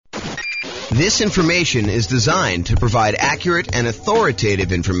This information is designed to provide accurate and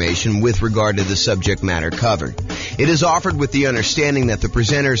authoritative information with regard to the subject matter covered. It is offered with the understanding that the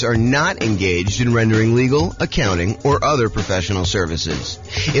presenters are not engaged in rendering legal, accounting, or other professional services.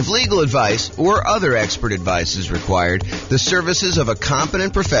 If legal advice or other expert advice is required, the services of a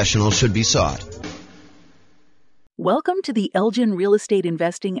competent professional should be sought. Welcome to the Elgin Real Estate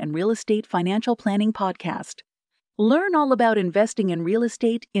Investing and Real Estate Financial Planning Podcast. Learn all about investing in real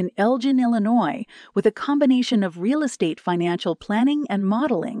estate in Elgin, Illinois, with a combination of real estate financial planning and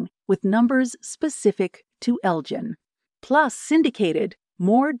modeling with numbers specific to Elgin, plus syndicated,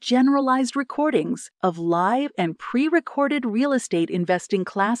 more generalized recordings of live and pre-recorded real estate investing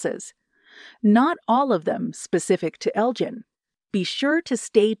classes. Not all of them specific to Elgin. Be sure to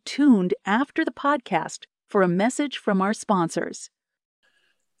stay tuned after the podcast for a message from our sponsors.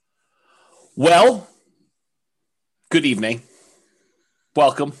 Well, good evening.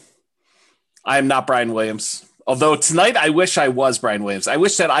 Welcome. I am not Brian Williams. Although tonight I wish I was Brian Williams. I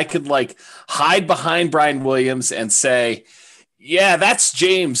wish that I could hide behind Brian Williams and say, yeah, that's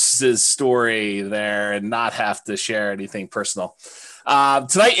James's story there and not have to share anything personal.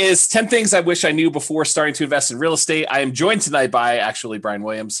 Tonight is 10 things I wish I knew before starting to invest in real estate. I am joined tonight by actually Brian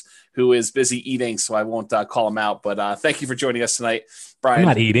Williams, who is busy eating, so I won't call him out. But thank you for joining us tonight, Brian. I'm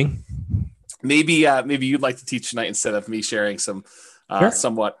not eating. Maybe you'd like to teach tonight instead of me sharing some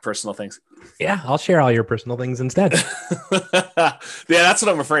somewhat personal things. Yeah, I'll share all your personal things instead. Yeah, that's what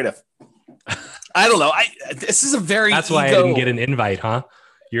I'm afraid of. I don't know. This is a very That's why I didn't get an invite, huh?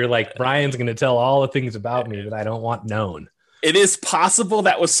 You're like, Brian's going to tell all the things about me that I don't want known. It is possible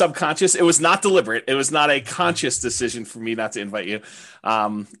that was subconscious. It was not deliberate. It was not a conscious decision for me not to invite you.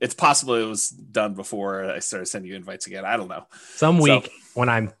 It's possible it was done before I started sending you invites again. I don't know. Some week when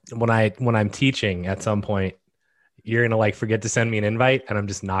I'm teaching at some point, you're gonna forget to send me an invite, and I'm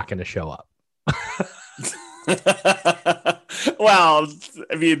just not gonna show up. Well,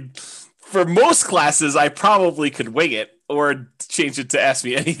 I mean, for most classes, I probably could wing it or change it to ask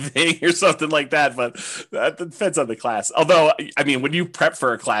me anything or something like that. But that depends on the class. Although, I mean, when you prep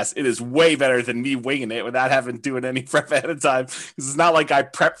for a class, it is way better than me winging it without having to do any prep ahead of time. Because it's not like I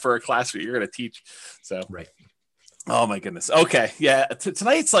prep for a class that you're going to teach. So, right. Oh my goodness. Okay. Yeah.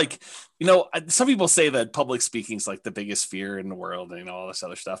 Tonight's some people say that public speaking is the biggest fear in the world and all this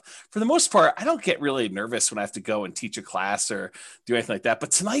other stuff. For the most part, I don't get really nervous when I have to go and teach a class or do anything like that.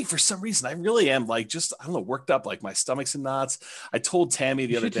 But tonight, for some reason, I really am worked up. My stomach's in knots. I told Tammy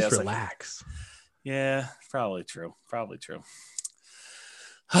the other day, I was relax. Yeah, probably true. Probably true.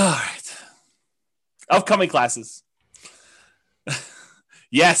 All right. Upcoming classes.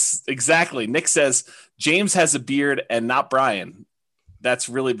 Yes, exactly. Nick says James has a beard and not Brian. That's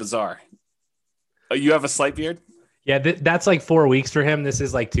really bizarre. Oh, you have a slight beard? Yeah, that's 4 weeks for him. This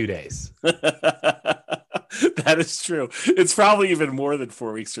is 2 days. That is true. It's probably even more than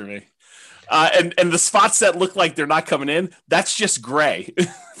 4 weeks for me. And the spots that look like they're not coming in, that's just gray.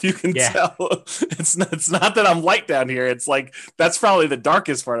 You can tell. It's not that I'm light down here. It's that's probably the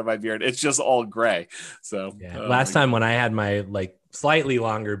darkest part of my beard. It's just all gray. So last time when I had my slightly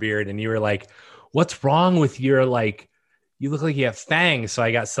longer beard and you were like, what's wrong with your you look like you have fangs. So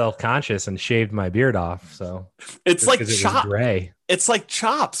I got self-conscious and shaved my beard off. So it's gray. It's like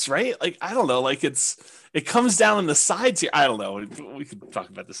chops, right? I don't know. It comes down on the sides here. I don't know. We could talk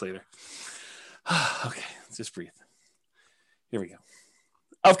about this later. Okay, let's just breathe. Here we go.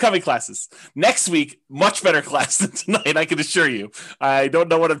 Upcoming classes. Next week, much better class than tonight, I can assure you. I don't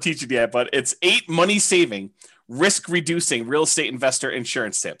know what I'm teaching yet, but it's 8 money-saving, risk-reducing real estate investor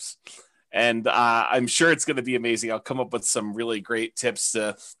insurance tips. And I'm sure it's going to be amazing. I'll come up with some really great tips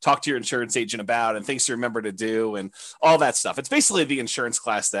to talk to your insurance agent about and things to remember to do and all that stuff. It's basically the insurance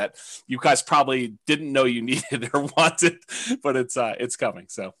class that you guys probably didn't know you needed or wanted, but it's coming.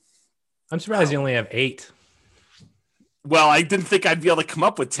 So I'm surprised you only have 8. Well, I didn't think I'd be able to come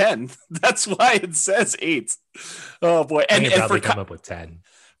up with 10. That's why it says 8. Oh boy. And probably come up with 10.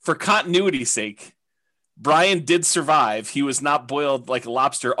 For continuity's sake, Brian did survive. He was not boiled like a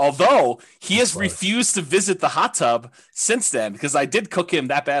lobster, although he has refused to visit the hot tub since then because I did cook him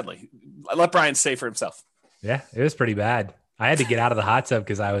that badly. I let Brian say for himself. Yeah, it was pretty bad. I had to get out of the hot tub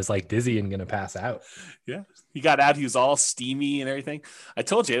because I was dizzy and going to pass out. Yeah. He got out. He was all steamy and everything. I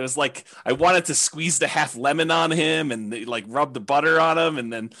told you, it was I wanted to squeeze the half lemon on him and rub the butter on him.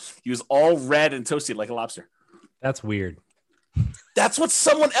 And then he was all red and toasty like a lobster. That's weird. That's what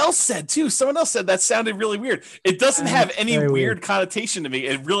someone else said too. Someone else said that sounded really weird. It doesn't have any weird connotation to me.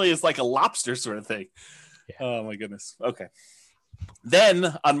 It really is like a lobster sort of thing. Yeah. Oh my goodness. Okay.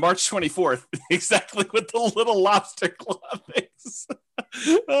 Then on March 24th, exactly with the little lobster claw things.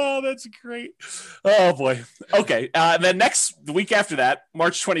 Oh, that's great. Oh boy. Okay. And then the week after that,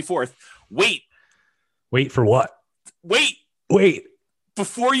 March 24th, wait for what? Wait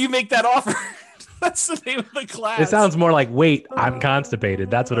before you make that offer. That's the name of the class. It sounds more like, wait, I'm constipated.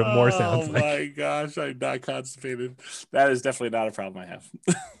 That's what it more sounds like. Oh my gosh, I'm not constipated. That is definitely not a problem I have.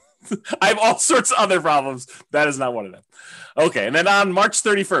 I have all sorts of other problems. That is not one of them. Okay, and then on March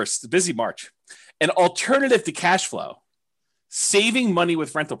 31st, busy March, an alternative to cash flow, saving money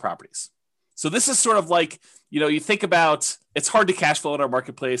with rental properties. So this is sort of like, you think about, it's hard to cash flow in our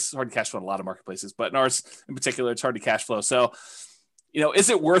marketplace. It's hard to cash flow in a lot of marketplaces, but in ours in particular, it's hard to cash flow. So,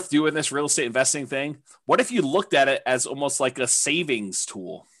 is it worth doing this real estate investing thing? What if you looked at it as almost like a savings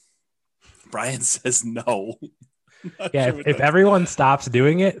tool? Brian says no. Yeah, if everyone stops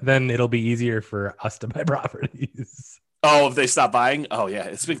doing it, then it'll be easier for us to buy properties. Oh, if they stop buying? Oh, yeah.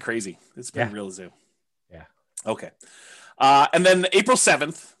 It's been crazy. It's been real zoo. Yeah. Okay. And then April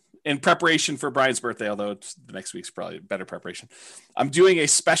 7th, in preparation for Brian's birthday, although the next week's probably better preparation, I'm doing a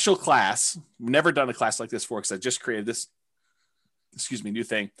special class. Never done a class like this before because I just created this, new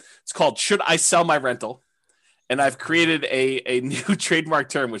thing. It's called Should I Sell My Rental? And I've created a new trademark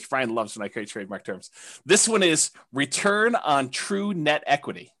term, which Brian loves when I create trademark terms. This one is return on true net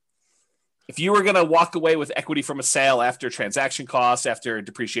equity. If you were going to walk away with equity from a sale after transaction costs, after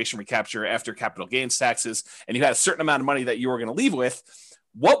depreciation recapture, after capital gains taxes, and you had a certain amount of money that you were going to leave with,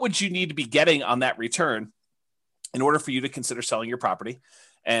 what would you need to be getting on that return in order for you to consider selling your property?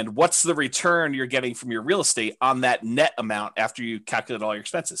 And what's the return you're getting from your real estate on that net amount after you calculate all your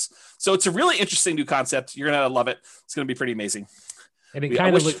expenses? So it's a really interesting new concept. You're going to love it. It's going to be pretty amazing. And it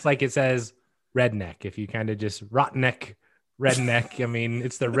kind of looks like it says redneck. If you kind of just redneck. I mean,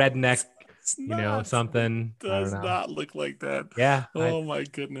 it's the redneck, something. It does not look like that. Yeah. Oh my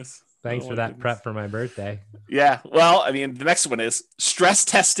goodness. Thanks for that prep for my birthday. Yeah. Well, I mean, the next one is stress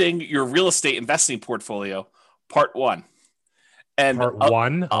testing your real estate investing portfolio, part 1. And part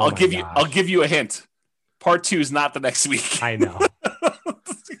 1, I'll give you a hint. Part 2 is not the next week. I know.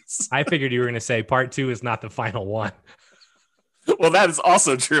 I figured you were going to say part 2 is not the final one. Well, that is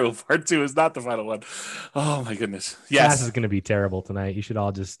also true. Part 2 is not the final one. Oh my goodness. Yes. Class is going to be terrible tonight. You should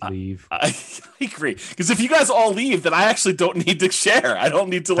all just leave. I agree. Because if you guys all leave, then I actually don't need to share. I don't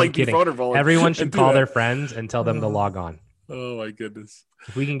need to be vulnerable. Everyone should call their friends and tell them to log on. Oh my goodness.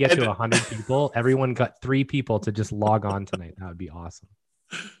 If we can get to 100 people, everyone got 3 people to just log on tonight. That would be awesome.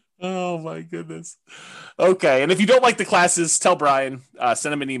 Oh my goodness. Okay. And if you don't like the classes, tell Brian,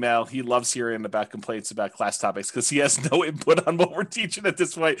 send him an email. He loves hearing about complaints about class topics because he has no input on what we're teaching at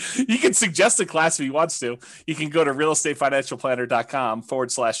this point. He can suggest a class if he wants to. You can go to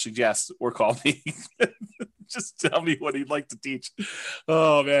realestatefinancialplanner.com/suggest or call me. Just tell me what he'd like to teach.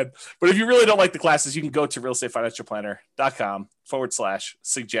 Oh man. But if you really don't like the classes, you can go to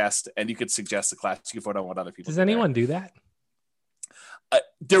realestatefinancialplanner.com/suggest and you can suggest a class. You can vote on what other people Does anyone do that?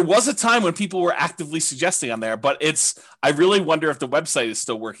 There was a time when people were actively suggesting on there, but I really wonder if the website is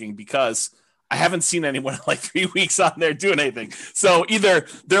still working because I haven't seen anyone in like 3 weeks on there doing anything. So either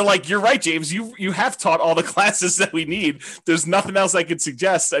they're like, you're right, James, you have taught all the classes that we need. There's nothing else I could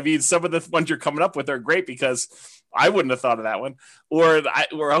suggest. I mean, some of the ones you're coming up with are great because I wouldn't have thought of that one. Or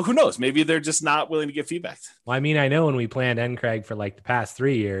who knows? Maybe they're just not willing to give feedback. Well, I mean, I know when we planned NCRAG for like the past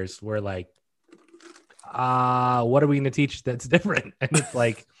 3 years, we're like, what are we going to teach that's different? And it's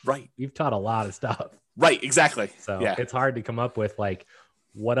like, right, you've taught a lot of stuff. Right, exactly. So it's hard to come up with like,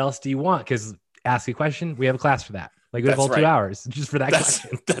 what else do you want? Because ask a question, we have a class for that. Like we have all 2 hours just for that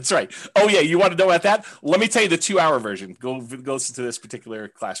question. That's right. Oh yeah, you want to know about that? Let me tell you the 2-hour version. Go listen to this particular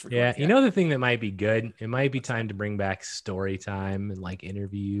class. Yeah, you know the thing that might be good? It might be time to bring back story time and like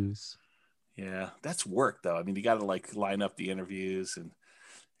interviews. Yeah, that's work though. I mean, you got to like line up the interviews and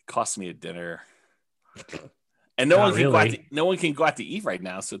it costs me a dinner. And no one can go out to eat right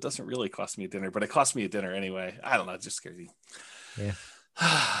now, so it doesn't really cost me a dinner, but it costs me a dinner anyway. I don't know, it's just crazy. Yeah.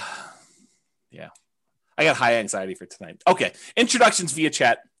 Yeah. I got high anxiety for tonight. Okay. Introductions via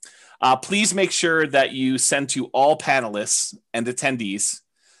chat. Please make sure that you send to all panelists and attendees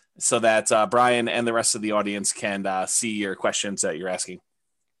so that Brian and the rest of the audience can see your questions that you're asking.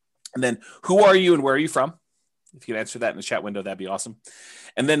 And then who are you and where are you from? If you can answer that in the chat window, that'd be awesome.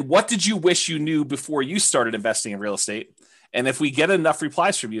 And then what did you wish you knew before you started investing in real estate? And if we get enough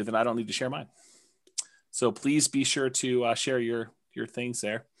replies from you, then I don't need to share mine. So please be sure to share your things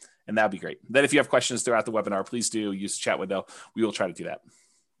there. And that'd be great. Then if you have questions throughout the webinar, please do use the chat window. We will try to do that.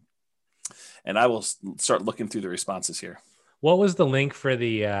 And I will start looking through the responses here. What was the link for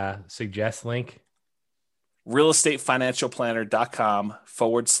the suggest link?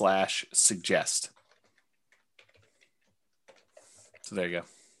 realestatefinancialplanner.com/suggest. So there you go.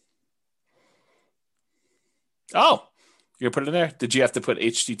 Oh, you're going to put it in there? Did you have to put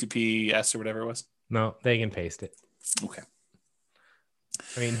HTTPS or whatever it was? No, they can paste it. Okay.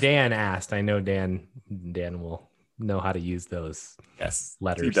 I mean, Dan asked. I know Dan will know how to use those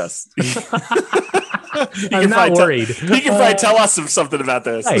letters. He does. I'm not worried. He can probably tell us something about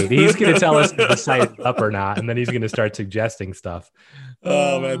this. Right. He's going to tell us if the site's up or not, and then he's going to start suggesting stuff.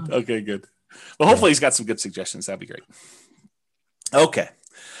 Oh, man. Okay, good. Well, hopefully he's got some good suggestions. That'd be great. Okay.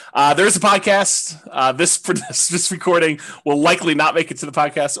 There's a podcast. This recording will likely not make it to the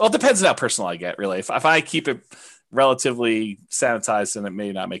podcast. Well, it depends on how personal I get, really. If I keep it relatively sanitized, then it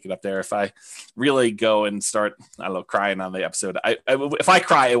may not make it up there. If I really go and start, I don't know, crying on the episode, if I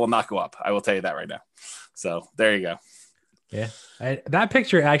cry, it will not go up. I will tell you that right now. So there you go. Yeah. That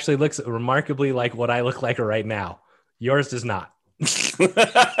picture actually looks remarkably like what I look like right now. Yours does not.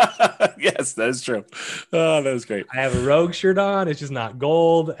 Yes, that is true. Oh, that was great. I have a Rogue shirt on. It's just not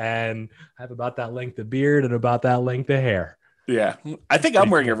gold. And I have about that length of beard and about that length of hair. Yeah. I think I'm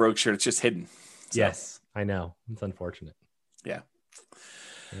wearing a Rogue shirt. It's just hidden. So. Yes, I know. It's unfortunate. Yeah.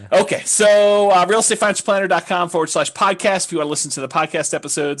 Okay. So realestatefinancialplanner.com/podcast if you want to listen to the podcast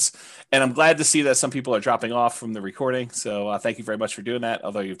episodes. And I'm glad to see that some people are dropping off from the recording. So thank you very much for doing that.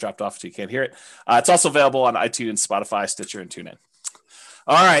 Although you've dropped off so you can't hear it. It's also available on iTunes, Spotify, Stitcher, and TuneIn.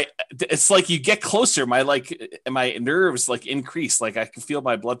 All right. It's like you get closer. My nerves increase. Like I can feel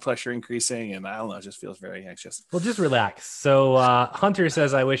my blood pressure increasing, and I don't know, it just feels very anxious. Well, just relax. So Hunter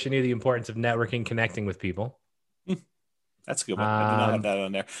says, I wish I knew the importance of networking, connecting with people. That's a good one. I did not have that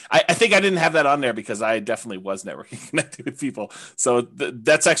on there. I think I didn't have that on there because I definitely was networking, connecting with people. So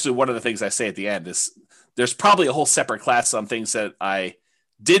that's actually one of the things I say at the end is there's probably a whole separate class on things that I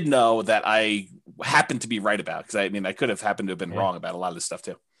did know that I happened to be right about. Because I could have happened to have been wrong about a lot of this stuff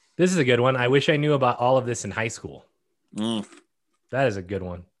too. This is a good one. I wish I knew about all of this in high school. That is a good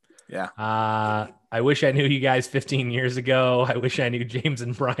one. Yeah. I wish I knew you guys 15 years ago. I wish I knew James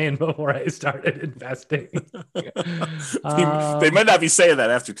and Brian before I started investing. They might not be saying that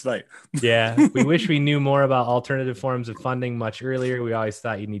after tonight. Yeah. We wish we knew more about alternative forms of funding much earlier. We always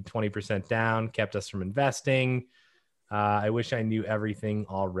thought you need 20% down, kept us from investing. I wish I knew everything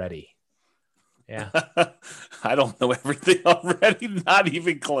already. Yeah. I don't know everything already. Not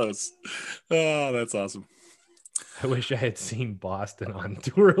even close. Oh, that's awesome. I wish I had seen Boston on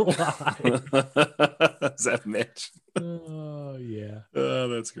tour live. Is that Mitch? Oh, yeah. Oh,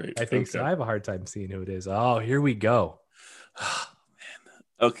 that's great. I think so. I have a hard time seeing who it is. Oh, here we go. Oh,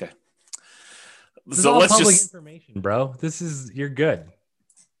 man. Okay. So let's just information, bro. You're good.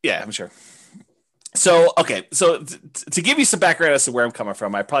 Yeah, I'm sure. So, okay. So to give you some background as to where I'm coming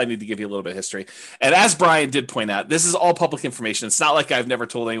from, I probably need to give you a little bit of history. And as Brian did point out, this is all public information. It's not like I've never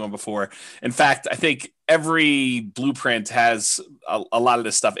told anyone before. In fact, I think every blueprint has a lot of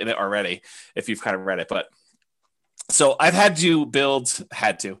this stuff in it already, if you've kind of read it. But so I opted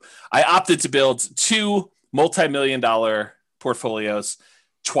to build 2 multi-million-dollar portfolios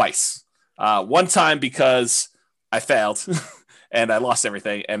twice. One time because I failed. And I lost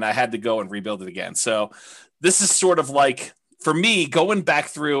everything, and I had to go and rebuild it again. So this is sort of like, for me, going back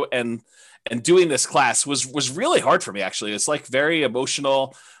through and doing this class was really hard for me, actually. It's like very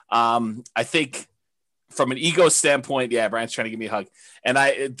emotional. I think from an ego standpoint, yeah, Brian's trying to give me a hug. And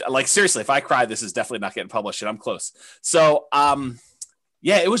seriously, if I cry, this is definitely not getting published, and I'm close. So,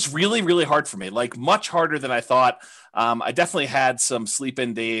 yeah, it was really, really hard for me, like much harder than I thought. I definitely had some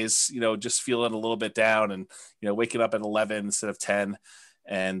sleep-in days, just feeling a little bit down and, waking up at 11 instead of 10.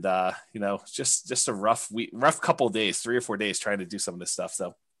 And, just a rough couple of days, 3 or 4 days trying to do some of this stuff.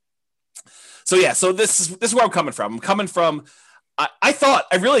 So yeah, so this is where I'm coming from. I'm coming from, I thought,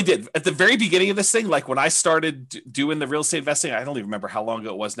 I really did at the very beginning of this thing, like when I started doing the real estate investing, I don't even remember how long ago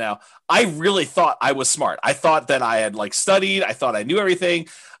it was now. I really thought I was smart. I thought that I had studied. I thought I knew everything.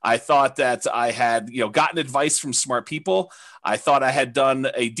 I thought that I had, gotten advice from smart people. I thought I had done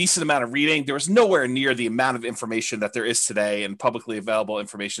a decent amount of reading. There was nowhere near the amount of information that there is today and publicly available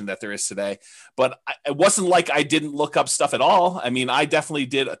information that there is today. But it wasn't like I didn't look up stuff at all. I mean, I definitely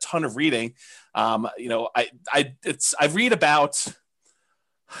did a ton of reading. I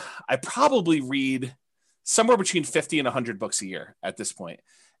probably read somewhere between 50 and 100 books a year at this point.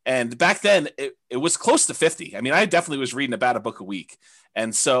 And back then it was close to 50. I mean, I definitely was reading about a book a week.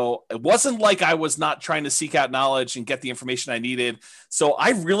 And so it wasn't like I was not trying to seek out knowledge and get the information I needed. So I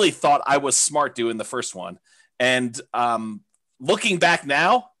really thought I was smart doing the first one. And looking back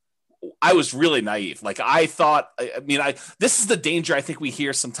now, I was really naive. Like I thought, this is the danger I think we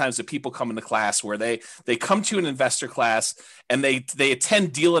hear sometimes that people come into class where they come to an investor class and they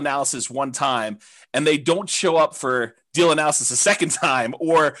attend deal analysis one time and they don't show up for deal analysis a second time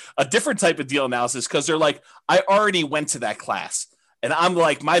or a different type of deal analysis because they're like, I already went to that class. And I'm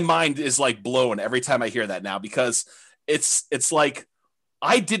like, my mind is like blown every time I hear that now because it's like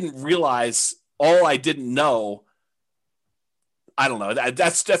I didn't realize all I didn't know. I don't know.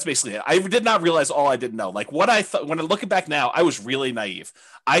 That's basically it. I did not realize all I didn't know. Like what I thought when I look back now, I was really naive.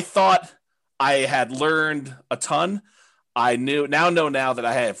 I thought I had learned a ton. I know now that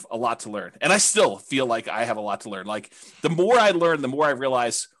I have a lot to learn, and I still feel like I have a lot to learn. Like the more I learn, the more I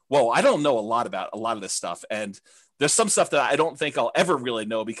realize, whoa, I don't know a lot about a lot of this stuff. And there's some stuff that I don't think I'll ever really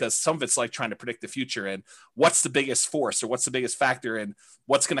know because some of it's like trying to predict the future and what's the biggest force or what's the biggest factor and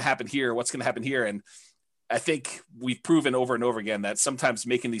what's going to happen here, what's going to happen here. And I think we've proven over and over again that sometimes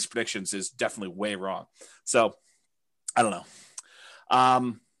making these predictions is definitely way wrong. So I don't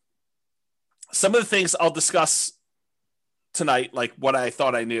know. Some of the things I'll discuss tonight, like what I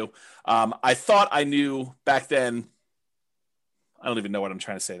thought I knew. I thought I knew back then. I don't even know what I'm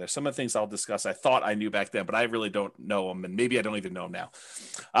trying to say there. Some of the things I'll discuss, I thought I knew back then, but I really don't know them. And maybe I don't even know them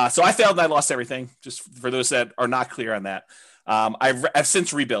now. So I failed and I lost everything. Just for those that are not clear on that. I've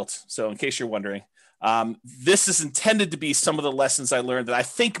since rebuilt. So in case you're wondering, this is intended to be some of the lessons I learned that I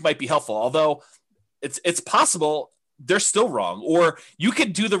think might be helpful. Although it's possible they're still wrong, or you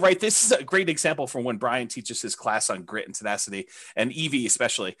could do the right. This is a great example from when Brian teaches his class on grit and tenacity and EV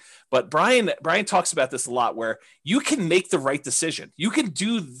especially. But Brian talks about this a lot where you can make the right decision. You can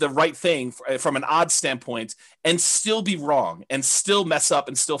do the right thing from an odds standpoint and still be wrong and still mess up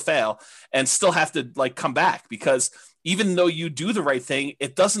and still fail and still have to like come back because even though you do the right thing,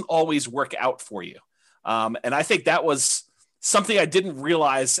 it doesn't always work out for you. And I think that was something I didn't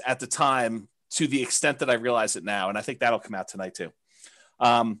realize at the time to the extent that I realize it now. And I think that'll come out tonight too.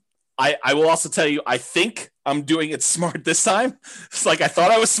 I will also tell you, I think I'm doing it smart this time. It's like I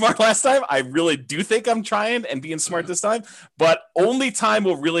thought I was smart last time. I really do think I'm trying and being smart this time, but only time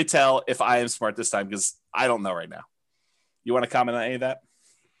will really tell if I am smart this time because I don't know right now. You want to comment on any of that?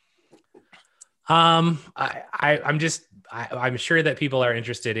 I'm sure that people are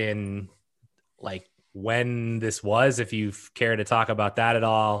interested in like when this was, if you care to talk about that at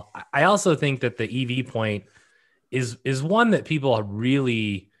all. I also think that the EV point is one that people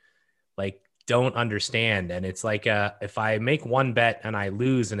really like don't understand. And it's like, if I make one bet and I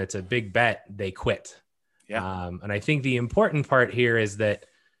lose and it's a big bet, they quit. Yeah. And I think the important part here is that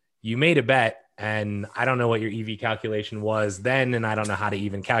you made a bet and I don't know what your EV calculation was then. And I don't know how to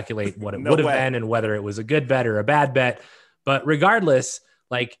even calculate what it would have been and whether it was a good bet or a bad bet, but regardless,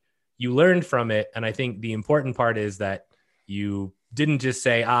 like, you learned from it. And I think the important part is that you didn't just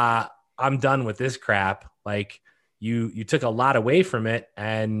say, I'm done with this crap. Like you took a lot away from it.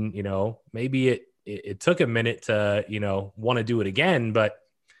 And, you know, maybe it took a minute to, you know, want to do it again, but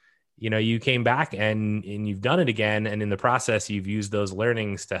you know, you came back and you've done it again. And in the process, you've used those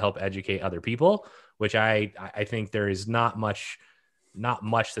learnings to help educate other people, which I think there is not much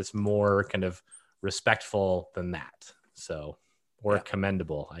that's more kind of respectful than that. So, or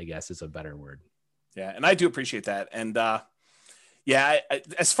commendable, I guess is a better word. Yeah. And I do appreciate that. And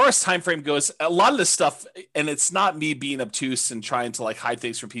as far as time frame goes, a lot of this stuff, and it's not me being obtuse and trying to like hide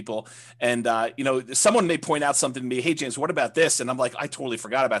things from people. And, you know, someone may point out something to me, hey, James, what about this? And I'm like, I totally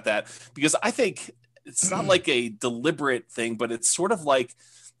forgot about that because I think it's not like a deliberate thing, but it's sort of like,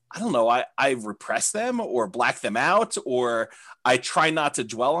 I don't know, I repress them or black them out, or I try not to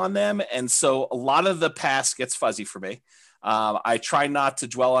dwell on them. And so a lot of the past gets fuzzy for me. I try not to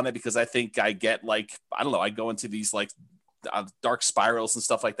dwell on it because I think I get like, I don't know, I go into these like dark spirals and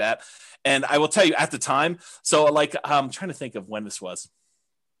stuff like that. And I will tell you at the time, so like, I'm trying to think of when this was.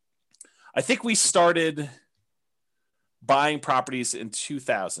 I think we started buying properties in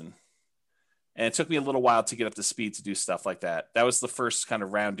 2000. And it took me a little while to get up to speed to do stuff like that. That was the first kind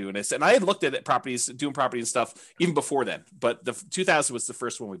of round doing this. And I had looked at properties, doing property and stuff even before then, but the 2000 was the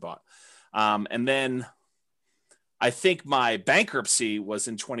first one we bought. And then I think my bankruptcy was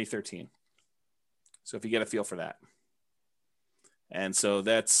in 2013. So if you get a feel for that. And so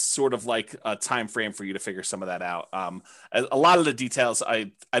that's sort of like a time frame for you to figure some of that out. A lot of the details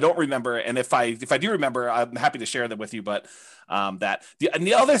I don't remember. And if I do remember, I'm happy to share them with you. But and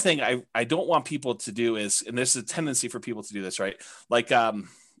the other thing I don't want people to do is, and there's a tendency for people to do this, right? Like, I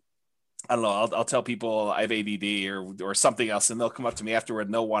don't know, I'll tell people I have ADD or something else, and they'll come up to me afterward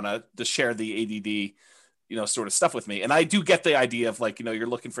and they'll want to share the ADD, you know, sort of stuff with me. And I do get the idea of like, you know, you're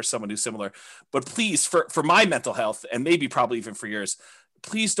looking for someone who's similar, but please, for my mental health and maybe probably even for yours,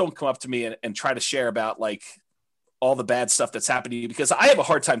 please don't come up to me and try to share about like all the bad stuff that's happening to you, because I have a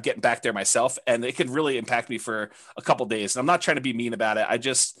hard time getting back there myself, and it could really impact me for a couple days. And I'm not trying to be mean about it.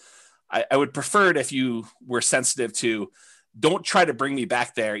 I would prefer it if you were sensitive to, don't try to bring me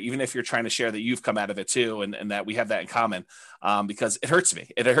back there, even if you're trying to share that you've come out of it too, and that we have that in common, because it hurts me.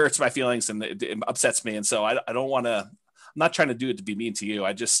 It hurts my feelings, and it upsets me. And so I don't want to, I'm not trying to do it to be mean to you.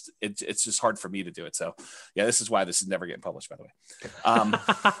 It's just hard for me to do it. So yeah, this is why this is never getting published, by the way.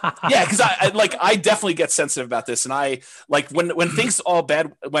 Yeah. Cause I definitely get sensitive about this. And I like when things all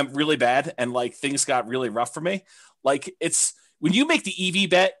went really bad and like things got really rough for me, like it's when you make the EV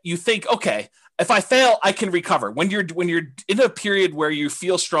bet, you think, okay, if I fail, I can recover. When you're in a period where you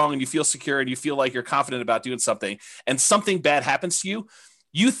feel strong and you feel secure and you feel like you're confident about doing something, and something bad happens to you,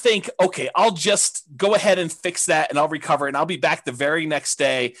 you think, okay, I'll just go ahead and fix that and I'll recover and I'll be back the very next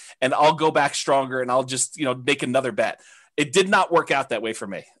day and I'll go back stronger and I'll just, make another bet. It did not work out that way for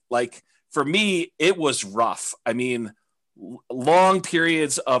me. Like for me, it was rough. I mean, long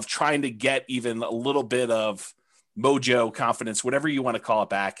periods of trying to get even a little bit of mojo, confidence, whatever you want to call it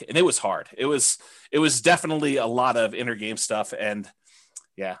back. And it was hard. It was definitely a lot of inner game stuff. And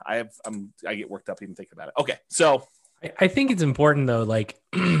yeah, I get worked up even thinking about it. Okay. So I think it's important though, like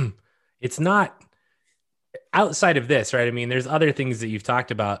it's not outside of this, right? I mean, there's other things that you've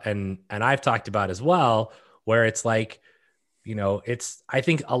talked about and I've talked about as well, where it's like, I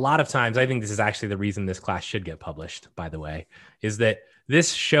think a lot of times, I think this is actually the reason this class should get published, by the way, is that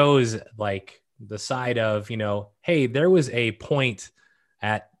this shows like the side of, hey, there was a point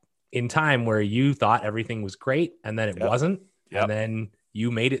in time where you thought everything was great and then it wasn't. Yep. And then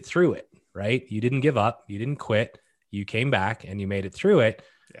you made it through it, right? You didn't give up. You didn't quit. You came back and you made it through it.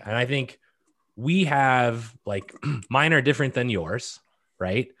 Yeah. And I think we have like, mine are different than yours,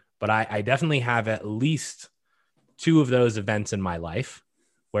 right? But I definitely have at least 2 of those events in my life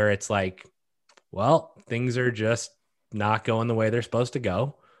where it's like, well, things are just not going the way they're supposed to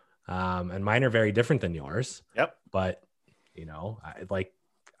go. And mine are very different than yours. Yep. But,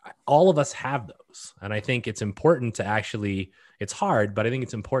 all of us have those. And I think it's important to actually, it's hard, but I think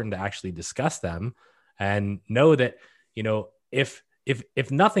it's important to actually discuss them and know that,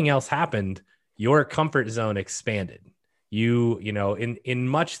 if nothing else happened, your comfort zone expanded. In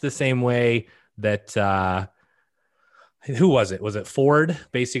much the same way that, who was it? Was it Ford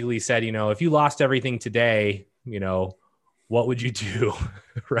basically said, if you lost everything today, what would you do?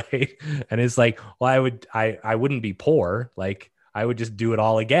 Right. And it's like, well, I wouldn't be poor. Like I would just do it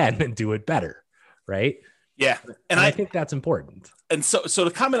all again and do it better. Right. Yeah. And I think that's important. And so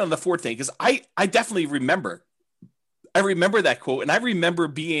to comment on the Ford thing, because I definitely remember that quote, and I remember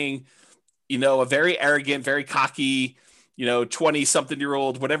being, a very arrogant, very cocky,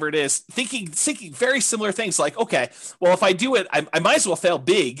 20-something-year-old, whatever it is, thinking very similar things like, okay, well, if I do it, I might as well fail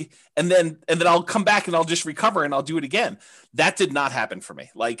big, and then I'll come back and I'll just recover and I'll do it again. That did not happen for me.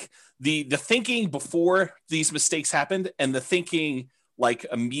 Like the thinking before these mistakes happened and the thinking like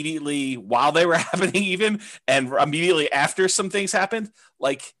immediately while they were happening even, and immediately after some things happened,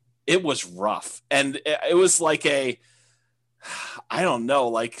 like it was rough. And it was like I don't know,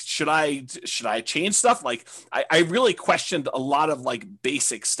 like, should I change stuff? Like I really questioned a lot of like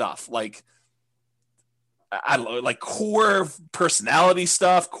basic stuff, like, I don't know, like core personality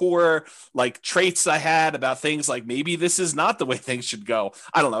stuff, core like traits I had about things like maybe this is not the way things should go.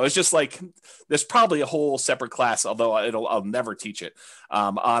 I don't know. It's just like, there's probably a whole separate class, although I'll never teach it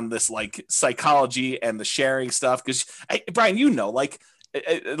on this like psychology and the sharing stuff. Cause Brian,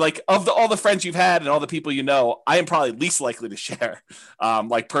 like of all the friends you've had and all the people I am probably least likely to share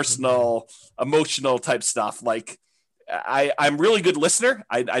like personal, emotional type stuff. Like I'm a really good listener.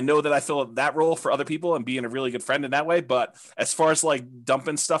 I know that I fill that role for other people and being a really good friend in that way. But as far as like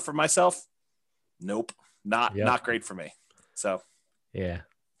dumping stuff for myself, nope, not great for me. So yeah.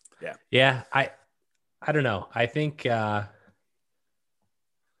 I don't know. I think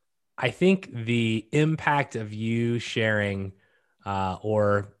the impact of you sharing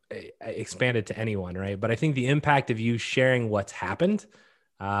or expand it to anyone, right? But I think the impact of you sharing what's happened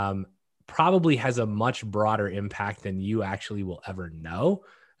probably has a much broader impact than you actually will ever know.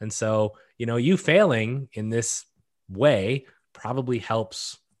 And so, you failing in this way probably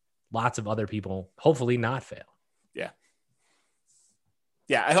helps lots of other people hopefully not fail.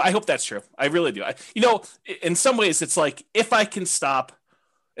 Yeah, I hope that's true. I really do. In some ways, it's like if I can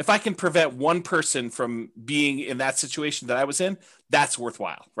prevent one person from being in that situation that I was in, that's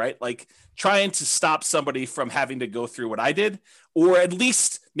worthwhile, right? Like trying to stop somebody from having to go through what I did, or at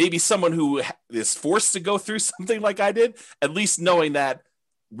least maybe someone who is forced to go through something like I did, at least knowing that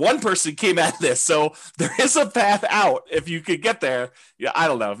one person came at this, so there is a path out if you could get there. Yeah, I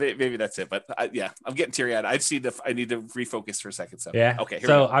don't know. Maybe that's it, but yeah, I'm getting teary eyed. I need to refocus for a second. So yeah, okay.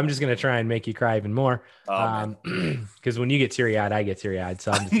 So I'm just gonna try and make you cry even more. Oh, Because when you get teary eyed, I get teary eyed.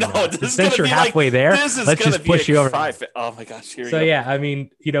 So I'm just no, since you're halfway there, let's just push you over. Oh my gosh. Here we so go. yeah, I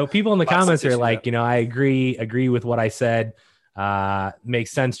mean, people in the comments are like, I agree with what I said.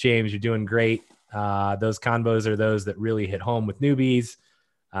 Makes sense, James. You're doing great. Those convos are those that really hit home with newbies.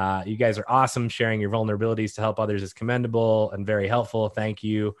 You guys are awesome. Sharing your vulnerabilities to help others is commendable and very helpful. Thank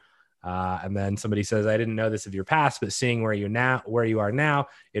you. And then somebody says, I didn't know this of your past, but seeing where you are now,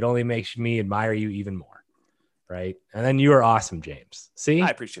 it only makes me admire you even more. Right. And then you are awesome, James. See, I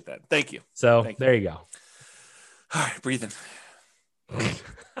appreciate that. Thank you. So there you go. All right. Breathing.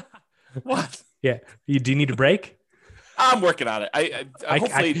 What? Yeah. Do you need a break? I'm working on it. I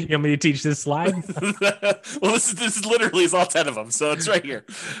hopefully you want me to teach this slide? Well, this is literally all 10 of them, so it's right here.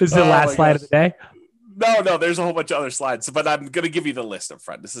 This is the last slide of the day. No, there's a whole bunch of other slides, but I'm going to give you the list up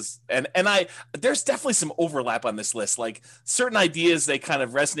front. This is and there's definitely some overlap on this list. Like certain ideas, they kind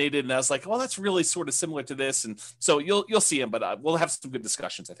of resonated, and I was like, well, that's really sort of similar to this, and so you'll see them. But we'll have some good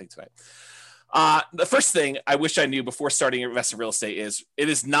discussions, I think, tonight. The first thing I wish I knew before starting investing in real estate is it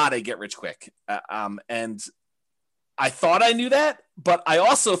is not a get rich quick, and I thought I knew that, but I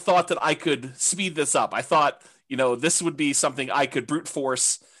also thought that I could speed this up. I thought, this would be something I could brute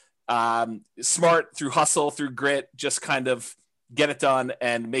force, smart through hustle, through grit, just kind of get it done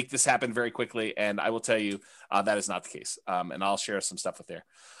and make this happen very quickly. And I will tell you that is not the case. And I'll share some stuff with there.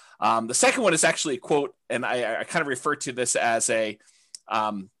 The second one is actually a quote, and I kind of refer to this as a,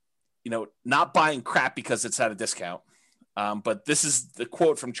 not buying crap because it's at a discount. But this is the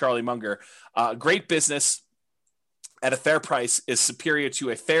quote from Charlie Munger. Great business at a fair price is superior to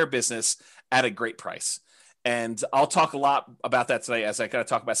a fair business at a great price. And I'll talk a lot about that tonight as I kind of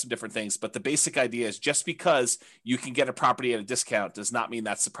talk about some different things. But the basic idea is just because you can get a property at a discount does not mean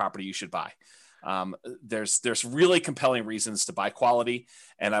that's the property you should buy. There's really compelling reasons to buy quality.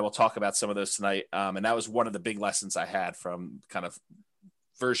 And I will talk about some of those tonight. And that was one of the big lessons I had from kind of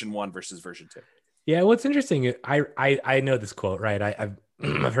version 1 versus version 2. Yeah. What's interesting, I know this quote, right?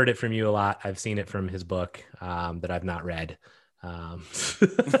 I've heard it from you a lot. I've seen it from his book that I've not read. But,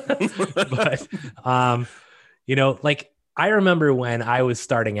 I remember when I was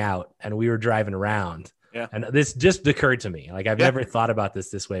starting out and we were driving around, and this just occurred to me. Like I've never thought about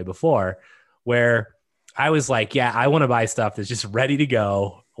this way before, where I was like, I want to buy stuff that's just ready to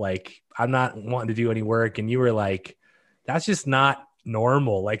go. Like I'm not wanting to do any work. And you were like, that's just not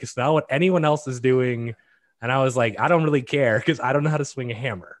normal. Like it's not what anyone else is doing. And I was like, I don't really care because I don't know how to swing a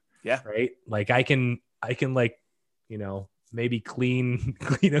hammer. Yeah. Right. Like I can like, maybe clean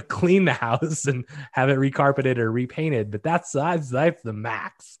the house and have it recarpeted or repainted, but that's the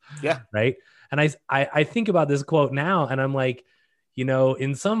max. Yeah. Right. And I think about this quote now and I'm like,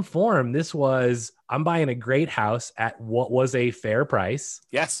 in some form, I'm buying a great house at what was a fair price.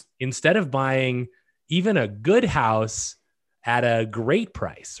 Yes. Instead of buying even a good house at a great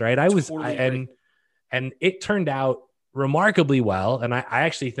price. Right. And it turned out remarkably well. And I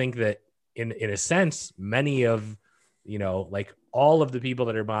actually think that in a sense, many of, like all of the people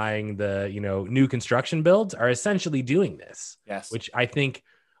that are buying the, new construction builds are essentially doing this. Yes. Which I think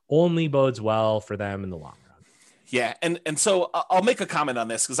only bodes well for them in the long run. Yeah. And so I'll make a comment on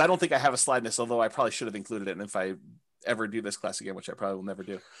this because I don't think I have a slide in this, although I probably should have included it. And if I ever do this class again, which I probably will never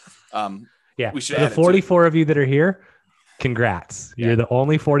do. We should add the 44 of you that are here. Congrats. Yeah. You're the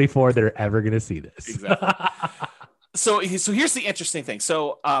only 44 that are ever going to see this. Exactly. So here's the interesting thing.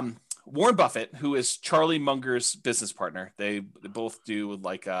 So Warren Buffett, who is Charlie Munger's business partner, they both do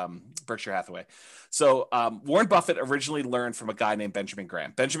like Berkshire Hathaway. So Warren Buffett originally learned from a guy named Benjamin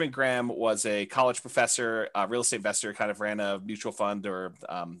Graham. Benjamin Graham was a college professor, real estate investor, kind of ran a mutual fund or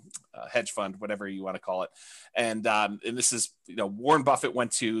hedge fund, whatever you want to call it. And this is, Warren Buffett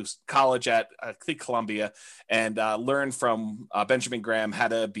went to college at, I think, Columbia and learned from Benjamin Graham how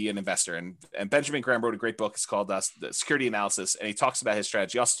to be an investor. And Benjamin Graham wrote a great book. It's called The Security Analysis. And he talks about his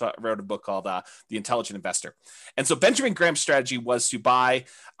strategy. He also wrote a book called The Intelligent Investor. And so Benjamin Graham's strategy was to buy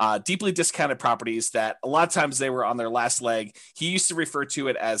deeply discounted properties that a lot of times they were on their last leg. He used to refer to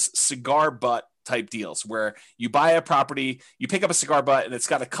it as cigar butt type deals, where you buy a property, you pick up a cigar butt and it's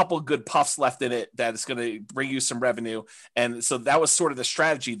got a couple good puffs left in it that is going to bring you some revenue. And so that was sort of the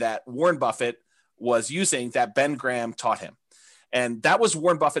strategy that Warren Buffett was using that Ben Graham taught him. And that was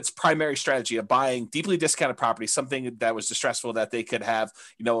Warren Buffett's primary strategy of buying deeply discounted property, something that was distressful, that they could have,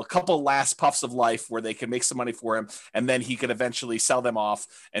 a couple last puffs of life where they could make some money for him. And then he could eventually sell them off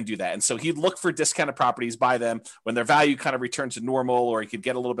and do that. And so he'd look for discounted properties, buy them when their value kind of returned to normal, or he could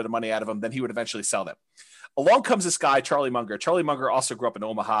get a little bit of money out of them. Then he would eventually sell them. Along comes this guy, Charlie Munger. Charlie Munger also grew up in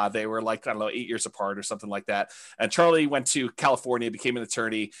Omaha. They were 8 years apart or something like that. And Charlie went to California, became an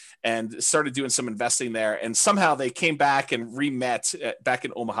attorney, and started doing some investing there. And somehow they came back and re-met back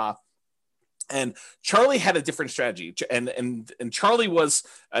in Omaha. And Charlie had a different strategy. And Charlie was,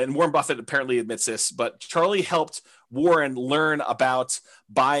 and Warren Buffett apparently admits this, but Charlie helped Warren learn about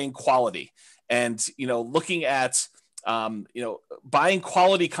buying quality and, looking at buying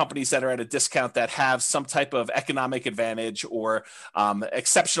quality companies that are at a discount that have some type of economic advantage or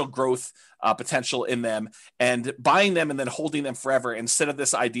exceptional growth potential in them, and buying them and then holding them forever, instead of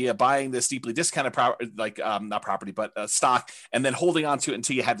this idea buying this deeply discounted stock and then holding on to it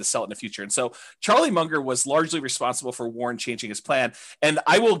until you had to sell it in the future. And so Charlie Munger was largely responsible for Warren changing his plan. And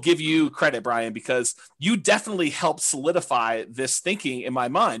I will give you credit, Brian, because you definitely helped solidify this thinking in my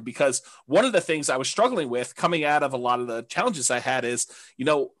mind, because one of the things I was struggling with coming out of a lot of the challenges I had is,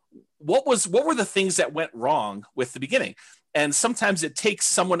 what were the things that went wrong with the beginning? And sometimes it takes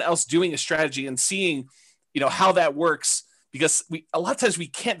someone else doing a strategy and seeing, how that works, because a lot of times we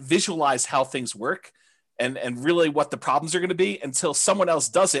can't visualize how things work and really what the problems are going to be until someone else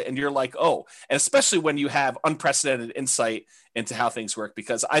does it. And you're like, oh, and especially when you have unprecedented insight into how things work,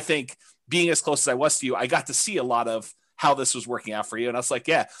 because I think being as close as I was to you, I got to see a lot of how this was working out for you. And I was like,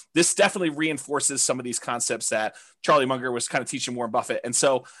 yeah, this definitely reinforces some of these concepts that Charlie Munger was kind of teaching Warren Buffett. And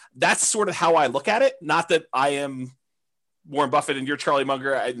so that's sort of how I look at it. Not that I am Warren Buffett and you're Charlie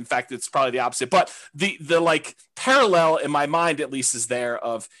Munger. In fact, it's probably the opposite, but the parallel in my mind, at least, is there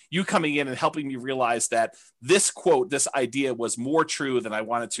of you coming in and helping me realize that this idea was more true than I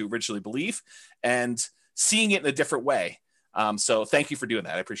wanted to originally believe, and seeing it in a different way. So thank you for doing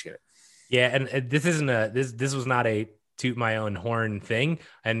that. I appreciate it. Yeah. And this isn't this was not a toot my own horn thing.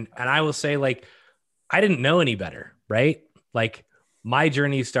 And I will say, I didn't know any better, right? My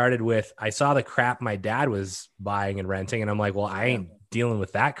journey started with, I saw the crap my dad was buying and renting. And I'm like, well, I ain't dealing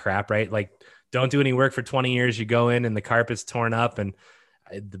with that crap, right? Don't do any work for 20 years. You go in and the carpet's torn up and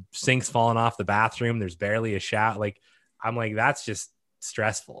the sink's falling off the bathroom. There's barely a shower. I'm like, that's just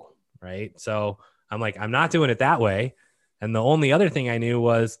stressful. Right. So I'm like, I'm not doing it that way. And the only other thing I knew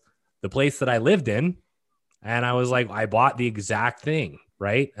was the place that I lived in. And I was like, I bought the exact thing.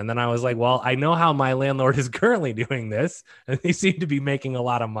 Right. And then I was like, well, I know how my landlord is currently doing this, and they seem to be making a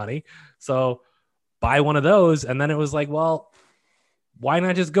lot of money. So buy one of those. And then it was like, well, why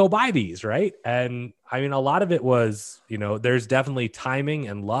not just go buy these? Right. And I mean, a lot of it was, there's definitely timing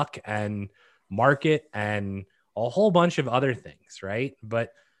and luck and market and a whole bunch of other things. Right.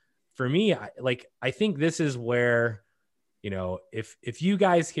 But for me, I think this is where, if you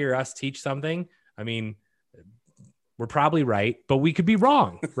guys hear us teach something, I mean, we're probably right, but we could be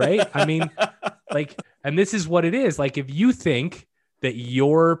wrong, right? I mean, and this is what it is. If you think that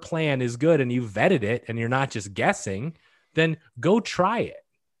your plan is good and you vetted it and you're not just guessing, then go try it,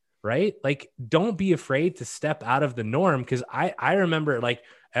 right? Don't be afraid to step out of the norm. Cause I remember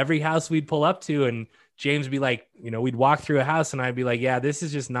every house we'd pull up to, and James would be like, we'd walk through a house and I'd be like, yeah, this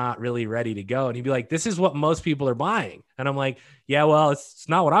is just not really ready to go. And he'd be like, this is what most people are buying. And I'm like, yeah, well, it's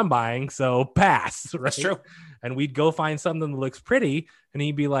not what I'm buying. So pass. Right? That's true. And we'd go find something that looks pretty. And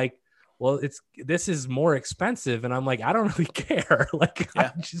he'd be like, well, this is more expensive. And I'm like, I don't really care.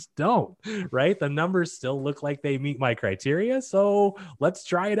 I just don't. Right. The numbers still look like they meet my criteria. So let's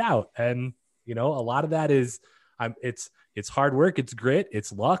try it out. And, a lot of that is, it's hard work. It's grit.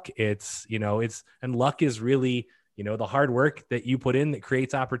 It's luck. And luck is really, the hard work that you put in that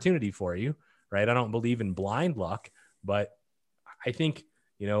creates opportunity for you. Right. I don't believe in blind luck, but I think,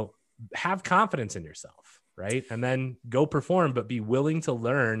 have confidence in yourself. Right. And then go perform, but be willing to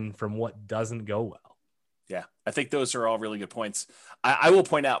learn from what doesn't go well. Yeah, I think those are all really good points. I will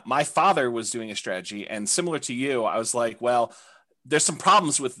point out my father was doing a strategy, and similar to you, I was like, well, there's some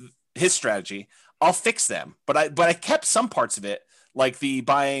problems with his strategy. I'll fix them. But I kept some parts of it, like the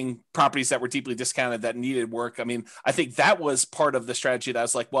buying properties that were deeply discounted that needed work. I mean, I think that was part of the strategy that I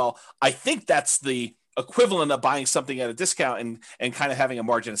was like, well, I think that's the equivalent of buying something at a discount and kind of having a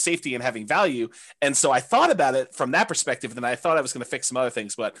margin of safety and having value. And so I thought about it from that perspective. And then I thought I was going to fix some other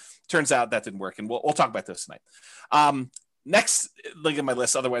things, but turns out that didn't work. And we'll talk about this tonight. Next, look at my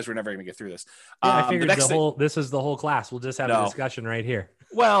list. Otherwise, we're never going to get through this. I figured this is the whole class. We'll just have a discussion right here.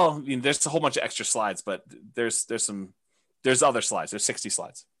 Well, I mean, there's a whole bunch of extra slides, but there's other slides. There's 60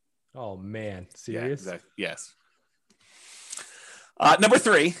 slides. Oh man. Serious? Yeah, exactly. Yes. Number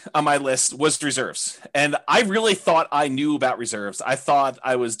 3 on my list was reserves. And I really thought I knew about reserves. I thought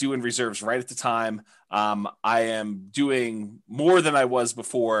I was doing reserves right at the time. I am doing more than I was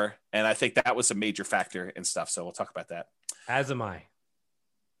before. And I think that was a major factor and stuff. So we'll talk about that. As am I.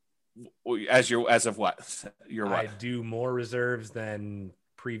 As of what? You're what? I do more reserves than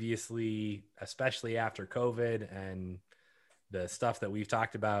previously, especially after COVID and the stuff that we've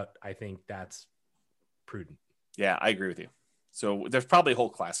talked about. I think that's prudent. Yeah, I agree with you. So there's probably a whole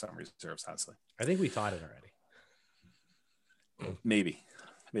class on reserves, honestly. I think we taught it already. Maybe.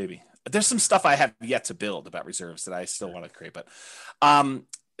 There's some stuff I have yet to build about reserves that I still want to create, but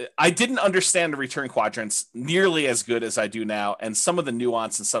I didn't understand the return quadrants nearly as good as I do now, and some of the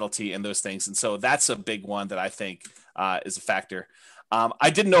nuance and subtlety in those things. And so that's a big one that I think is a factor. I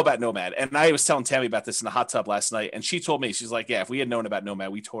didn't know about Nomad, and I was telling Tammy about this in the hot tub last night, and she told me, she's like, yeah, if we had known about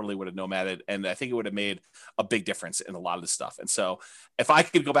Nomad, we totally would have nomaded, and I think it would have made a big difference in a lot of the stuff. And so if I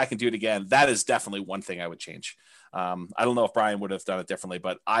could go back and do it again, that is definitely one thing I would change. I don't know if Brian would have done it differently,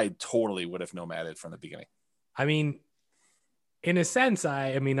 but I totally would have nomaded from the beginning. I mean, in a sense,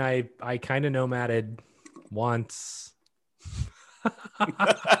 I kind of nomaded once.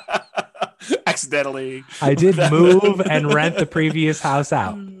 Accidentally. I did move and rent the previous house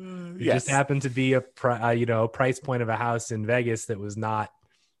out. It Yes. just happened to be a price point of a house in Vegas that was not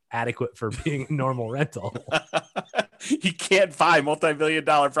adequate for being a normal rental. You can't buy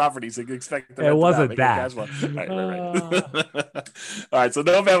multi-million-dollar properties and expect them. It wasn't that. Right. All right. So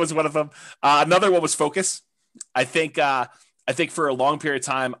Nomad was one of them. Another one was Focus. I think for a long period of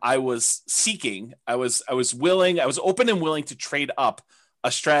time, I was seeking. I was open and willing to trade up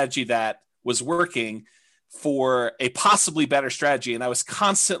a strategy that was working for a possibly better strategy. And I was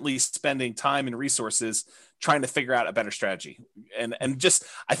constantly spending time and resources trying to figure out a better strategy. And just,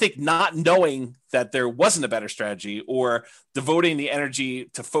 I think not knowing that there wasn't a better strategy, or devoting the energy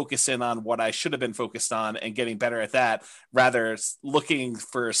to focus in on what I should have been focused on and getting better at that, rather looking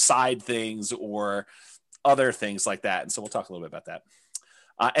for side things or other things like that. And so we'll talk a little bit about that.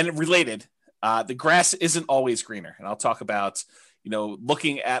 And related, the grass isn't always greener. And I'll talk about,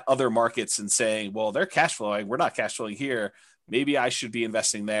 looking at other markets and saying, well, they're cash flowing, we're not cash flowing here. Maybe I should be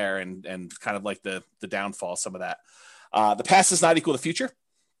investing there, and kind of like the downfall, some of that. The past is not equal to the future.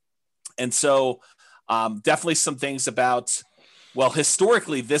 And so definitely some things about, well,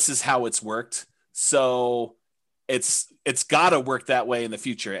 historically, this is how it's worked. So it's got to work that way in the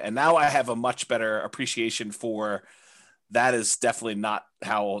future. And now I have a much better appreciation for that is definitely not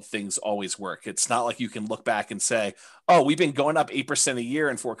how things always work. It's not like you can look back and say, oh, we've been going up 8% a year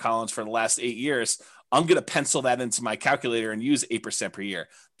in Fort Collins for the last 8 years. I'm going to pencil that into my calculator and use 8% per year.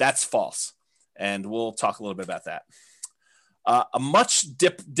 That's false. And we'll talk a little bit about that. A much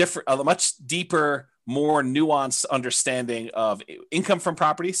deeper, more nuanced understanding of income from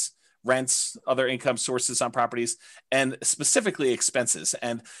properties, rents, other income sources on properties, and specifically expenses.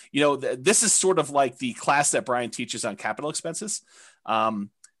 And, this is sort of like the class that Brian teaches on capital expenses.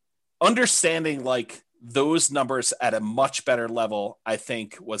 Understanding like those numbers at a much better level, I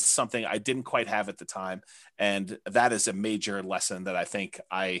think, was something I didn't quite have at the time. And that is a major lesson that I think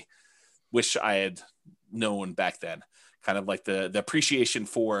I wish I had known back then. Kind of like the appreciation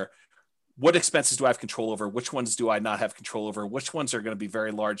for what expenses do I have control over? Which ones do I not have control over? Which ones are going to be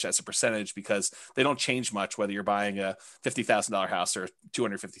very large as a percentage because they don't change much, whether you're buying a $50,000 house or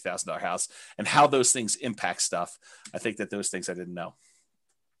 $250,000 house, and how those things impact stuff. I think that those things I didn't know.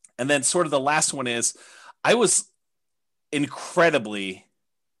 And then sort of the last one is I was incredibly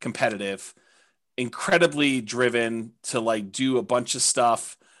competitive, incredibly driven to like do a bunch of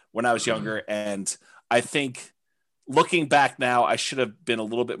stuff when I was younger. And I think looking back now, I should have been a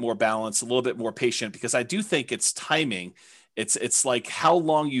little bit more balanced, a little bit more patient, because I do think it's timing. It's like how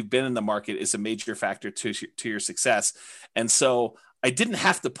long you've been in the market is a major factor to your success. And so I didn't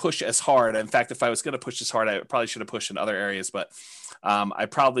have to push as hard. In fact, if I was going to push as hard, I probably should have pushed in other areas, but I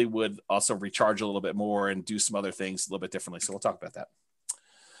probably would also recharge a little bit more and do some other things a little bit differently. So we'll talk about that.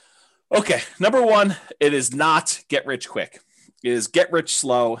 Okay. Number one, it is not get rich quick. It is get rich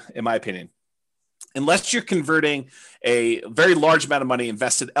slow, in my opinion. Unless you're converting a very large amount of money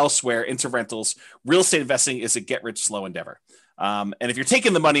invested elsewhere into rentals, real estate investing is a get rich slow endeavor. And if you're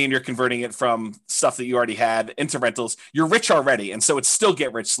taking the money and you're converting it from stuff that you already had into rentals, you're rich already. And so it's still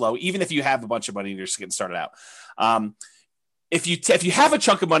get rich slow, even if you have a bunch of money and you're just getting started out. If you have a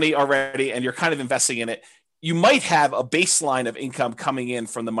chunk of money already and you're kind of investing in it, you might have a baseline of income coming in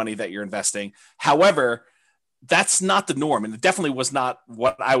from the money that you're investing. However, that's not the norm. And it definitely was not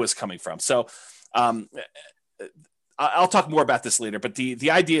what I was coming from. So I I'll talk more about this later, but the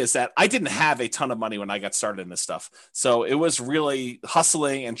idea is that I didn't have a ton of money when I got started in this stuff. So it was really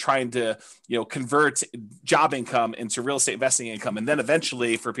hustling and trying to, convert job income into real estate investing income. And then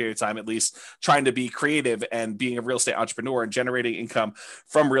eventually, for a period of time, at least, trying to be creative and being a real estate entrepreneur and generating income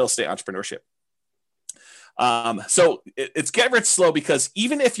from real estate entrepreneurship. So it's get rich slow, because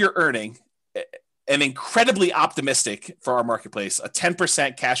even if you're earning an incredibly optimistic, for our marketplace, a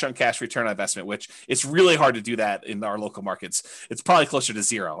 10% cash on cash return on investment, which it's really hard to do that in our local markets. It's probably closer to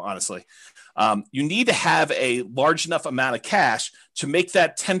zero, honestly. You need to have a large enough amount of cash to make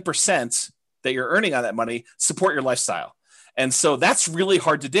that 10% that you're earning on that money support your lifestyle. And so that's really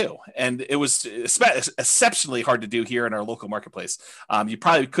hard to do. And it was exceptionally hard to do here in our local marketplace. You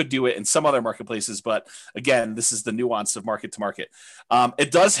probably could do it in some other marketplaces, but again, this is the nuance of market to market.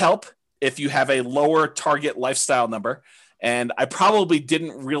 It does help if you have a lower target lifestyle number. And I probably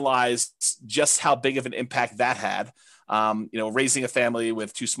didn't realize just how big of an impact that had. Raising a family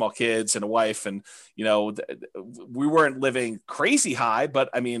with 2 small kids and a wife, and, we weren't living crazy high, but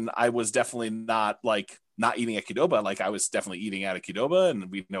I mean, I was definitely not eating at Qdoba. Like, I was definitely eating out of Qdoba,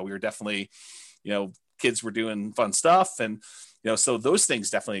 and we were definitely, kids were doing fun stuff. And, so those things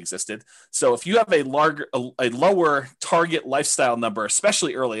definitely existed. So if you have a lower target lifestyle number,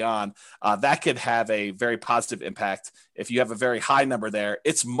 especially early on, that could have a very positive impact. If you have a very high number there,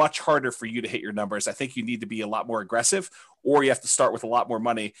 it's much harder for you to hit your numbers. I think you need to be a lot more aggressive, or you have to start with a lot more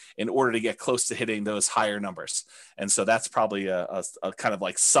money in order to get close to hitting those higher numbers. And so that's probably a kind of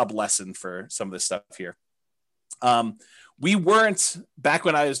like sub lesson for some of this stuff here. We weren't, back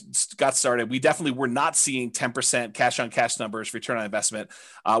when I got started, we definitely were not seeing 10% cash on cash numbers, return on investment,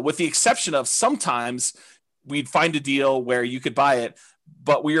 with the exception of sometimes we'd find a deal where you could buy it,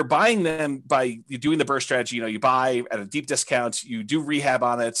 but we were buying them by doing the burst strategy. You buy at a deep discount, you do rehab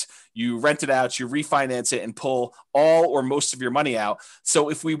on it, you rent it out, you refinance it and pull all or most of your money out. So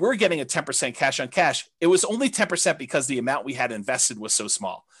if we were getting a 10% cash on cash, it was only 10% because the amount we had invested was so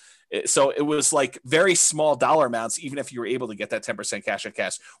small. So it was like very small dollar amounts, even if you were able to get that 10% cash on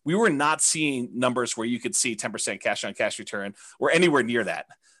cash. We were not seeing numbers where you could see 10% cash on cash return or anywhere near that,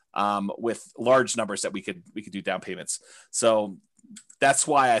 with large numbers that we could do down payments. So that's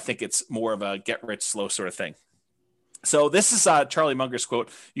why I think it's more of a get rich slow sort of thing. So this is Charlie Munger's quote.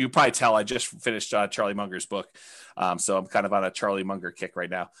 You can probably tell I just finished Charlie Munger's book. So I'm kind of on a Charlie Munger kick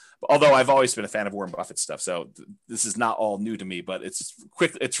right now, although I've always been a fan of Warren Buffett stuff. So this is not all new to me, but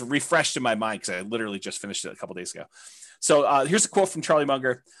it's refreshed in my mind because I literally just finished it a couple days ago. So here's a quote from Charlie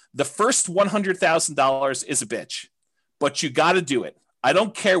Munger. "The first $100,000 is a bitch, but you got to do it. I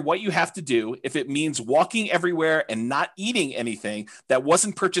don't care what you have to do. If it means walking everywhere and not eating anything that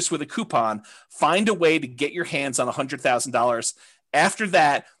wasn't purchased with a coupon, find a way to get your hands on $100,000. After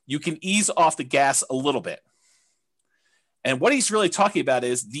that, you can ease off the gas a little bit." And what he's really talking about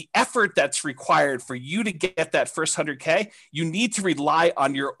is the effort that's required for you to get that first 100K. You need to rely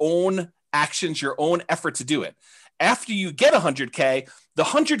on your own actions, your own effort to do it. After you get 100K, the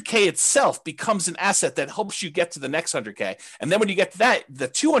 100K itself becomes an asset that helps you get to the next 100K. And then when you get to that, the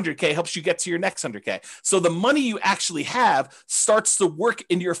 200K helps you get to your next 100K. So the money you actually have starts to work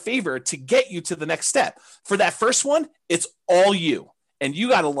in your favor to get you to the next step. For that first one, it's all you. And you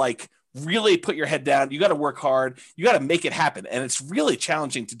got to really put your head down. You got to work hard. You got to make it happen. And it's really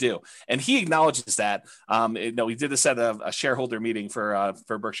challenging to do. And he acknowledges that. We did this at a shareholder meeting for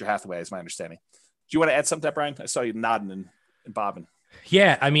Berkshire Hathaway, is my understanding. Do you want to add something to that, Brian? I saw you nodding and bobbing.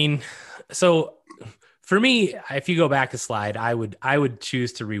 Yeah, I mean, so for me, if you go back a slide, I would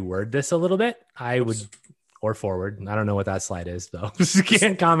choose to reword this a little bit. Or forward. I don't know what that slide is though.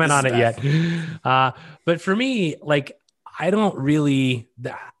 Can't comment on it yet. But for me, I don't really,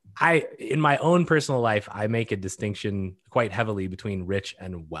 in my own personal life, I make a distinction quite heavily between rich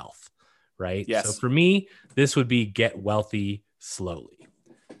and wealth, right? Yes. So for me, this would be get wealthy slowly,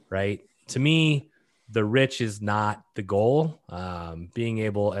 right? To me, the rich is not the goal. Being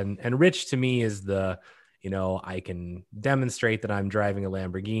able and rich to me is I can demonstrate that I'm driving a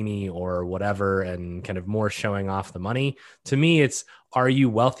Lamborghini or whatever and kind of more showing off the money. To me, it's, are you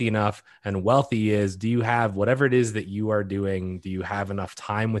wealthy enough? And wealthy is, do you have whatever it is that you are doing? Do you have enough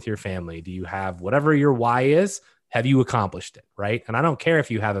time with your family? Do you have whatever your why is? Have you accomplished it? Right. And I don't care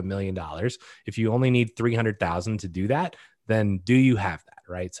if you have $1 million. If you only need 300,000 to do that, then do you have that?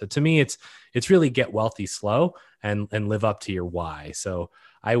 Right. So to me, it's really get wealthy slow and live up to your why. So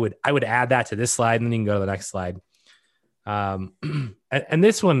I would add that to this slide, and then you can go to the next slide. And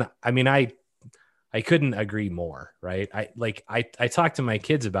this one, I mean, I couldn't agree more, right? I talked to my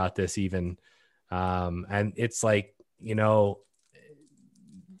kids about this even, and it's like,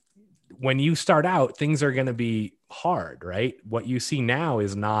 when you start out, things are going to be hard, right? What you see now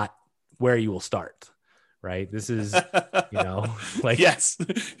is not where you will start, right? This is, like, yes,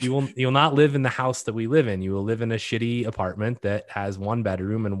 you'll not live in the house that we live in. You will live in a shitty apartment that has 1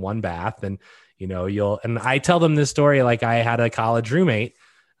 bedroom and 1 bath. And, and I tell them this story. Like, I had a college roommate,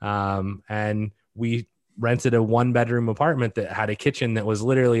 and we rented a 1 bedroom apartment that had a kitchen that was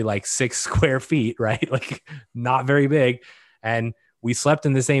literally like 6 square feet, right? Like, not very big. And we slept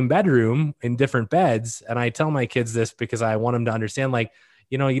in the same bedroom in different beds. And I tell my kids this because I want them to understand, like,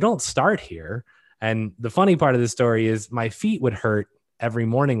 you don't start here. And the funny part of the story is my feet would hurt every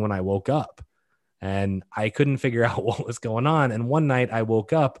morning when I woke up, and I couldn't figure out what was going on. And one night I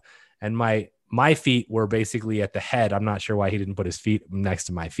woke up and my feet were basically at the head. I'm not sure why he didn't put his feet next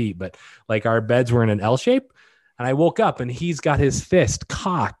to my feet, but like, our beds were in an L shape. And I woke up and he's got his fist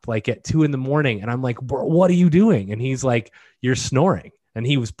cocked like at 2 a.m. And I'm like, bro, what are you doing? And he's like, you're snoring. And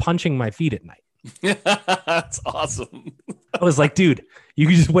he was punching my feet at night. That's awesome. I was like, dude, you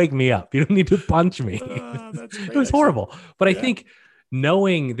can just wake me up. You don't need to punch me. That's great, it was horrible. But yeah. I think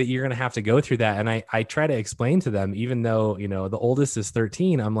knowing that you're going to have to go through that. And I try to explain to them, even though, the oldest is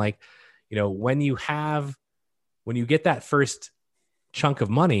 13, I'm like, when you get that first chunk of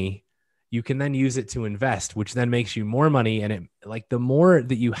money, you can then use it to invest, which then makes you more money. And the more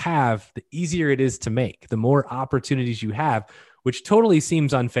that you have, the easier it is to make, the more opportunities you have, which totally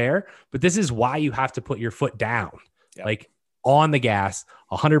seems unfair, but this is why you have to put your foot down, like on the gas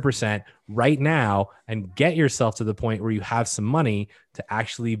 100% right now, and get yourself to the point where you have some money to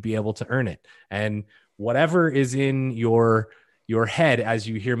actually be able to earn it. And whatever is in your head as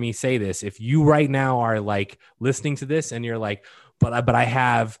you hear me say this, if you right now are like listening to this and you're like, but I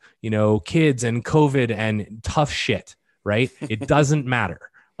have, kids and COVID and tough shit, right? It doesn't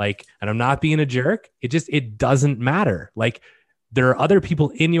matter. Like, and I'm not being a jerk. It doesn't matter. Like, there are other people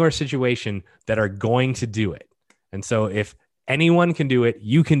in your situation that are going to do it. And so if anyone can do it,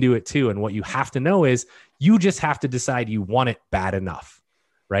 you can do it too. And what you have to know is you just have to decide you want it bad enough,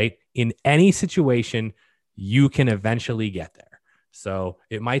 right? In any situation, you can eventually get there. So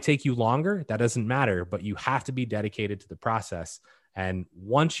it might take you longer. That doesn't matter, but you have to be dedicated to the process. And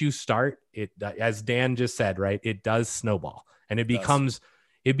once you start it, as Dan just said, right, it does snowball, and it becomes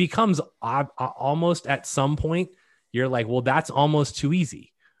almost at some point, you're like, well, that's almost too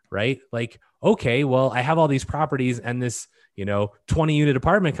easy, right? Like, okay, well, I have all these properties and this, 20 unit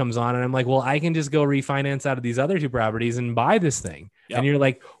apartment comes on, and I'm like, well, I can just go refinance out of these other 2 properties and buy this thing. Yep. And you're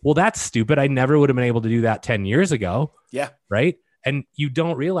like, well, that's stupid. I never would have been able to do that 10 years ago. Yeah. Right. And you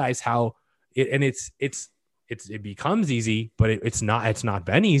don't realize how it becomes easy, but it's not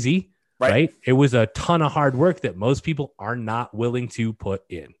been easy. Right. It was a ton of hard work that most people are not willing to put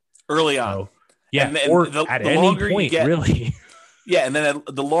in early on. So, yeah. And or the at any point, really. Yeah. And then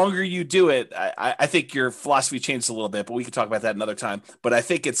the longer you do it, I think your philosophy changes a little bit, but we can talk about that another time. But I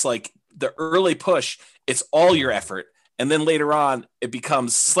think it's like the early push, it's all your effort. And then later on, it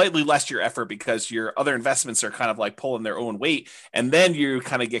becomes slightly less your effort because your other investments are kind of like pulling their own weight. And then you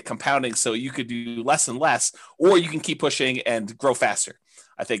kind of get compounding. So you could do less and less, or you can keep pushing and grow faster.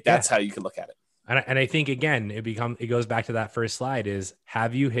 I think that's how you can look at it. And I think, again, it goes back to that first slide is,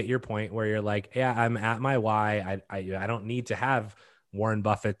 have you hit your point where you're like, yeah, I'm at my why. I don't need to have Warren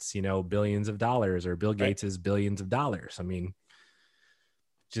Buffett's, billions of dollars, or Bill Gates's billions of dollars. I mean,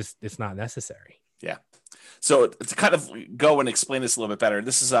 it's not necessary. Yeah. So to kind of go and explain this a little bit better,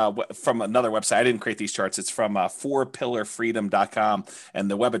 this is from another website. I didn't create these charts. It's from 4pillarfreedom.com, and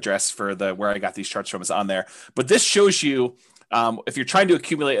the web address for where I got these charts from is on there. But this shows you, if you're trying to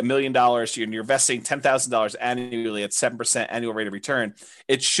accumulate $1 million and you're investing $10,000 annually at 7% annual rate of return,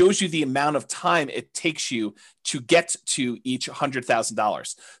 it shows you the amount of time it takes you to get to each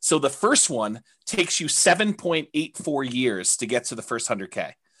 $100,000. So the first one takes you 7.84 years to get to the first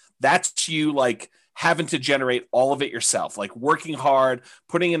 100K. That's you like having to generate all of it yourself, like working hard,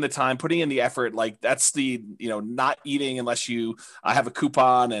 putting in the time, putting in the effort. Like that's the, not eating unless you have a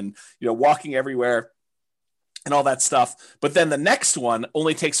coupon, and, walking everywhere and all that stuff. But then the next one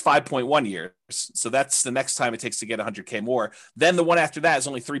only takes 5.1 years. So that's the next time it takes to get 100K more. Then the one after that is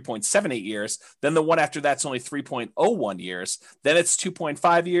only 3.78 years. Then the one after that's only 3.01 years. Then it's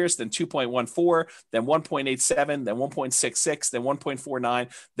 2.5 years, then 2.14, then 1.87, then 1.66, then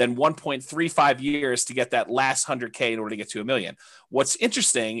 1.49, then 1.35 years to get that last 100K in order to get to $1 million. What's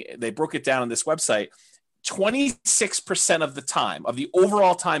interesting, they broke it down on this website, 26% of the time, of the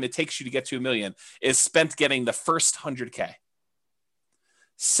overall time it takes you to get to $1 million, is spent getting the first 100K.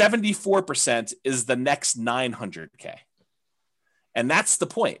 74% is the next 900K. And that's the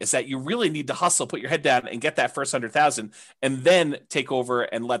point, is that you really need to hustle, put your head down and get that first 100,000 and then take over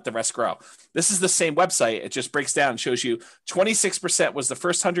and let the rest grow. This is the same website. It just breaks down and shows you 26% was the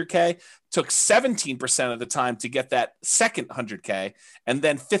first 100K, took 17% of the time to get that second 100K, and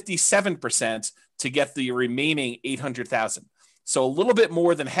then 57% to get the remaining 800,000. So a little bit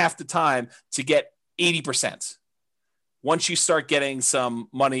more than half the time to get 80% once you start getting some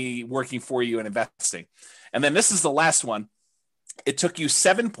money working for you and investing. And then this is the last one. It took you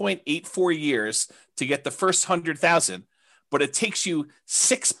 7.84 years to get the first 100,000, but it takes you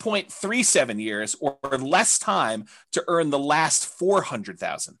 6.37 years or less time to earn the last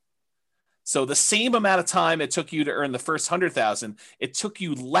 400,000. So the same amount of time it took you to earn the first 100,000, it took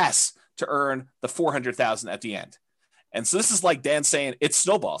you less to earn the 400,000 at the end. And so this is like Dan saying, it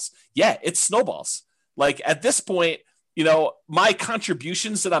snowballs. Yeah, it snowballs. Like at this point, you know, my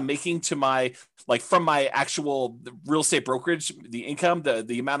contributions that I'm making to my, like from my actual real estate brokerage, the income,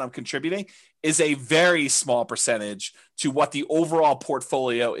 the amount I'm contributing is a very small percentage to what the overall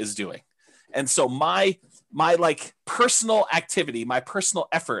portfolio is doing. And so my like personal activity, my personal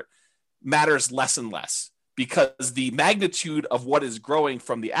effort matters less and less because the magnitude of what is growing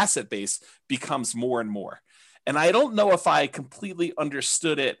from the asset base becomes more and more. And I don't know if I completely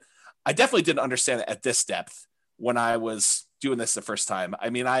understood it. I definitely didn't understand it at this depth when I was doing this the first time. I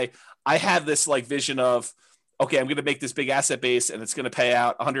mean, I had this like vision of, okay, I'm going to make this big asset base and it's going to pay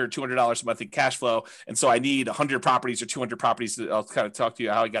out $100 or $200 a month in cash flow. And so I need 100 properties or 200 properties. I'll kind of talk to you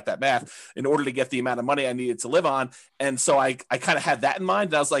how I got that math in order to get the amount of money I needed to live on. And so I kind of had that in mind.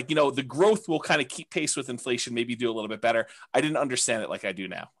 And I was like, you know, the growth will kind of keep pace with inflation, maybe do a little bit better. I didn't understand it like I do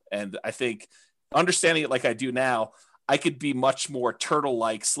now. And I think understanding it like I do now, I could be much more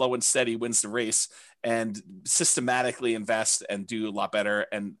turtle-like, slow and steady wins the race and systematically invest and do a lot better.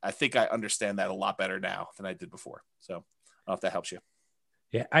 And I think I understand that a lot better now than I did before. So I don't know if that helps you.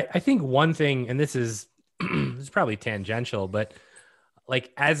 Yeah. I think one thing, and this is, this is probably tangential, but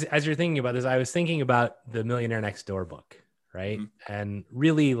like, as you're thinking about this, I was thinking about the Millionaire Next Door book, right? Mm-hmm. And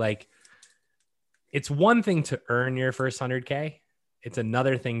really like, it's one thing to earn your first 100K. It's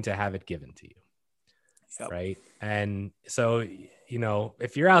another thing to have it given to you. Yep. Right. And so, you know,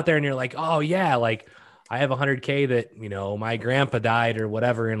 if you're out there and you're like, oh yeah, like I have 100K that, you know, my grandpa died or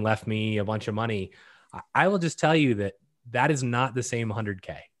whatever and left me a bunch of money. I will just tell you that that is not the same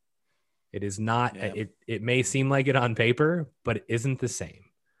 100K. It is not, it may seem like it on paper, but it isn't the same.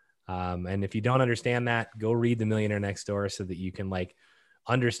 And if you don't understand that, go read The Millionaire Next Door so that you can like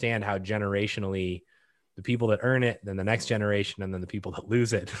understand how generationally the people that earn it, then the next generation, and then the people that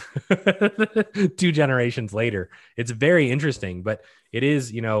lose it 2 generations later. It's very interesting, but it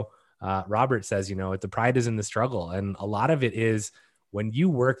is, you know, Robert says, you know, the pride is in the struggle. And a lot of it is when you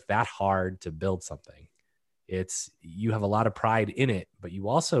work that hard to build something, you have a lot of pride in it, but you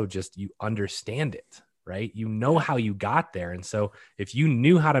also you understand it, right? You know how you got there. And so if you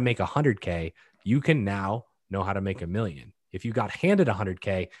knew how to make 100K, you can now know how to make $1 million. If you got handed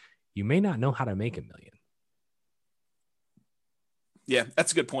 100K, you may not know how to make $1 million. Yeah,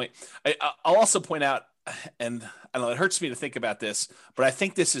 that's a good point. I'll also point out, and I know it hurts me to think about this, but I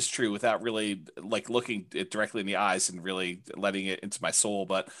think this is true without really like looking it directly in the eyes and really letting it into my soul.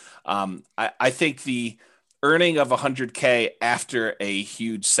 But I think the earning of 100K after a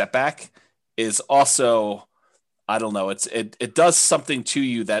huge setback is also, I don't know, it does something to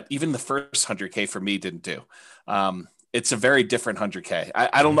you that even the first 100K for me didn't do. It's a very different 100K.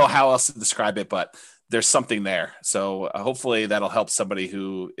 I don't know how else to describe it, but there's something there. So hopefully that'll help somebody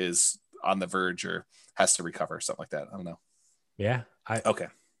who is on the verge or has to recover or something like that. I don't know. Yeah. Okay.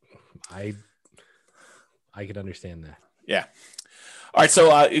 I could understand that. Yeah. All right.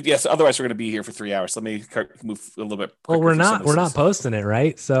 So yes, otherwise we're going to be here for 3 hours. Let me move a little bit. Well, we're not posting it,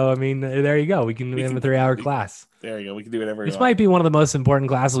 right? So, I mean, there you go. We have a 3-hour class. There you go. We can do whatever. This might be one of the most important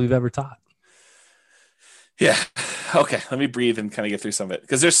classes we've ever taught. Yeah. Okay. Let me breathe and kind of get through some of it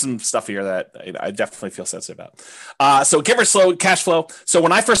because there's some stuff here that I definitely feel sensitive about. So give or slow cash flow. So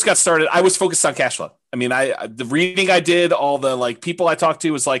when I first got started, I was focused on cash flow. I mean, the reading I did, all the like people I talked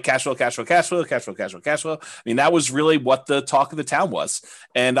to was like cash flow, cash flow, cash flow, cash flow, cash flow, cash flow. I mean, that was really what the talk of the town was.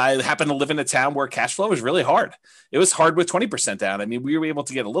 And I happened to live in a town where cash flow was really hard. It was hard with 20% down. I mean, we were able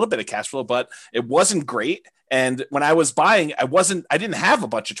to get a little bit of cash flow, but it wasn't great. And when I was buying, I didn't have a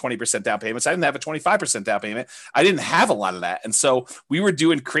bunch of 20% down payments. I didn't have a 25% down payment. I didn't have a lot of that. And so we were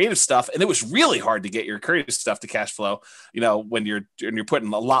doing creative stuff and it was really hard to get your creative stuff to cash flow, you know, when you're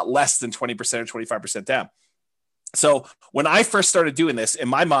putting a lot less than 20% or 25% down. So when I first started doing this in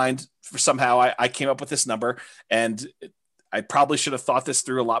my mind, somehow I came up with this number and I probably should have thought this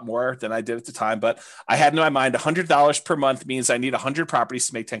through a lot more than I did at the time, but I had in my mind $100 per month means I need 100 properties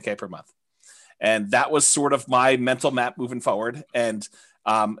to make 10K per month. And that was sort of my mental map moving forward. And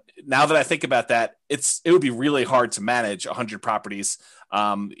now that I think about that, it would be really hard to manage 100 properties.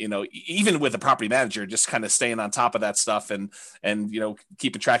 Even with a property manager, just kind of staying on top of that stuff and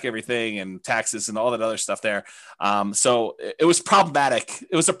keeping track of everything and taxes and all that other stuff there. So it was problematic.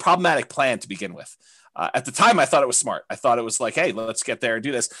 It was a problematic plan to begin with. At the time, I thought it was smart. I thought it was like, hey, let's get there and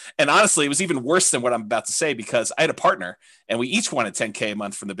do this. And honestly, it was even worse than what I'm about to say, because I had a partner and we each wanted 10K a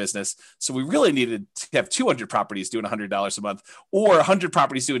month from the business. So we really needed to have 200 properties doing $100 a month, or 100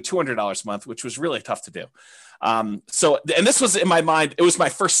 properties doing $200 a month, which was really tough to do. And this was in my mind, it was my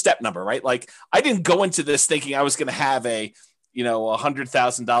first step number, right? Like, I didn't go into this thinking I was going to have a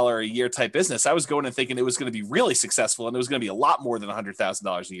 $100,000 a year type business. I was going and thinking it was going to be really successful, and it was going to be a lot more than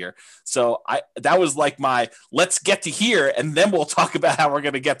 $100,000 a year. So that was like let's get to here, and then we'll talk about how we're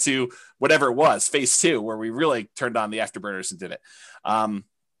going to get to whatever it was, phase 2, where we really turned on the afterburners and did it.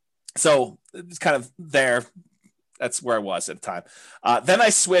 So it's kind of there. That's where I was at the time. Then I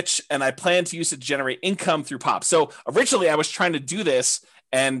switched, and I planned to use it to generate income through POP. So originally I was trying to do this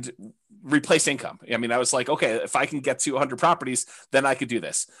and replace income. I mean, I was like, okay, if I can get to 100 properties, then I could do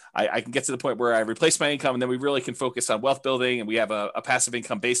this. I can get to the point where I replace my income, and then we really can focus on wealth building, and we have a passive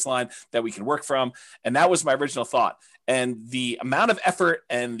income baseline that we can work from. And that was my original thought. And the amount of effort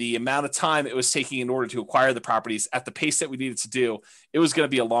and the amount of time it was taking in order to acquire the properties at the pace that we needed to do, it was going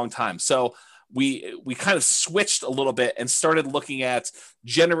to be a long time. So we kind of switched a little bit and started looking at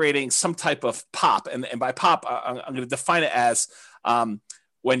generating some type of POP. And by POP, I'm going to define it as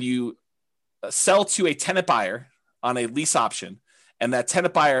when you sell to a tenant buyer on a lease option, and that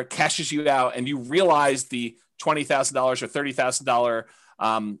tenant buyer cashes you out, and you realize the $20,000 or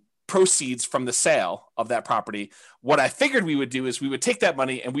 $30,000 proceeds from the sale of that property. What I figured we would do is we would take that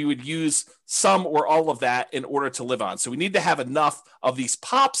money and we would use some or all of that in order to live on. So we need to have enough of these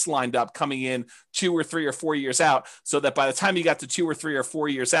POPs lined up coming in 2 or 3 or 4 years out, so that by the time you got to 2 or 3 or 4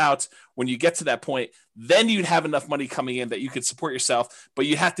 years out, when you get to that point, then you'd have enough money coming in that you could support yourself, but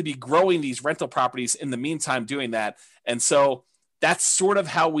you have to be growing these rental properties in the meantime doing that. And so that's sort of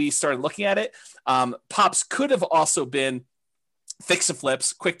how we started looking at it. POPs could have also been fix and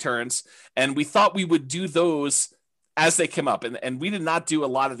flips, quick turns. And we thought we would do those as they came up. And we did not do a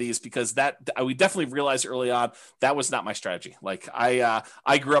lot of these, because we definitely realized early on that was not my strategy. Like I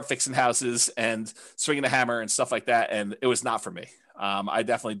grew up fixing houses and swinging a hammer and stuff like that, and it was not for me. I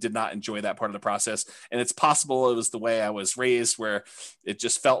definitely did not enjoy that part of the process. And it's possible it was the way I was raised, where it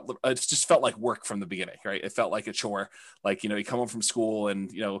just felt like work from the beginning, right? It felt like a chore. Like, you come home from school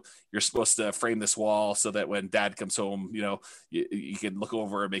and, you're supposed to frame this wall so that when dad comes home, you can look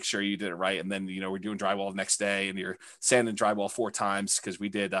over and make sure you did it right. And then, we're doing drywall the next day, and you're sanding drywall 4 times, because we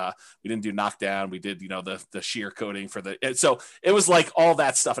didn't do knockdown. We did, the shear coating for so it was like all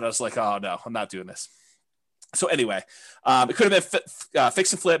that stuff. And I was like, oh no, I'm not doing this. So anyway, it could have been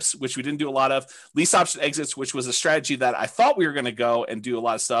fix and flips, which we didn't do a lot of, lease option exits, which was a strategy that I thought we were going to go and do a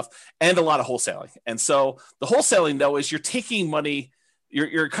lot of stuff, and a lot of wholesaling. And so the wholesaling, though, is you're taking money,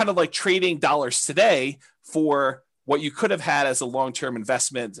 you're kind of like trading dollars today for what you could have had as a long-term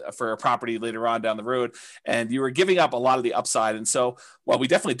investment for a property later on down the road. And you were giving up a lot of the upside. And so while we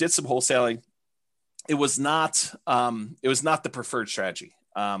definitely did some wholesaling, it was not the preferred strategy.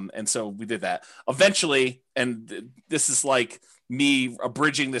 And so we did that eventually. And this is like me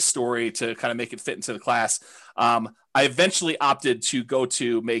abridging this story to kind of make it fit into the class. I eventually opted to go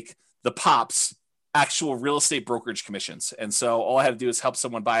to make the POPs actual real estate brokerage commissions. And so all I had to do is help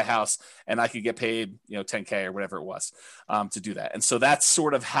someone buy a house, and I could get paid, $10K or whatever it was, to do that. And so that's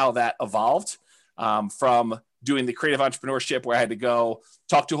sort of how that evolved, from doing the creative entrepreneurship, where I had to go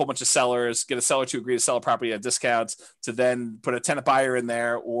talk to a whole bunch of sellers, get a seller to agree to sell a property at discounts, to then put a tenant buyer in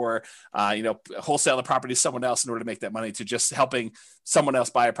there, or, wholesale the property to someone else in order to make that money, to just helping someone else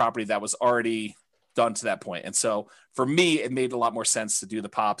buy a property that was already done to that point. And so for me, it made a lot more sense to do the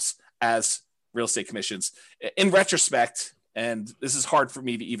POPs as real estate commissions. In retrospect, and this is hard for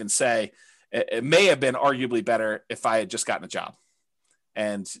me to even say, it may have been arguably better if I had just gotten a job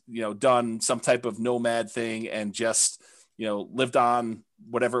and, done some type of nomad thing and just, lived on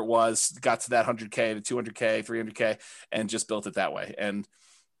whatever it was, got to that 100K to 200K, 300K, and just built it that way. And,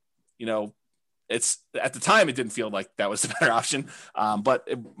 it's at the time, it didn't feel like that was the better option, but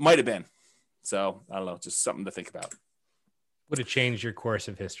it might've been. So I don't know, just something to think about. Would have changed your course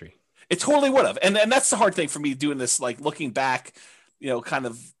of history. It totally would have. And that's the hard thing for me doing this, like looking back, kind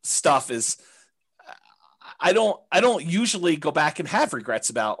of stuff is, I don't usually go back and have regrets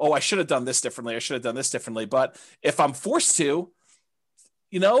about, oh, I should have done this differently. I should have done this differently. But if I'm forced to,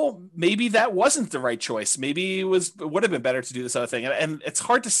 maybe that wasn't the right choice. Maybe it would have been better to do this other thing. And it's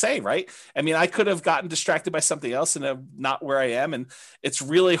hard to say, right? I mean, I could have gotten distracted by something else and I'm not where I am. And it's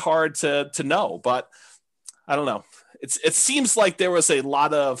really hard to know, but I don't know. It seems like there was a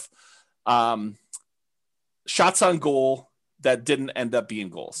lot of shots on goal that didn't end up being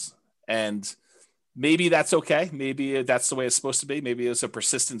goals. And maybe that's okay. Maybe that's the way it's supposed to be. Maybe it was a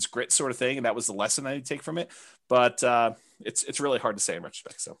persistence, grit sort of thing. And that was the lesson I need to take from it. But it's really hard to say in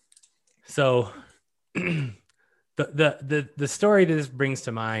retrospect. So the story that this brings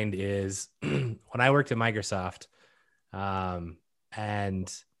to mind is when I worked at Microsoft,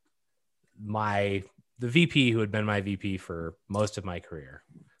 and the VP who had been my VP for most of my career,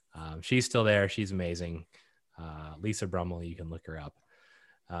 she's still there. She's amazing. Lisa Brummel, you can look her up.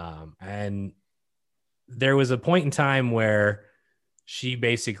 And there was a point in time where she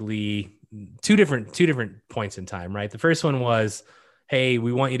basically two different points in time, right? The first one was, hey,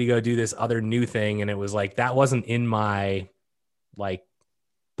 we want you to go do this other new thing. And it was like, that wasn't in my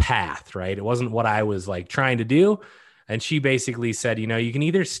path, right? It wasn't what I was trying to do. And she basically said, you can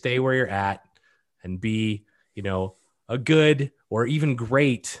either stay where you're at and be, a good or even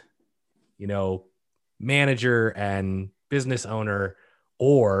great, manager and business owner,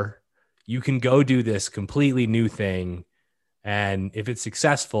 or you can go do this completely new thing. And if it's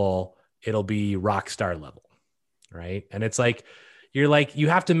successful, it'll be rock star level. Right. And it's you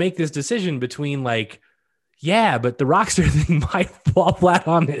have to make this decision between yeah, but the rock star thing might fall flat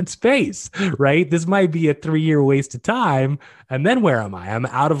on its face, right? This might be a 3-year waste of time. And then where am I? I'm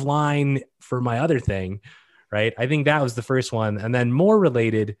out of line for my other thing. Right. I think that was the first one. And then more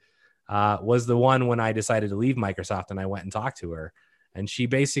related was the one when I decided to leave Microsoft and I went and talked to her. And she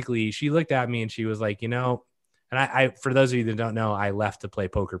looked at me and she was like, and I, for those of you that don't know, I left to play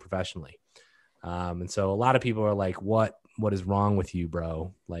poker professionally. And so a lot of people are like, what is wrong with you,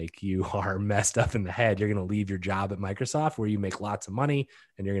 bro? You are messed up in the head. You're going to leave your job at Microsoft where you make lots of money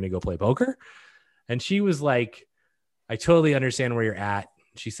and you're going to go play poker. And she was like, I totally understand where you're at.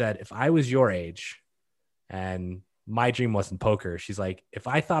 She said, if I was your age and my dream wasn't poker, she's like, if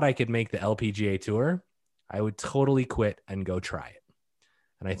I thought I could make the LPGA tour, I would totally quit and go try it.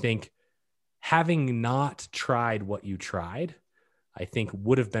 And I think having not tried what you tried, I think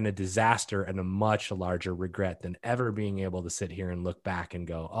would have been a disaster and a much larger regret than ever being able to sit here and look back and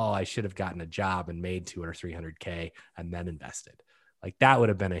go, oh, I should have gotten a job and made 200 or 300K and then invested. That would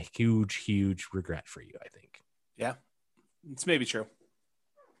have been a huge, huge regret for you, I think. Yeah, it's maybe true.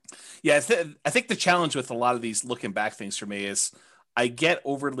 Yeah, I think the challenge with a lot of these looking back things for me is I get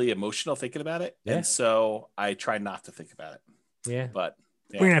overly emotional thinking about it. Yeah. And so I try not to think about it. Yeah. But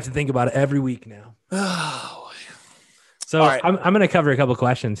we're going to have to think about it every week now. So right. I'm going to cover a couple of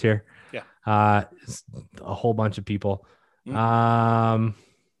questions here. Yeah. A whole bunch of people. I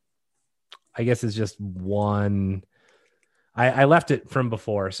guess it's just one. I left it from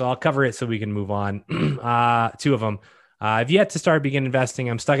before, so I'll cover it so we can move on. Two of them. I've yet to begin investing.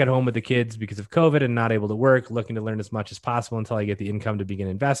 I'm stuck at home with the kids because of COVID and not able to work, looking to learn as much as possible until I get the income to begin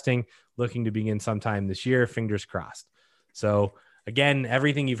investing, looking to begin sometime this year, fingers crossed. So again,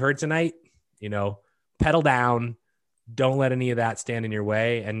 everything you've heard tonight, pedal down, don't let any of that stand in your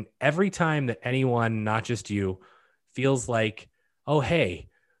way. And every time that anyone, not just you, feels like, oh, hey,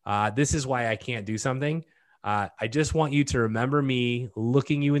 this is why I can't do something. I just want you to remember me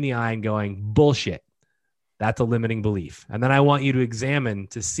looking you in the eye and going, bullshit. That's a limiting belief. And then I want you to examine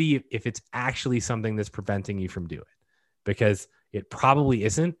to see if it's actually something that's preventing you from doing it, because it probably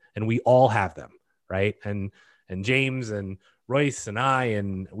isn't. And we all have them. Right. And James and Royce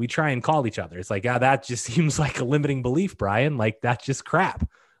and we try and call each other. It's that just seems like a limiting belief, Brian. That's just crap.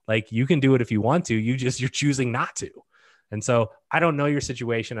 You can do it if you want to, you're choosing not to. And so I don't know your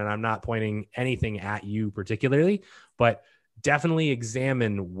situation and I'm not pointing anything at you particularly, but definitely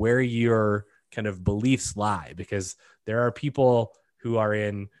examine where your kind of beliefs lie, because there are people who are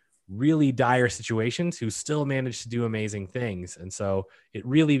in really dire situations who still manage to do amazing things. And so it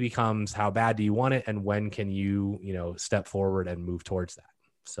really becomes how bad do you want it? And when can you, step forward and move towards that?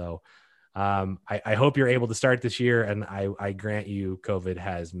 So I hope you're able to start this year. And I grant you COVID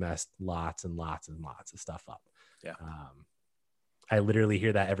has messed lots and lots and lots of stuff up. Yeah. I literally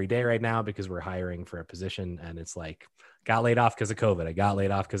hear that every day right now because we're hiring for a position and it's got laid off because of COVID. I got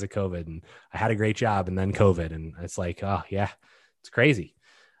laid off because of COVID and I had a great job and then COVID. And it's oh yeah, it's crazy.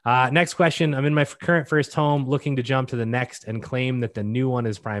 Next question. I'm in my current first home looking to jump to the next and claim that the new one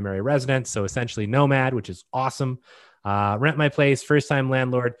is primary residence. So essentially nomad, which is awesome. Rent my place, first time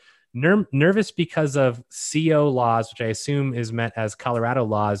landlord. Nervous because of CO laws, which I assume is meant as Colorado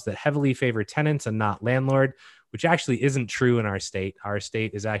laws that heavily favor tenants and not landlord, which actually isn't true in our state. Our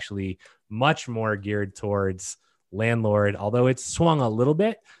state is actually much more geared towards landlord, although it's swung a little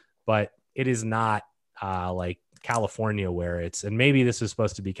bit, but it is not like California where it's, and maybe this is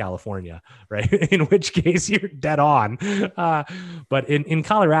supposed to be California, right? In which case you're dead on. But in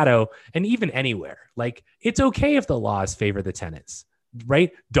Colorado and even anywhere, like it's okay if the laws favor the tenants,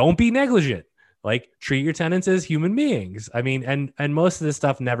 right? Don't be negligent. Like treat your tenants as human beings. I mean, and most of this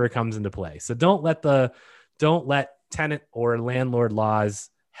stuff never comes into play. So don't let tenant or landlord laws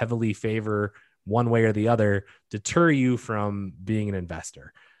heavily favor one way or the other deter you from being an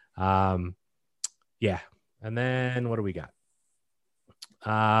investor. Yeah. And then what do we got?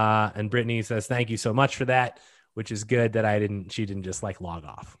 And Brittany says, thank you so much for that, which is good that she didn't just like log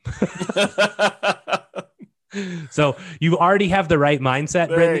off. So you already have the right mindset,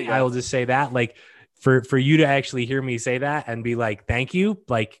 Brittany. I will just say that, like, for you to actually hear me say that and be like, thank you,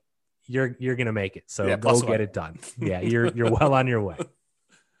 like you're going to make it. So yeah, go get it done. Yeah. You're well on your way.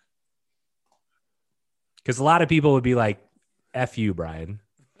 Cause a lot of people would be like, F you, Brian.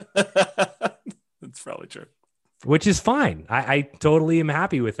 That's probably true. Which is fine. I totally am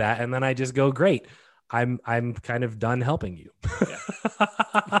happy with that. And then I just go, great. I'm kind of done helping you.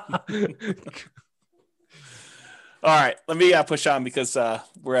 Yeah. All right, let me push on because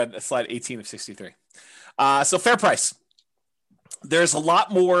we're at slide 18 of 63. So fair price. There's a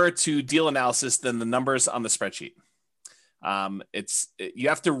lot more to deal analysis than the numbers on the spreadsheet. You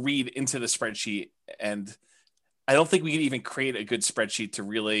have to read into the spreadsheet, and I don't think we can even create a good spreadsheet to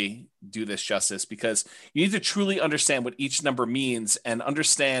really do this justice, because you need to truly understand what each number means and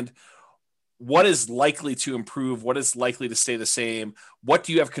understand what is likely to improve, what is likely to stay the same, what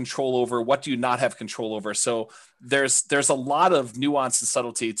do you have control over, what do you not have control over. So there's a lot of nuance and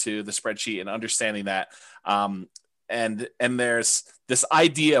subtlety to the spreadsheet and understanding that. And there's this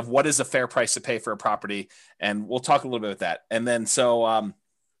idea of what is a fair price to pay for a property. And we'll talk a little bit about that. And then, so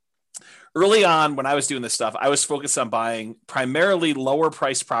early on when I was doing this stuff, I was focused on buying primarily lower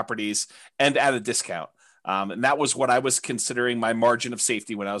price properties and at a discount. And that was what I was considering my margin of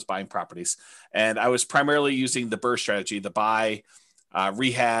safety when I was buying properties. And I was primarily using the BRRRR strategy, the buy,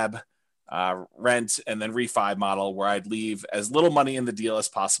 rehab, rent, and then refi model, where I'd leave as little money in the deal as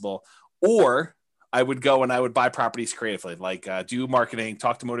possible. Or I would go and I would buy properties creatively, like do marketing,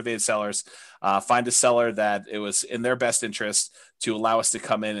 talk to motivated sellers, find a seller that it was in their best interest to allow us to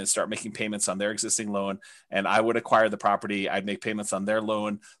come in and start making payments on their existing loan. And I would acquire the property. I'd make payments on their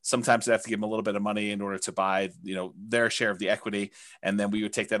loan. Sometimes I'd have to give them a little bit of money in order to buy, their share of the equity. And then we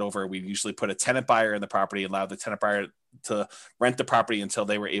would take that over. We usually put a tenant buyer in the property, allow the tenant buyer to rent the property until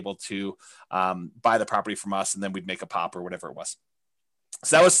they were able to buy the property from us. And then we'd make a pop or whatever it was.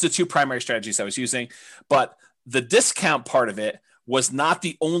 So that was the two primary strategies I was using, but the discount part of it was not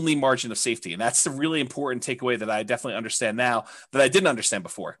the only margin of safety. And that's the really important takeaway that I definitely understand now that I didn't understand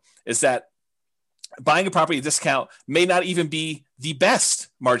before, is that buying a property at discount may not even be the best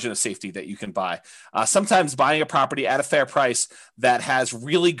margin of safety that you can buy. Sometimes buying a property at a fair price that has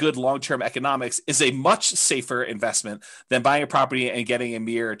really good long-term economics is a much safer investment than buying a property and getting a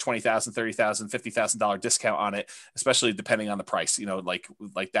mere $20,000, $30,000, $50,000 discount on it, especially depending on the price,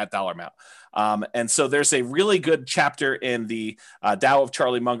 like that dollar amount. And so there's a really good chapter in the Tao of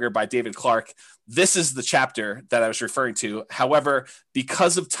Charlie Munger by David Clark. This is the chapter that I was referring to. However,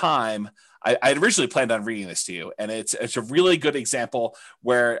 because of time, I originally planned on reading this to you, and it's a really good example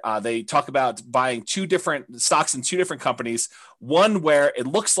where they talk about buying two different stocks in two different companies, one where it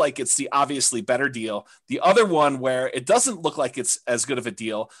looks like it's the obviously better deal, the other one where it doesn't look like it's as good of a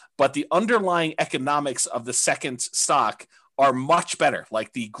deal, but the underlying economics of the second stock are much better.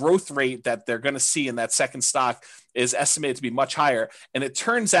 Like the growth rate that they're going to see in that second stock is estimated to be much higher. And it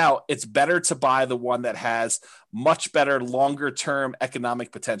turns out it's better to buy the one that has much better longer term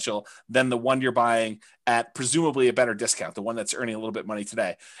economic potential than the one you're buying at presumably a better discount, the one that's earning a little bit of money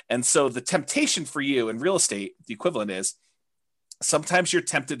today. And so the temptation for you in real estate, the equivalent is sometimes you're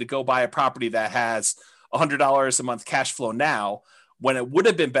tempted to go buy a property that has $100 a month cash flow now, when it would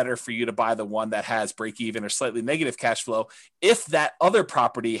have been better for you to buy the one that has break even or slightly negative cash flow if that other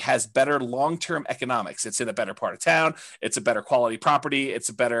property has better long-term economics. It's in a better part of town. It's a better quality property. It's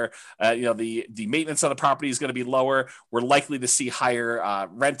a better, the maintenance on the property is going to be lower. We're likely to see higher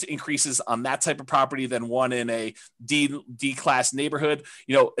rent increases on that type of property than one in a D-class neighborhood.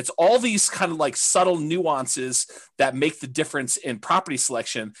 It's all these kind of like subtle nuances that make the difference in property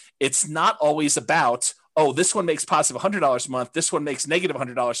selection. It's not always about, oh, this one makes positive $100 a month. This one makes negative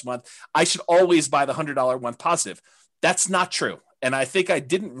 $100 a month. I should always buy the $100 one positive. That's not true. And I think I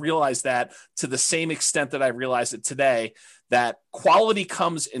didn't realize that to the same extent that I realized it today, that quality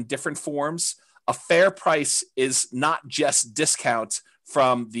comes in different forms. A fair price is not just discount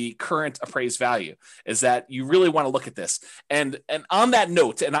from the current appraised value, is that you really want to look at this. And on that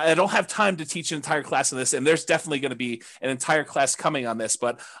note, and I don't have time to teach an entire class on this, and there's definitely going to be an entire class coming on this,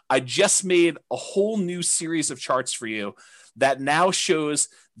 but I just made a whole new series of charts for you that now shows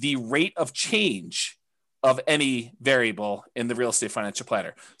the rate of change of any variable in the real estate financial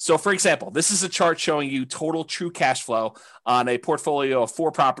planner. So for example, this is a chart showing you total true cash flow on a portfolio of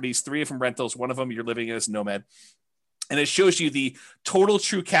 4 properties, 3 of them rentals, 1 of them you're living in as nomad. And it shows you the total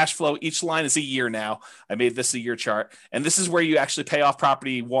true cash flow. Each line is a year now. I made this a year chart. And this is where you actually pay off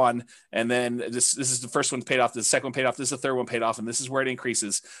property 1. And then this is the first one paid off. The second one paid off. This is the third one paid off. And this is where it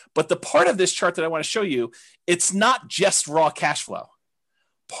increases. But the part of this chart that I want to show you, it's not just raw cash flow.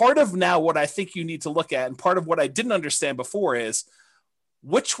 Part of now what I think you need to look at, and part of what I didn't understand before, is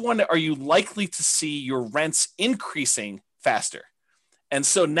which one are you likely to see your rents increasing faster? And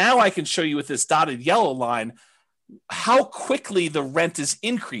so now I can show you with this dotted yellow line how quickly the rent is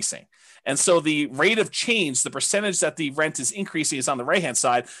increasing. And so the rate of change, the percentage that the rent is increasing, is on the right-hand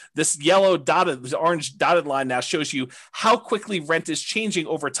side. This yellow dotted, the orange dotted line now shows you how quickly rent is changing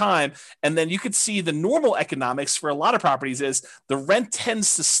over time. And then you could see the normal economics for a lot of properties is the rent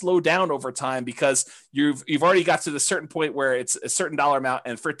tends to slow down over time because you've already got to the certain point where it's a certain dollar amount,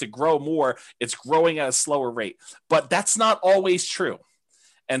 and for it to grow more, it's growing at a slower rate. But that's not always true.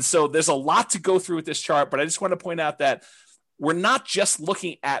 And so there's a lot to go through with this chart, but I just want to point out that we're not just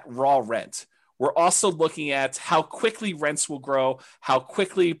looking at raw rent. We're also looking at how quickly rents will grow, how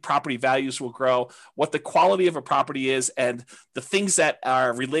quickly property values will grow, what the quality of a property is, and the things that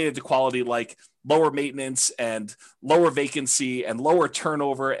are related to quality, like lower maintenance and lower vacancy and lower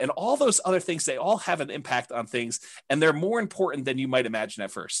turnover and all those other things. They all have an impact on things, and they're more important than you might imagine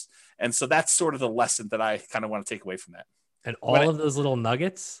at first. And so that's sort of the lesson that I kind of want to take away from that. And all of those little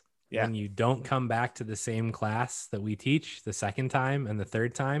nuggets, yeah, when you don't come back to the same class that we teach the second time and the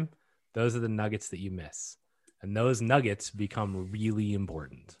third time, those are the nuggets that you miss. And those nuggets become really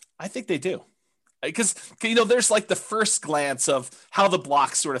important. I think they do. Because, there's like the first glance of how the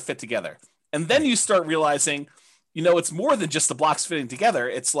blocks sort of fit together. And then you start realizing, it's more than just the blocks fitting together.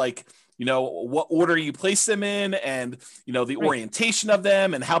 It's like, what order you place them in, and, the orientation of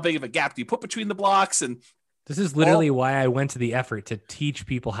them, and how big of a gap do you put between the blocks. And this is literally why I went to the effort to teach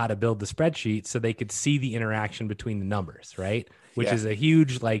people how to build the spreadsheet so they could see the interaction between the numbers, right? Which is a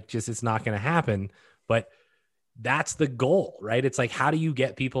huge, it's not going to happen, but that's the goal, right? It's like, how do you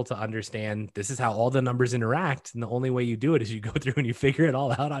get people to understand this is how all the numbers interact? And the only way you do it is you go through and you figure it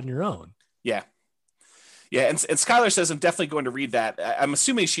all out on your own. Yeah. Yeah, and Skylar says I'm definitely going to read that. I'm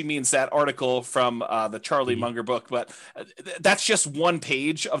assuming she means that article from the Charlie Munger book, but that's just one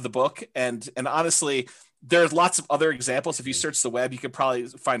page of the book. And honestly, there's lots of other examples. If you search the web, you could probably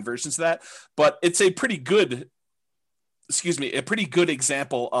find versions of that. But it's a pretty good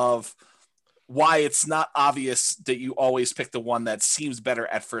example of why it's not obvious that you always pick the one that seems better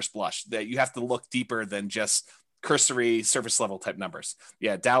at first blush, that you have to look deeper than just cursory surface level type numbers.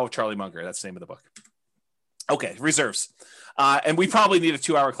 Yeah, Tao of Charlie Munger, that's the name of the book. Okay, reserves. And we probably need a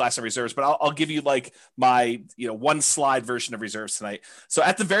 2-hour class on reserves, but I'll give you like my, one slide version of reserves tonight. So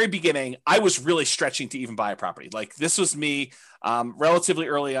at the very beginning, I was really stretching to even buy a property. Like this was me relatively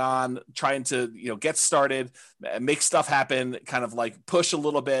early on trying to, get started, make stuff happen, kind of like push a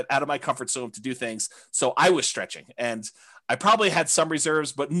little bit out of my comfort zone to do things. So I was stretching, and I probably had some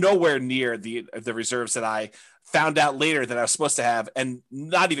reserves, but nowhere near the reserves that I found out later that I was supposed to have, and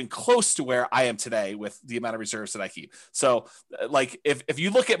not even close to where I am today with the amount of reserves that I keep. So like, if you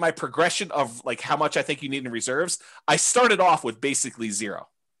look at my progression of like how much I think you need in reserves, I started off with basically 0.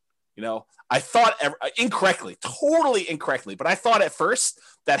 I thought incorrectly, totally incorrectly, but I thought at first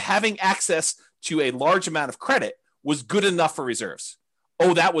that having access to a large amount of credit was good enough for reserves.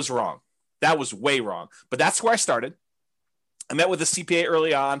 Oh, that was wrong. That was way wrong. But that's where I started. I met with a CPA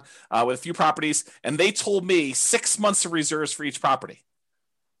early on with a few properties, and they told me 6 months of reserves for each property.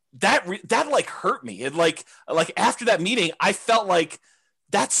 That like hurt me. It like after that meeting, I felt like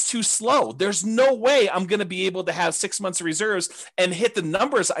that's too slow. There's no way I'm going to be able to have 6 months of reserves and hit the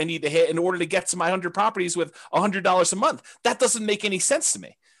numbers I need to hit in order to get to my 100 properties with $100 a month. That doesn't make any sense to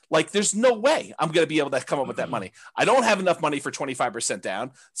me. Like, there's no way I'm going to be able to come up with that money. I don't have enough money for 25%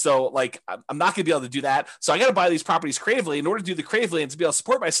 down. So like, I'm not going to be able to do that. So I got to buy these properties creatively in order to do the creatively and to be able to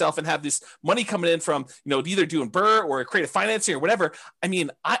support myself and have this money coming in from, either doing BRRRR or creative financing or whatever. I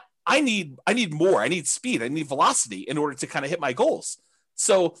mean, I need more. I need speed. I need velocity in order to kind of hit my goals.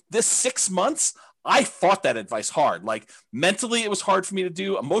 So this 6 months, I fought that advice hard. Like mentally, it was hard for me to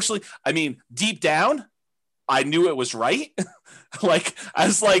do. Emotionally, I mean, deep down, I knew it was right. Like I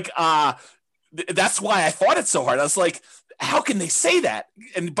was like, that's why I fought it so hard. I was like, how can they say that?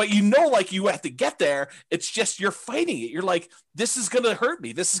 But like you have to get there. It's just, you're fighting it. You're like, this is going to hurt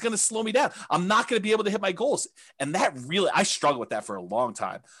me. This is going to slow me down. I'm not going to be able to hit my goals. And that really, I struggled with that for a long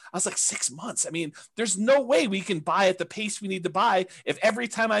time. I was like 6 months. I mean, there's no way we can buy at the pace we need to buy. If every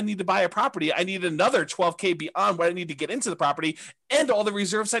time I need to buy a property, I need another 12K beyond what I need to get into the property and all the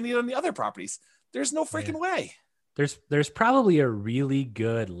reserves I need on the other properties. There's no freaking way. There's probably a really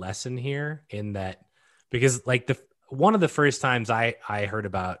good lesson here in that, because like one of the first times I heard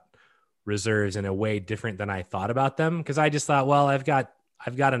about reserves in a way different than I thought about them, because I just thought, well, I've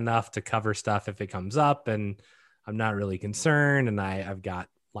got enough to cover stuff if it comes up, and I'm not really concerned, and I've got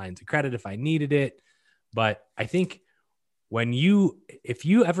lines of credit if I needed it. But I think if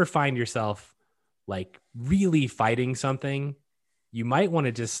you ever find yourself like really fighting something, you might want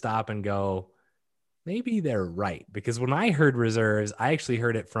to just stop and go, maybe they're right. Because when I heard reserves, I actually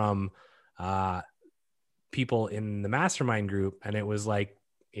heard it from people in the mastermind group, and it was like,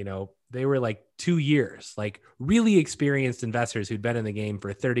 they were like 2 years, like really experienced investors who'd been in the game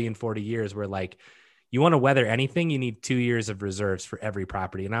for 30 and 40 years were like, you want to weather anything, you need 2 years of reserves for every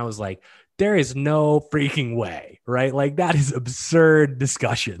property. And I was like, there is no freaking way, right? Like that is absurd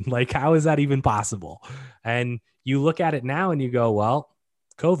discussion. Like, how is that even possible? And you look at it now and you go, well,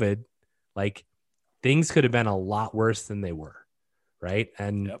 COVID, like things could have been a lot worse than they were, right?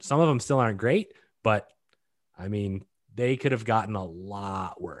 And some of them still aren't great, but I mean, they could have gotten a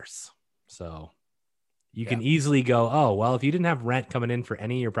lot worse. So you can easily go, oh, well, if you didn't have rent coming in for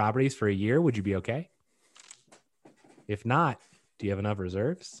any of your properties for a year, would you be okay? If not, do you have enough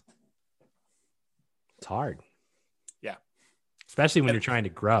reserves? It's hard. Yeah. Especially when you're trying to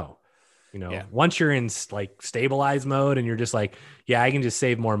grow. Once you're in like stabilize mode and you're just like, yeah, I can just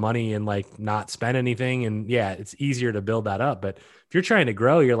save more money and like not spend anything. And yeah, it's easier to build that up. But if you're trying to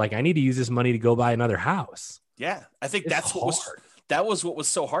grow, you're like, I need to use this money to go buy another house. Yeah. I think It's that's hard. that was what was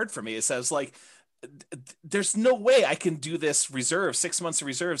so hard for me, is I was like, there's no way I can do this reserve, 6 months of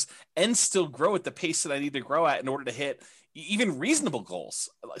reserves, and still grow at the pace that I need to grow at in order to hit even reasonable goals.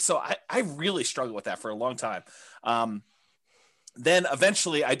 So I really struggled with that for a long time. Then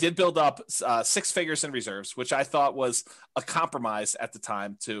eventually I did build up 6 figures in reserves, which I thought was a compromise at the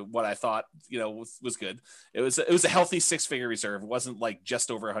time to what I thought, was good. It was a healthy 6-figure reserve. It wasn't like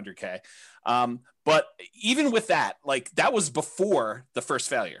just over 100K. But even with that, like that was before the first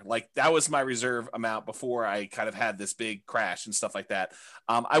failure. Like that was my reserve amount before I kind of had this big crash and stuff like that.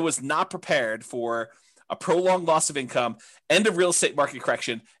 I was not prepared for a prolonged loss of income and a real estate market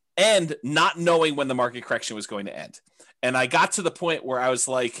correction, and not knowing when the market correction was going to end. And I got to the point where I was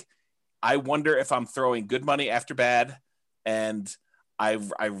like, I wonder if I'm throwing good money after bad. And I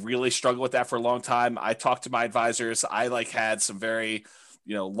really struggled with that for a long time. I talked to my advisors. I like had some very,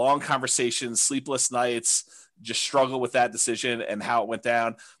 long conversations, sleepless nights, just struggle with that decision and how it went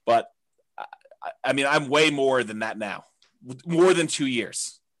down. But I mean, I'm way more than that now, more than 2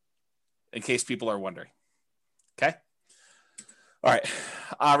 years, in case people are wondering. Okay. All right.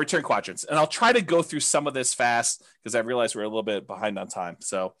 Return quadrants. And I'll try to go through some of this fast because I realize we're a little bit behind on time.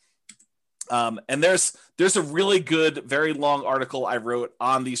 So, and there's a really good, very long article I wrote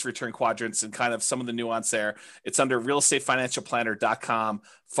on these return quadrants and kind of some of the nuance there. It's under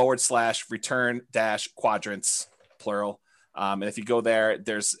realestatefinancialplanner.com/return-quadrants, plural. And if you go there,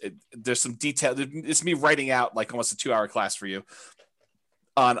 there's some detail. It's me writing out like almost a 2-hour class for you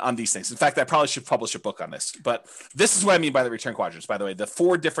on these things. In fact, I probably should publish a book on this, but this is what I mean by the return quadrants, by the way. The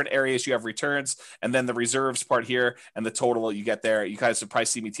 4 different areas you have returns, and then the reserves part here, and the total you get there. You guys have probably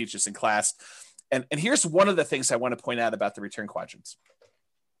seen me teach this in class. And here's one of the things I want to point out about the return quadrants.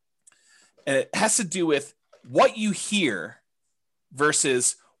 And it has to do with what you hear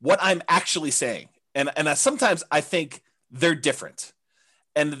versus what I'm actually saying. And sometimes I think they're different.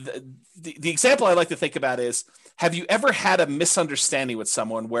 And the example I like to think about is, have you ever had a misunderstanding with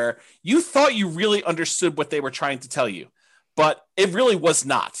someone where you thought you really understood what they were trying to tell you, but it really was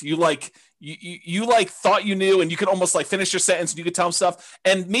not? You thought you knew, and you could almost like finish your sentence and you could tell them stuff,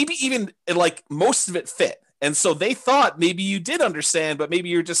 and maybe even like most of it fit. And so they thought maybe you did understand, but maybe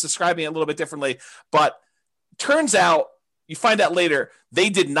you're just describing it a little bit differently. But turns out, you find out later, they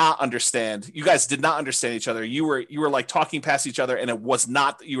did not understand. You guys did not understand each other. You were like talking past each other, and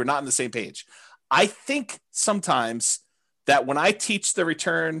you were not on the same page. I think sometimes that when I teach the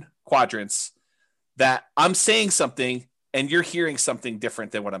return quadrants, that I'm saying something and you're hearing something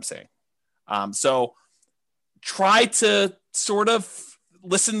different than what I'm saying. So try to sort of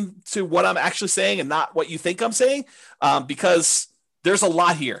listen to what I'm actually saying and not what you think I'm saying, because there's a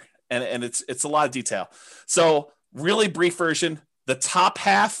lot here and it's a lot of detail. So really brief version, the top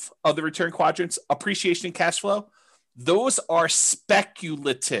half of the return quadrants, appreciation and cash flow, those are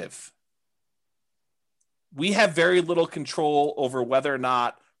speculative. We have very little control over whether or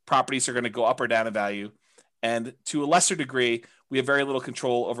not properties are going to go up or down in value. And to a lesser degree, we have very little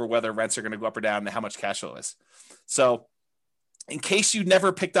control over whether rents are going to go up or down and how much cash flow is. So in case you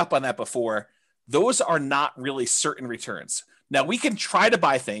never picked up on that before, those are not really certain returns. Now, we can try to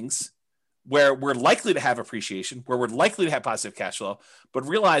buy things where we're likely to have appreciation, where we're likely to have positive cash flow, but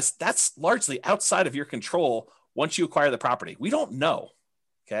realize that's largely outside of your control once you acquire the property. We don't know,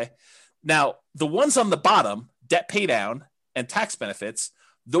 okay? Now, the ones on the bottom, debt pay down and tax benefits,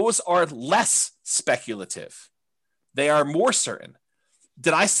 those are less speculative. They are more certain.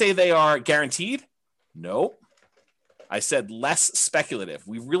 Did I say they are guaranteed? No. I said less speculative.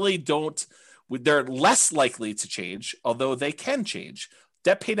 We really don't, they're less likely to change, although they can change.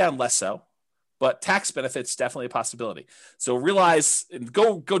 Debt pay down less so, but tax benefits definitely a possibility. So realize, and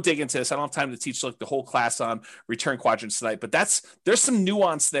go dig into this. I don't have time to teach like the whole class on return quadrants tonight, but there's some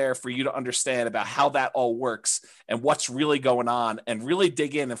nuance there for you to understand about how that all works and what's really going on, and really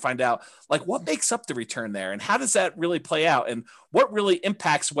dig in and find out like what makes up the return there and how does that really play out and what really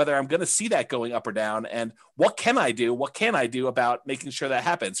impacts whether I'm going to see that going up or down, and what can I do about making sure that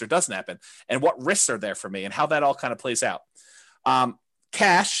happens or doesn't happen, and what risks are there for me and how that all kind of plays out.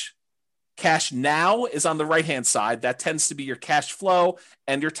 Cash now is on the right-hand side. That tends to be your cash flow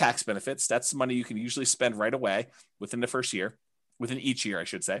and your tax benefits. That's the money you can usually spend right away within the first year, within each year, I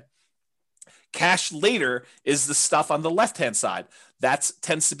should say. Cash later is the stuff on the left-hand side. That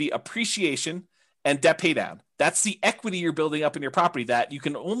tends to be appreciation and debt pay down. That's the equity you're building up in your property that you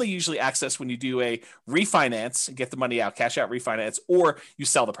can only usually access when you do a refinance and get the money out, cash out refinance, or you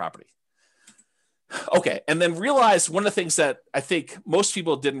sell the property. Okay, and then realize one of the things that I think most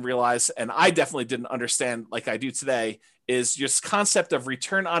people didn't realize, and I definitely didn't understand like I do today, is this concept of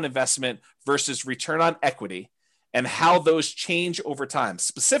return on investment versus return on equity and how those change over time.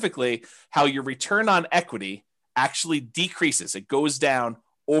 Specifically, how your return on equity actually decreases. It goes down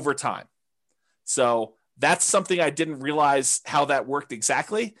over time. So that's something I didn't realize how that worked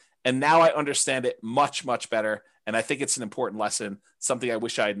exactly, and now I understand it much, much better, and I think it's an important lesson, something I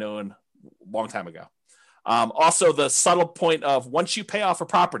wish I had known long time ago. Also, the subtle point of once you pay off a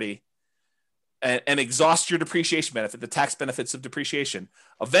property and exhaust your depreciation benefit, the tax benefits of depreciation,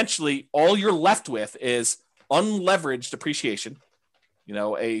 eventually all you're left with is unleveraged depreciation,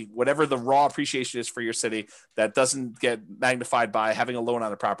 whatever the raw appreciation is for your city that doesn't get magnified by having a loan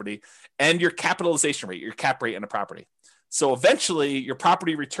on a property, and your capitalization rate, your cap rate in a property. So eventually your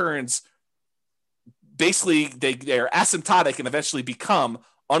property returns, basically they are asymptotic and eventually become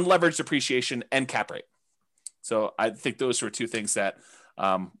unleveraged depreciation and cap rate. So I think those were two things that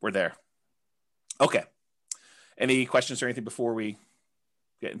were there. Okay. Any questions or anything before we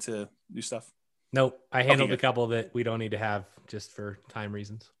get into new stuff? Nope. I handled a couple that we don't need to have just for time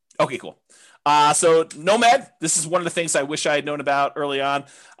reasons. Okay, cool. So Nomad, this is one of the things I wish I had known about early on.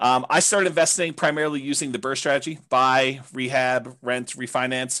 I started investing primarily using the BRRRR strategy, buy, rehab, rent,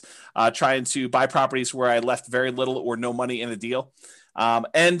 refinance, trying to buy properties where I left very little or no money in a deal.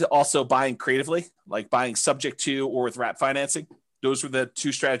 And also buying creatively, like buying subject to or with wrap financing. Those were the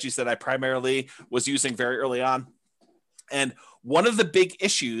two strategies that I primarily was using very early on. And one of the big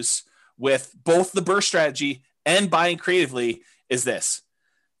issues with both the BRRRR strategy and buying creatively is this: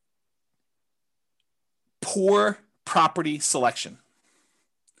 poor property selection.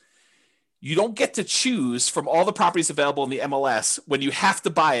 You don't get to choose from all the properties available in the MLS when you have to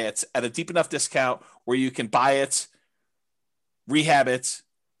buy it at a deep enough discount where you can buy it, rehab it,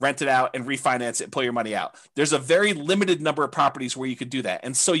 rent it out, and refinance it and pull your money out. There's a very limited number of properties where you could do that.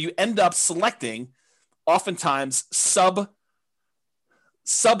 And so you end up selecting oftentimes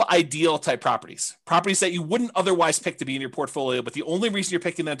sub-ideal type properties that you wouldn't otherwise pick to be in your portfolio, but the only reason you're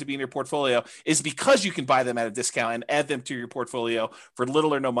picking them to be in your portfolio is because you can buy them at a discount and add them to your portfolio for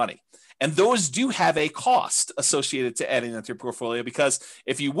little or no money. And those do have a cost associated to adding them to your portfolio, because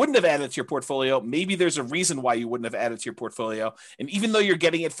if you wouldn't have added it to your portfolio, maybe there's a reason why you wouldn't have added to your portfolio. And even though you're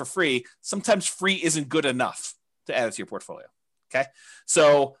getting it for free, sometimes free isn't good enough to add it to your portfolio. Okay.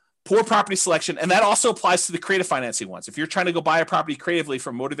 So poor property selection. And that also applies to the creative financing ones. If you're trying to go buy a property creatively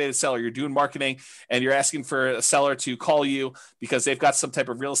from a motivated seller, you're doing marketing and you're asking for a seller to call you because they've got some type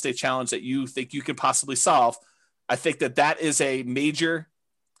of real estate challenge that you think you can possibly solve. I think that is a major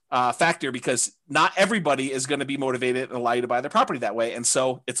factor, because not everybody is going to be motivated and allow you to buy their property that way. And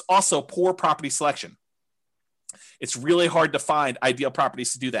so it's also poor property selection. It's really hard to find ideal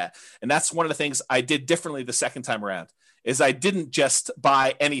properties to do that. And that's one of the things I did differently the second time around is I didn't just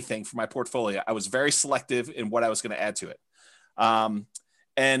buy anything for my portfolio. I was very selective in what I was going to add to it.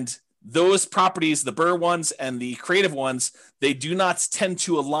 And those properties, the BRRRR ones and the creative ones, they do not tend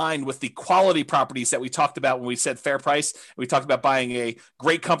to align with the quality properties that we talked about when we said fair price. We talked about buying a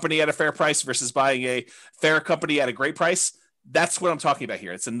great company at a fair price versus buying a fair company at a great price. That's what I'm talking about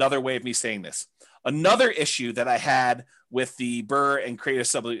here. It's another way of me saying this. Another issue that I had with the BRRRR and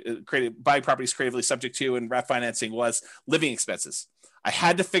creative buying properties creatively subject to and wrap financing was living expenses. I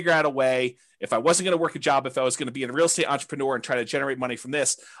had to figure out a way, if I wasn't going to work a job, if I was going to be a real estate entrepreneur and try to generate money from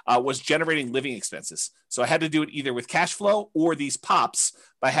this, was generating living expenses. So I had to do it either with cash flow or these pops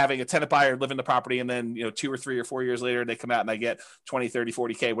by having a tenant buyer live in the property. And then, 2 or 3 or 4 years later, they come out and I get 20, 30,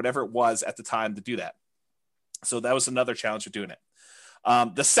 40K, whatever it was at the time to do that. So that was another challenge of doing it.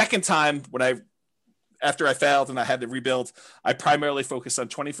 The second time after I failed and I had to rebuild, I primarily focused on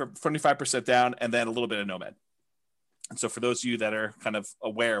 25% down and then a little bit of Nomad. And so for those of you that are kind of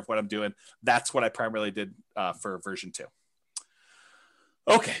aware of what I'm doing, that's what I primarily did for version 2.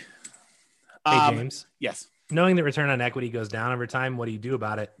 Okay. Hey, James. Yes. Knowing that return on equity goes down over time, what do you do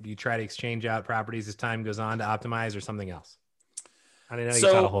about it? Do you try to exchange out properties as time goes on to optimize or something else? I know you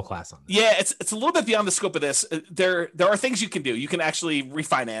taught a whole class on this. Yeah, it's a little bit beyond the scope of this. There are things you can do. You can actually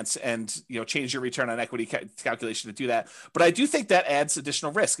refinance and change your return on equity calculation to do that. But I do think that adds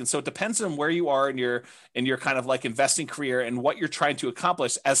additional risk, and so it depends on where you are in your kind of like investing career and what you're trying to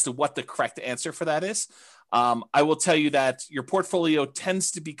accomplish as to what the correct answer for that is. I will tell you that your portfolio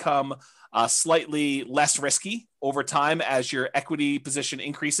tends to become slightly less risky over time as your equity position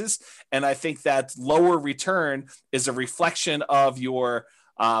increases. And I think that lower return is a reflection of your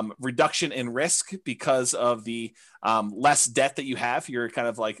reduction in risk because of the less debt that you have. Your kind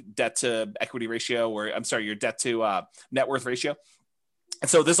of like debt to equity ratio, your debt to net worth ratio. And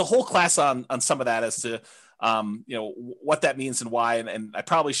so there's a whole class on some of that as to what that means and why. And I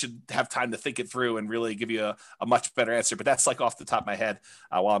probably should have time to think it through and really give you a much better answer. But that's like off the top of my head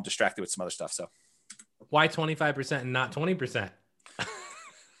while I'm distracted with some other stuff. So why 25% and not 20%?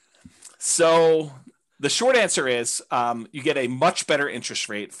 So the short answer is you get a much better interest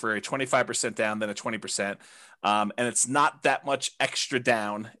rate for a 25% down than a 20%. And it's not that much extra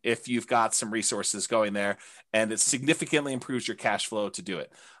down if you've got some resources going there, and it significantly improves your cash flow to do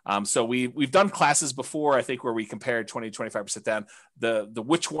it. So we've done classes before, I think, where we compared 20 to 25% down. The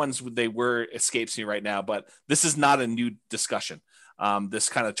which ones they were escapes me right now, but this is not a new discussion. This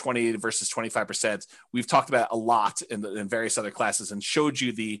kind of 20 versus 25%, we've talked about a lot in various other classes and showed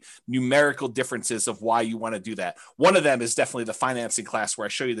you the numerical differences of why you want to do that. One of them is definitely the financing class, where I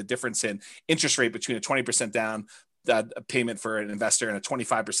show you the difference in interest rate between a 20% down payment for an investor and a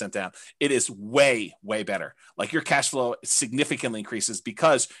 25% down. It is way, way better. Like your cash flow significantly increases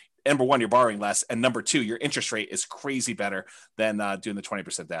because number one, you're borrowing less. And number two, your interest rate is crazy better than doing the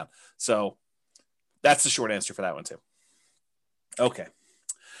 20% down. So that's the short answer for that one too. Okay.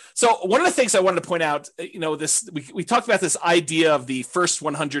 So one of the things I wanted to point out, we talked about this idea of the first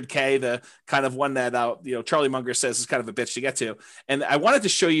 100K, the kind of one that, Charlie Munger says is kind of a bitch to get to. And I wanted to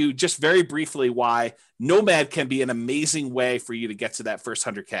show you just very briefly why Nomad can be an amazing way for you to get to that first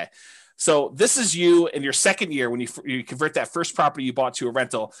 100K. So this is you in your second year when you convert that first property you bought to a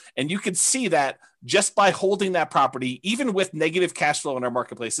rental. And you can see that just by holding that property, even with negative cash flow in our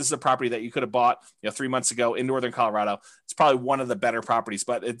marketplace, this is a property that you could have bought 3 months ago in Northern Colorado. It's probably one of the better properties,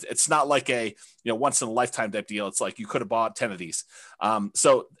 but it's not like a once in a lifetime type deal. It's like you could have bought 10 of these.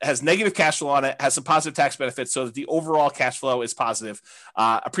 So it has negative cash flow on it, has some positive tax benefits so that the overall cash flow is positive.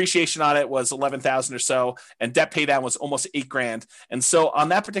 Appreciation on it was 11,000 or so, and debt pay down was almost $8,000. And so on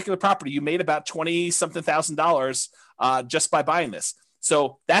that particular property, you made about $20-something thousand just by buying this.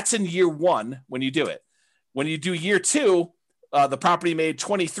 So that's in year one when you do it. When you do year two, the property made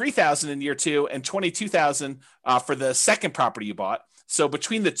 $23,000 in year two and $22,000 for the second property you bought. So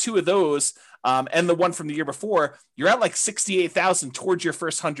between the two of those and the one from the year before, you're at like $68,000 towards your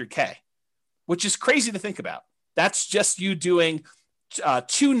first 100K, which is crazy to think about. That's just you doing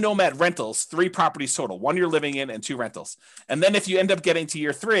 2 Nomad rentals, 3 properties total, 1 you're living in and 2 rentals. And then if you end up getting to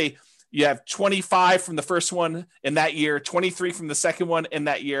year 3, you have 25 from the first one in that year, 23 from the second one in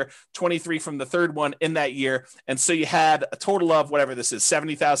that year, 23 from the third one in that year. And so you had a total of whatever this is,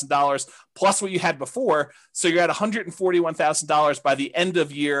 $70,000 plus what you had before. So you're at $141,000 by the end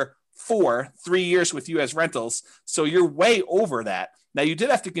of year 4, 3 years with you as rentals. So you're way over that. Now you did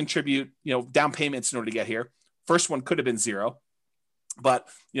have to contribute, down payments in order to get here. First one could have been 0, but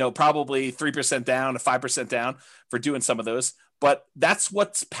probably 3% down, 5% down for doing some of those. But that's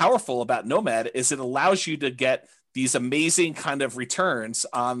what's powerful about Nomad is it allows you to get these amazing kind of returns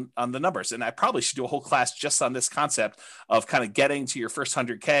on the numbers. And I probably should do a whole class just on this concept of kind of getting to your first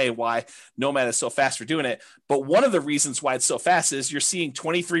 100K, why Nomad is so fast for doing it. But one of the reasons why it's so fast is you're seeing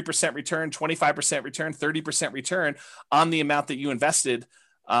 23% return, 25% return, 30% return on the amount that you invested,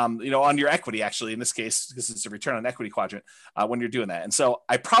 on your equity, actually, in this case, because it's a return on equity quadrant when you're doing that. And so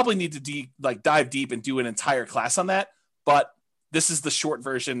I probably need to dive deep and do an entire class on that. But this is the short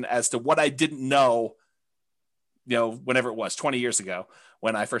version as to what I didn't know, whenever it was 20 years ago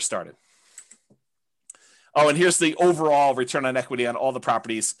when I first started. Oh, and here's the overall return on equity on all the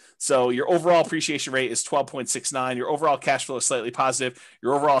properties. So your overall appreciation rate is 12.69. Your overall cash flow is slightly positive.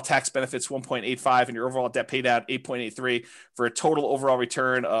 Your overall tax benefits 1.85, and your overall debt paid out 8.83 for a total overall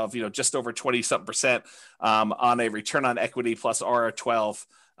return of just over 20-something% on a return on equity plus R12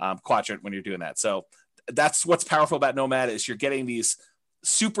 quadrant when you're doing that. So that's what's powerful about Nomad is you're getting these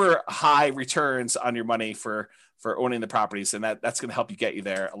super high returns on your money for owning the properties, and that's going to help you get you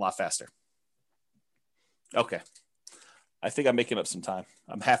there a lot faster. Okay. I think I'm making up some time.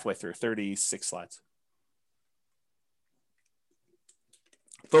 I'm halfway through, 36 slides.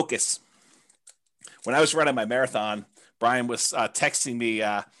 Focus. When I was running my marathon, Brian was texting me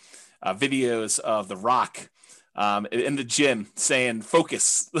videos of The Rock in the gym saying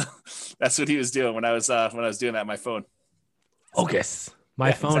focus. That's what he was doing when I was doing that on my phone. Focus.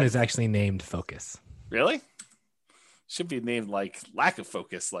 My phone is actually named Focus. Really? Should be named like lack of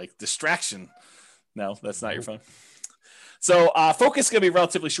focus, like distraction. No, that's not your phone. So focus is going to be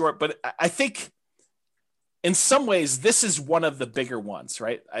relatively short, but I think in some ways this is one of the bigger ones,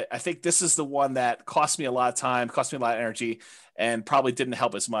 right? I think this is the one that cost me a lot of time, cost me a lot of energy, and probably didn't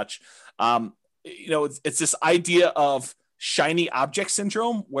help as much. It's this idea of shiny object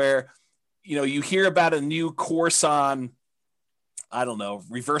syndrome where, you hear about a new course on, I don't know,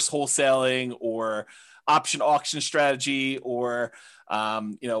 reverse wholesaling or option auction strategy or,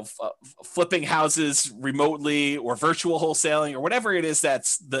 flipping houses remotely or virtual wholesaling or whatever it is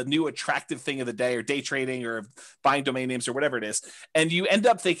that's the new attractive thing of the day, or day trading or buying domain names or whatever it is. And you end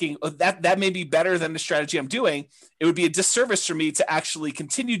up thinking that may be better than the strategy I'm doing. It would be a disservice for me to actually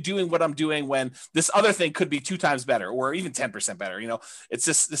continue doing what I'm doing when this other thing could be 2 times better or even 10% better. It's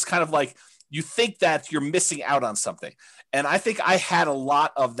just this kind of like, you think that you're missing out on something. And I think I had a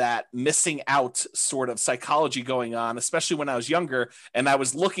lot of that missing out sort of psychology going on, especially when I was younger, and I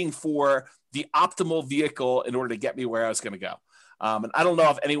was looking for the optimal vehicle in order to get me where I was going to go. And I don't know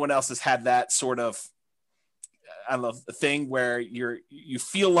if anyone else has had that sort of, thing where you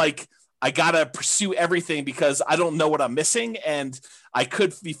feel like I got to pursue everything because I don't know what I'm missing. And I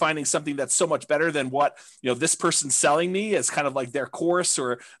could be finding something that's so much better than what, this person's selling me as kind of like their course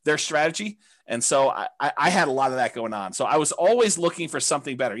or their strategy. And so I had a lot of that going on. So I was always looking for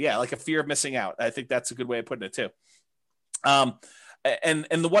something better. Yeah. Like a fear of missing out. I think that's a good way of putting it too.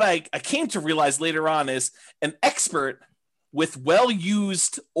 What I came to realize later on is an expert with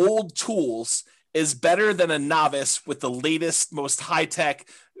well-used old tools is better than a novice with the latest, most high-tech,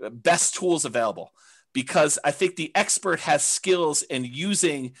 best tools available, because I think the expert has skills in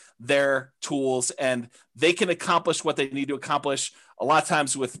using their tools and they can accomplish what they need to accomplish a lot of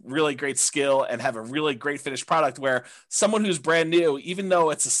times with really great skill and have a really great finished product, where someone who's brand new, even though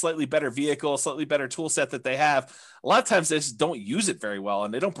it's a slightly better vehicle, slightly better tool set that they have, a lot of times they just don't use it very well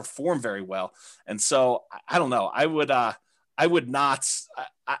and they don't perform very well. And so I don't know, I would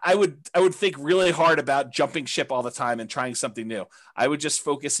think really hard about jumping ship all the time and trying something new. I would just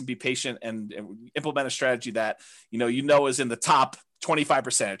focus and be patient and implement a strategy that, is in the top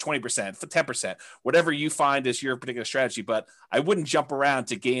 25%, 20%, 10%, whatever you find is your particular strategy. But I wouldn't jump around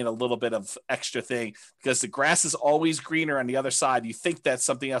to gain a little bit of extra thing, because the grass is always greener on the other side. You think that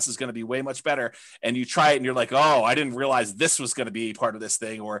something else is going to be way much better, and you try it and you're like, oh, I didn't realize this was going to be part of this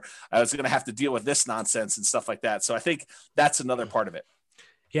thing, or I was going to have to deal with this nonsense and stuff like that. So I think that's another part of it.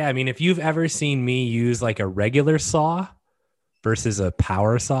 Yeah. I mean, if you've ever seen me use like a regular saw versus a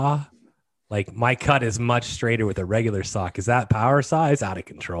power saw, like my cut is much straighter with a regular saw because that power saw is out of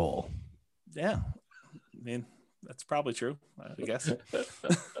control. Yeah. I mean, that's probably true, I guess.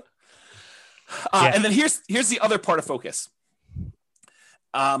 And then here's the other part of focus.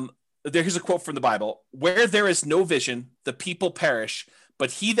 Here's a quote from the Bible: "Where there is no vision, the people perish,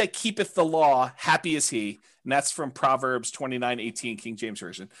 but he that keepeth the law, happy is he." And that's from Proverbs 29:18, King James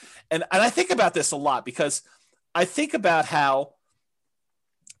Version. And I think about this a lot, because I think about how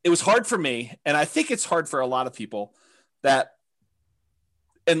it was hard for me, and I think it's hard for a lot of people, that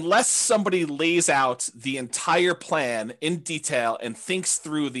unless somebody lays out the entire plan in detail and thinks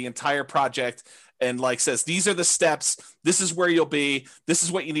through the entire project and like says, these are the steps. This is where you'll be. This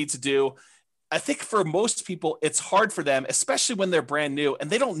is what you need to do. I think for most people, it's hard for them, especially when they're brand new and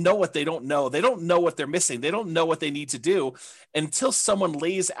they don't know what they don't know. They don't know what they're missing. They don't know what they need to do until someone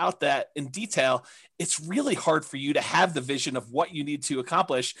lays out that in detail. It's really hard for you to have the vision of what you need to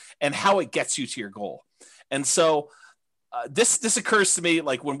accomplish and how it gets you to your goal. And so this occurs to me,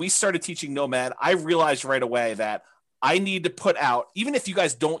 like when we started teaching Nomad, I realized right away that I need to put out, even if you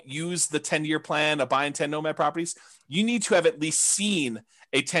guys don't use the 10-year plan of buying 10 Nomad properties, you need to have at least seen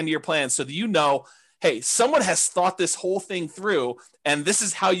a 10-year plan so that you know, hey, someone has thought this whole thing through, and this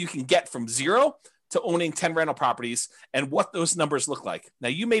is how you can get from 0 to owning 10 rental properties and what those numbers look like. Now,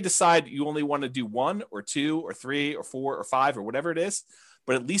 you may decide you only want to do 1 or 2 or 3 or 4 or 5 or whatever it is,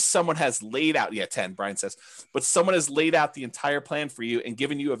 but at least someone has laid out, 10, Brian says, but someone has laid out the entire plan for you and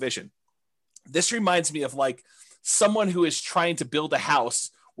given you a vision. This reminds me of like someone who is trying to build a house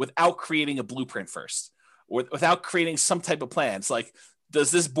without creating a blueprint first, or without creating some type of plan. It's like,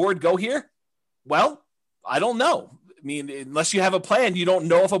 does this board go here? Well, I don't know. I mean, unless you have a plan, you don't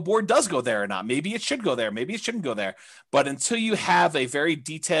know if a board does go there or not. Maybe it should go there. Maybe it shouldn't go there. But until you have a very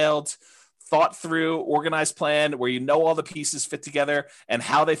detailed, thought through, organized plan where you know all the pieces fit together and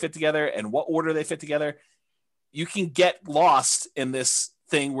how they fit together and what order they fit together, you can get lost in this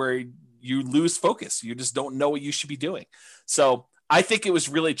thing where you lose focus. You just don't know what you should be doing. So I think it was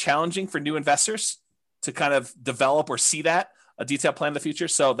really challenging for new investors to kind of develop or see that a detailed plan in the future.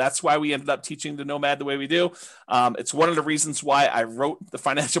 So that's why we ended up teaching the Nomad the way we do. It's one of the reasons why I wrote the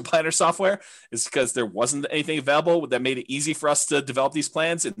financial planner software, is because there wasn't anything available that made it easy for us to develop these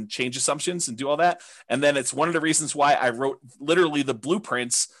plans and change assumptions and do all that. And then it's one of the reasons why I wrote literally the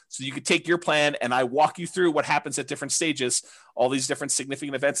blueprints, so you could take your plan and I walk you through what happens at different stages, all these different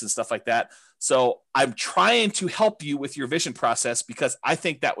significant events and stuff like that. So I'm trying to help you with your vision process, because I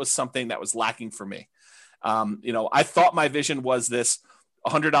think that was something that was lacking for me. I thought my vision was this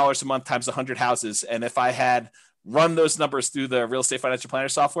 $100 a month times 100 houses. And if I had run those numbers through the real estate financial planner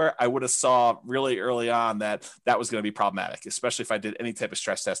software, I would have saw really early on that was going to be problematic, especially if I did any type of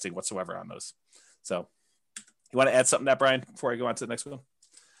stress testing whatsoever on those. So you want to add something to that, Brian, before I go on to the next one?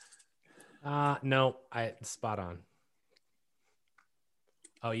 No, spot on.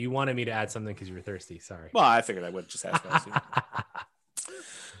 Oh, you wanted me to add something because you were thirsty. Sorry. Well, I figured I would just ask that.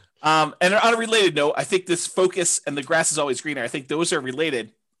 And on a related note, I think this focus and the grass is always greener, I think those are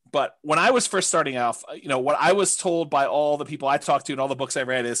related. But when I was first starting off, what I was told by all the people I talked to and all the books I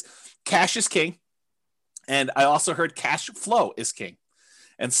read is cash is king. And I also heard cash flow is king.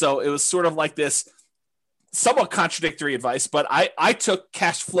 And so it was sort of like this somewhat contradictory advice, but I took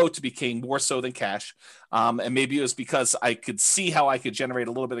cash flow to be king more so than cash. And maybe it was because I could see how I could generate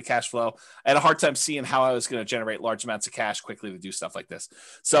a little bit of cash flow. I had a hard time seeing how I was going to generate large amounts of cash quickly to do stuff like this.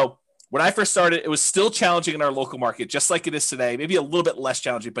 So when I first started, it was still challenging in our local market, just like it is today, maybe a little bit less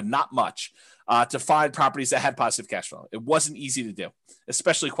challenging, but not much, to find properties that had positive cash flow. It wasn't easy to do,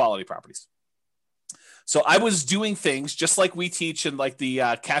 especially quality properties. So I was doing things just like we teach in like the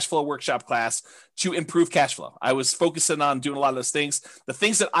cash flow workshop class to improve cash flow. I was focusing on doing a lot of those things. The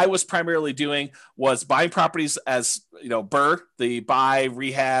things that I was primarily doing was buying properties as, BRRRR, the buy,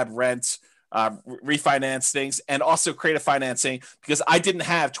 rehab, rent, refinance things, and also creative financing, because I didn't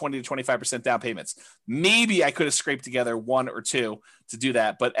have 20 to 25% down payments. Maybe I could have scraped together 1 or 2 to do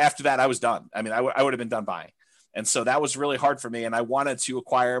that. But after that, I was done. I mean, I would have been done buying. And so that was really hard for me. And I wanted to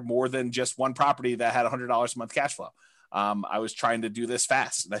acquire more than just one property that had $100 a month cash flow. I was trying to do this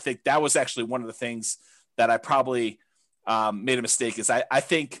fast. And I think that was actually one of the things that I probably made a mistake, is I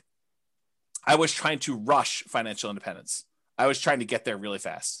think I was trying to rush financial independence. I was trying to get there really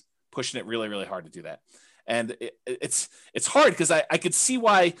fast, pushing it really, really hard to do that. And it's hard, because I could see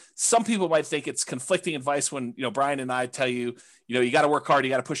why some people might think it's conflicting advice when, Brian and I tell you, you got to work hard,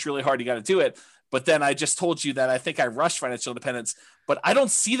 you got to push really hard, you got to do it. But then I just told you that I think I rushed financial independence, but I don't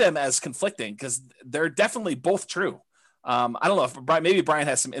see them as conflicting, because they're definitely both true. I don't know if maybe Brian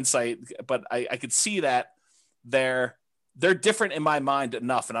has some insight, but I could see that they're different in my mind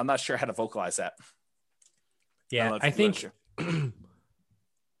enough, and I'm not sure how to vocalize that. Yeah, I think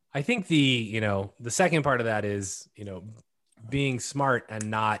I think the second part of that is, being smart and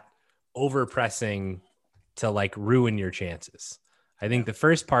not over pressing to like ruin your chances. I think the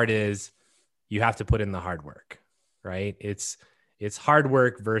first part is you have to put in the hard work, right? It's hard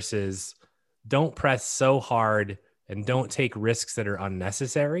work versus don't press so hard and don't take risks that are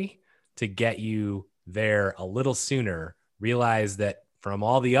unnecessary to get you there a little sooner. Realize that from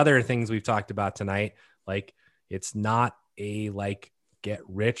all the other things we've talked about tonight, like it's not a like get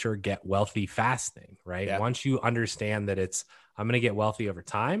rich or get wealthy fast thing, right? Yeah. Once you understand that I'm going to get wealthy over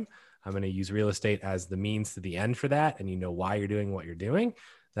time, I'm going to use real estate as the means to the end for that, and you know why you're doing what you're doing,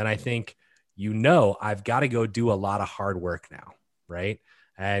 then I think, I've got to go do a lot of hard work now, right?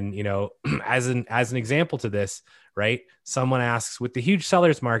 And, as an example to this, right? Someone asks, with the huge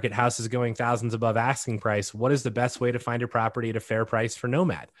seller's market, houses going thousands above asking price, what is the best way to find a property at a fair price for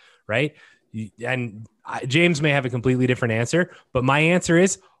Nomad, right? And James may have a completely different answer, but my answer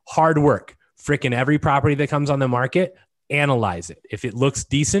is hard work. Freaking every property that comes on the market, analyze it. If it looks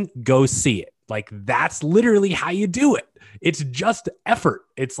decent, go see it. Like, that's literally how you do it. It's just effort.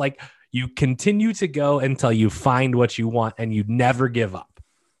 It's like you continue to go until you find what you want and you never give up.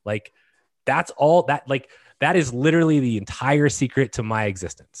 Like, that's all that, like, that is literally the entire secret to my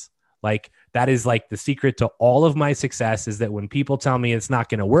existence. Like, that is like the secret to all of my success, is that when people tell me it's not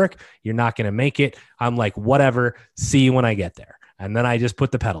going to work, you're not going to make it, I'm like, whatever, see you when I get there. And then I just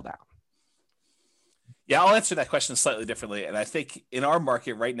put the pedal down. Yeah, I'll answer that question slightly differently. And I think in our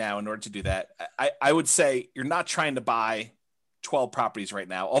market right now, in order to do that, I would say you're not trying to buy 12 properties right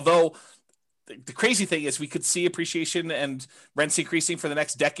now. Although the crazy thing is we could see appreciation and rents increasing for the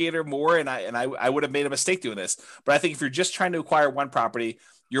next decade or more. And I would have made a mistake doing this. But I think if you're just trying to acquire one property,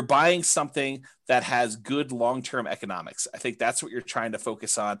 you're buying something that has good long-term economics. I think that's what you're trying to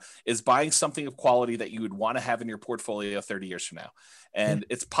focus on, is buying something of quality that you would want to have in your portfolio 30 years from now. And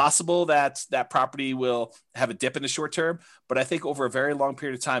it's possible that that property will have a dip in the short term, but I think over a very long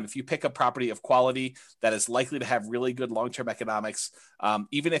period of time, if you pick a property of quality that is likely to have really good long-term economics,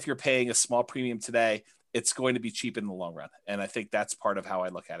 even if you're paying a small premium today, it's going to be cheap in the long run. And I think that's part of how I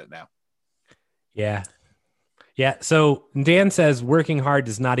look at it now. Yeah. Yeah. So Dan says working hard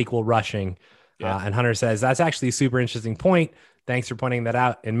does not equal rushing. Yeah. And Hunter says, that's actually a super interesting point. Thanks for pointing that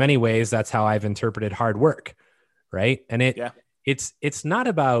out. In many ways, that's how I've interpreted hard work. Right. And it's not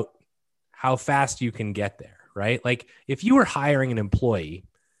about how fast you can get there, right? Like, if you were hiring an employee,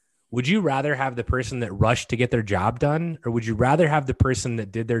 would you rather have the person that rushed to get their job done, or would you rather have the person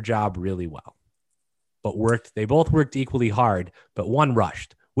that did their job really well, but they both worked equally hard, but one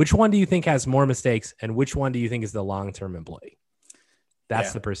rushed? Which one do you think has more mistakes, and which one do you think is the long-term employee?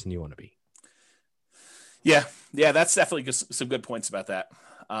 That's the person you want to be. Yeah. Yeah. That's definitely some good points about that.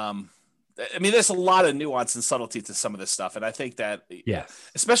 I mean, there's a lot of nuance and subtlety to some of this stuff. And I think that,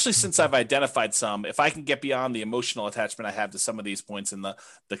 especially since I've identified some, if I can get beyond the emotional attachment I have to some of these points and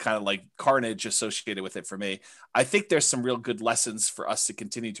the kind of like carnage associated with it for me, I think there's some real good lessons for us to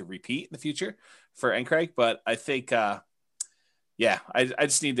continue to repeat in the future for NCRAG. But I think, I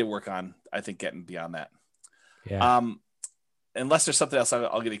just need to work on, I think, getting beyond that. Yeah. Unless there's something else, I'm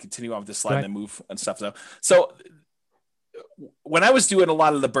going to continue on with this slide and then move and stuff. So when I was doing a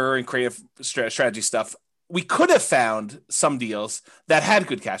lot of the BRRRR and creative strategy stuff, we could have found some deals that had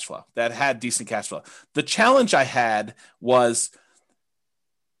good cash flow, that had decent cash flow. The challenge I had was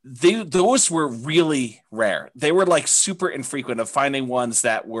those were really rare. They were like super infrequent of finding ones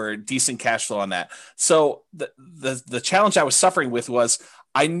that were decent cash flow on that. So the challenge I was suffering with was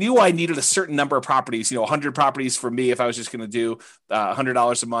I knew I needed a certain number of properties, 100 properties for me if I was just going to do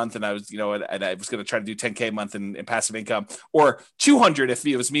 $100 a month, and I was, and I was going to try to do 10K a month in passive income, or 200 if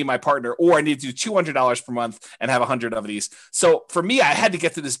it was me and my partner, or I need to do $200 per month and have 100 of these. So for me, I had to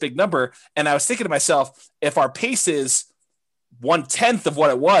get to this big number, and I was thinking to myself, if our pace is 1/10 of what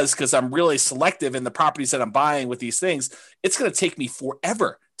it was, because I'm really selective in the properties that I'm buying with these things, it's going to take me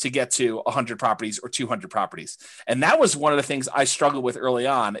forever to get to 100 properties or 200 properties. And that was one of the things I struggled with early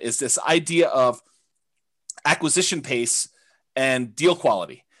on, is this idea of acquisition pace and deal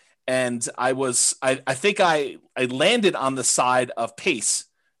quality. And I think I landed on the side of pace,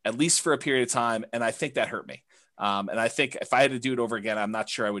 at least for a period of time. And I think that hurt me. And I think if I had to do it over again, I'm not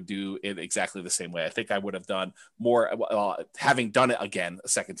sure I would do it exactly the same way. I think I would have done more, having done it again a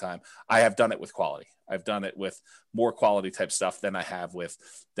second time. I have done it with quality. I've done it with more quality type stuff than I have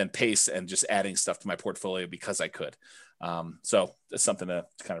than pace and just adding stuff to my portfolio because I could. So that's something to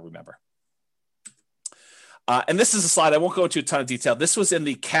kind of remember. And this is a slide. I won't go into a ton of detail. This was in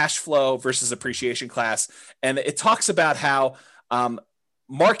the cash flow versus appreciation class. And it talks about how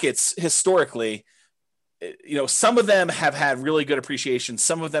markets historically, some of them have had really good appreciation.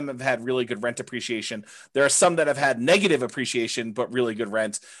 Some of them have had really good rent appreciation. There are some that have had negative appreciation, but really good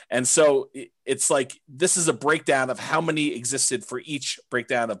rent. And so it's like, this is a breakdown of how many existed for each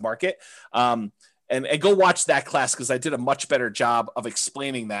breakdown of market. And and go watch that class, because I did a much better job of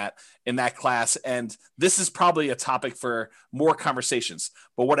explaining that in that class. And this is probably a topic for more conversations.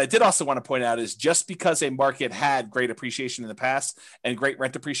 But what I did also want to point out is just because a market had great appreciation in the past and great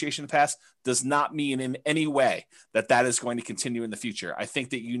rent appreciation in the past does not mean in any way that that is going to continue in the future. I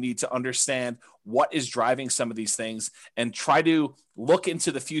think that you need to understand what is driving some of these things and try to look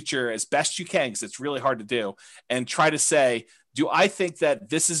into the future as best you can, because it's really hard to do, and try to say, do I think that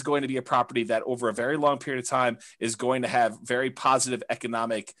this is going to be a property that over a very long period of time is going to have very positive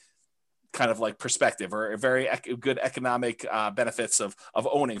economic kind of like perspective, or a very good economic benefits of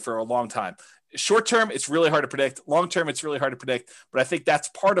owning for a long time? Short term, it's really hard to predict. Long term, it's really hard to predict. But I think that's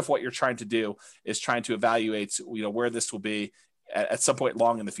part of what you're trying to do, is trying to evaluate, where this will be at some point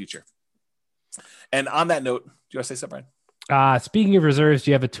long in the future. And on that note, do you want to say something, Brian? Speaking of reserves,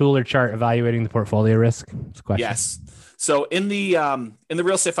 do you have a tool or chart evaluating the portfolio risk? Yes. So in the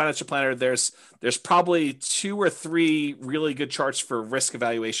Real Estate Financial Planner, there's probably 2 or 3 really good charts for risk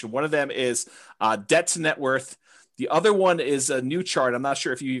evaluation. One of them is debt to net worth. The other one is a new chart. I'm not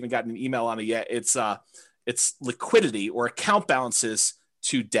sure if you even got an email on it yet. It's liquidity, or account balances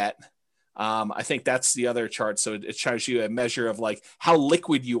to debt. I think that's the other chart. So it shows you a measure of like how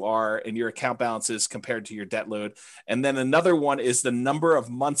liquid you are in your account balances compared to your debt load. And then another one is the number of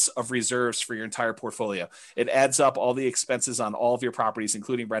months of reserves for your entire portfolio. It adds up all the expenses on all of your properties,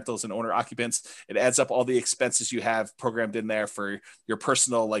 including rentals and owner occupants. It adds up all the expenses you have programmed in there for your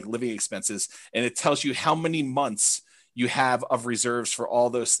personal like living expenses. And it tells you how many months you have of reserves for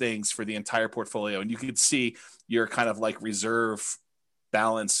all those things for the entire portfolio. And you can see your kind of like reserve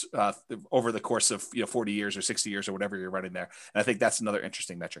balance over the course of 40 years or 60 years or whatever you're running there. And I think that's another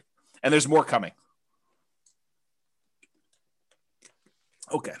interesting metric. And there's more coming.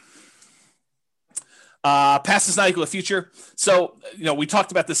 Okay. Past is not equal to future. So, we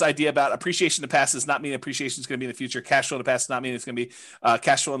talked about this idea about appreciation in the past does not mean appreciation is going to be in the future. Cash flow in the past does not mean it's going to be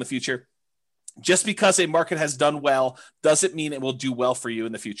cash flow in the future. Just because a market has done well doesn't mean it will do well for you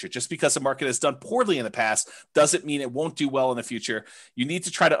in the future. Just because a market has done poorly in the past doesn't mean it won't do well in the future. You need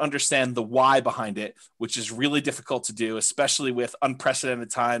to try to understand the why behind it, which is really difficult to do, especially with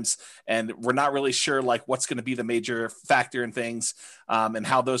unprecedented times. And we're not really sure like what's going to be the major factor in things and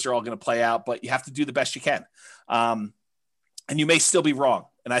how those are all going to play out, but you have to do the best you can. And you may still be wrong.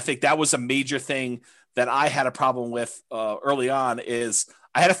 And I think that was a major thing that I had a problem with early on, is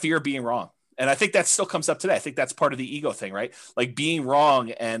I had a fear of being wrong. And I think that still comes up today. I think that's part of the ego thing, right? Like being wrong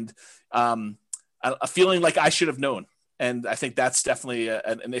and a feeling like I should have known. And I think that's definitely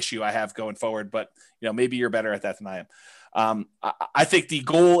an issue I have going forward. But, maybe you're better at that than I am. I think the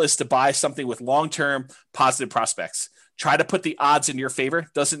goal is to buy something with long-term positive prospects. Try to put the odds in your favor.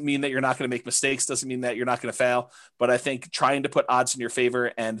 Doesn't mean that you're not going to make mistakes. Doesn't mean that you're not going to fail. But I think trying to put odds in your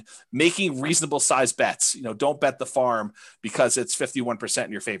favor and making reasonable size bets. Don't bet the farm because it's 51%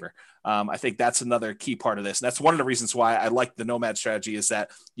 in your favor. I think that's another key part of this. And that's one of the reasons why I like the nomad strategy, is that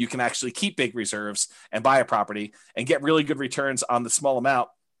you can actually keep big reserves and buy a property and get really good returns on the small amount.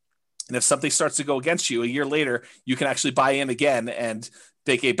 And if something starts to go against you a year later, you can actually buy in again and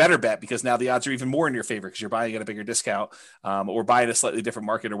take a better bet, because now the odds are even more in your favor because you're buying at a bigger discount or buying a slightly different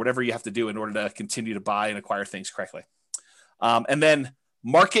market or whatever you have to do in order to continue to buy and acquire things correctly. And then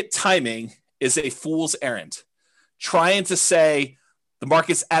market timing is a fool's errand. Trying to say the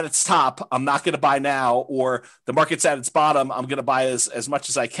market's at its top, I'm not going to buy now, or the market's at its bottom, I'm going to buy as much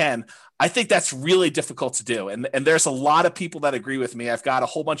as I can. I think that's really difficult to do. And there's a lot of people that agree with me. I've got a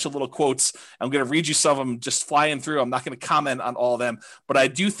whole bunch of little quotes. I'm going to read you some of them just flying through. I'm not going to comment on all of them, but I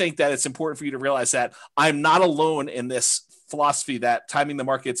do think that it's important for you to realize that I'm not alone in this philosophy that timing the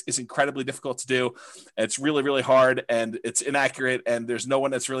markets is incredibly difficult to do. It's really, really hard, and it's inaccurate, and there's no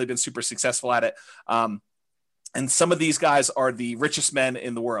one that's really been super successful at it. And some of these guys are the richest men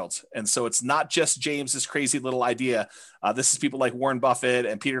in the world. And so it's not just James's crazy little idea. This is people like Warren Buffett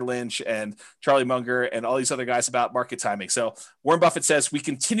and Peter Lynch and Charlie Munger and all these other guys about market timing. So Warren Buffett says, we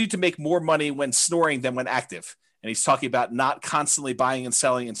continue to make more money when snoring than when active. And he's talking about not constantly buying and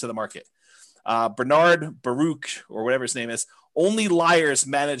selling into the market. Bernard Baruch, or whatever his name is, only liars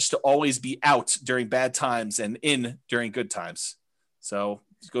manage to always be out during bad times and in during good times. So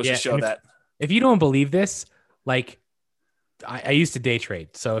it goes to show that. If you don't believe this, like I used to day trade.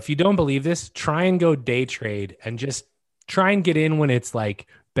 So if you don't believe this, try and go day trade and just try and get in when it's like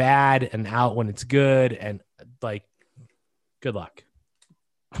bad and out when it's good, and like, good luck.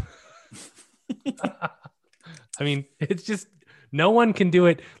 I mean, it's just, no one can do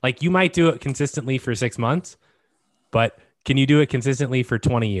it. Like, you might do it consistently for 6 months, but can you do it consistently for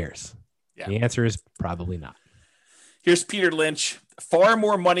 20 years? Yeah. The answer is probably not. Here's Peter Lynch. Far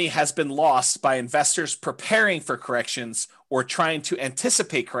more money has been lost by investors preparing for corrections or trying to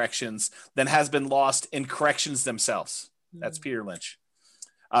anticipate corrections than has been lost in corrections themselves. That's Peter Lynch.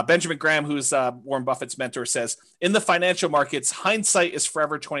 Benjamin Graham, who's Warren Buffett's mentor, says, in the financial markets, hindsight is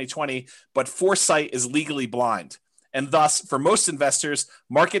forever 2020, but foresight is legally blind. And thus, for most investors,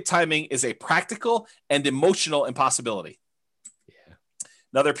 market timing is a practical and emotional impossibility. Yeah.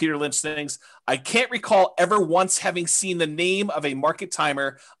 Another Peter Lynch things. I can't recall ever once having seen the name of a market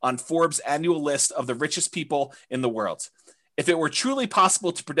timer on Forbes' annual list of the richest people in the world. If it were truly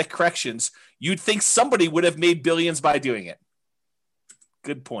possible to predict corrections, you'd think somebody would have made billions by doing it.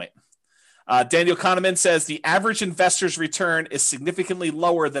 Good point. Daniel Kahneman says the average investor's return is significantly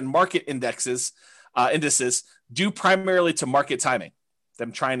lower than market indices due primarily to market timing,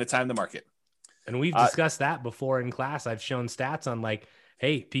 them trying to time the market. And we've discussed that before in class. I've shown stats on like,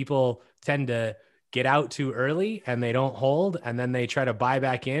 hey, people tend to get out too early and they don't hold, and then they try to buy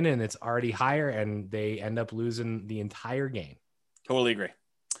back in and it's already higher and they end up losing the entire game. Totally agree.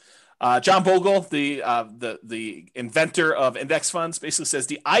 John Bogle, the inventor of index funds, basically says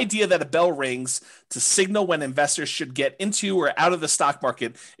the idea that a bell rings to signal when investors should get into or out of the stock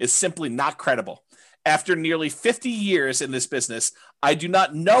market is simply not credible. After nearly 50 years in this business, I do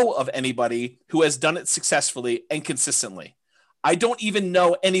not know of anybody who has done it successfully and consistently. I don't even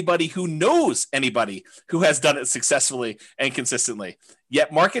know anybody who knows anybody who has done it successfully and consistently.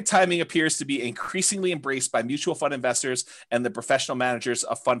 Yet market timing appears to be increasingly embraced by mutual fund investors and the professional managers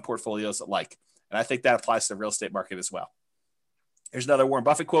of fund portfolios alike. And I think that applies to the real estate market as well. Here's another Warren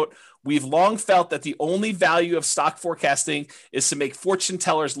Buffett quote. We've long felt that the only value of stock forecasting is to make fortune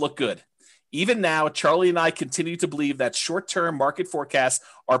tellers look good. Even now, Charlie and I continue to believe that short-term market forecasts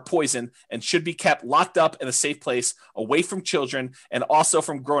are poison and should be kept locked up in a safe place away from children and also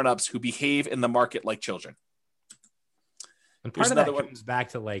from grown-ups who behave in the market like children. And part of that comes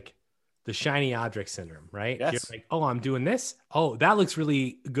back to like the shiny object syndrome, right? Yes. You're like, oh, I'm doing this. Oh, that looks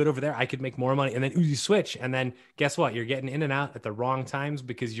really good over there. I could make more money. And then you switch. And then guess what? You're getting in and out at the wrong times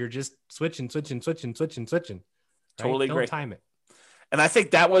because you're just switching. Right? Totally agree. Don't time it. And I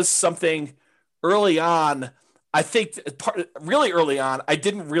think that was something early on. I think really early on, I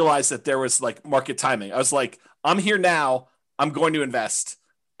didn't realize that there was like market timing. I was like, I'm here now. I'm going to invest.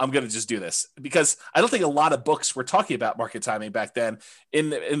 I'm going to just do this, because I don't think a lot of books were talking about market timing back then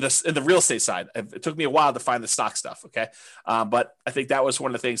in the real estate side. It took me a while to find the stock stuff. Okay. But I think that was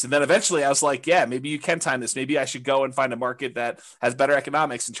one of the things. And then eventually I was like, yeah, maybe you can time this. Maybe I should go and find a market that has better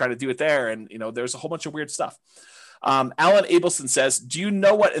economics and try to do it there. And, there's a whole bunch of weird stuff. Alan Abelson says, do you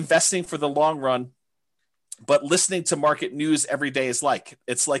know what investing for the long run but listening to market news every day is like?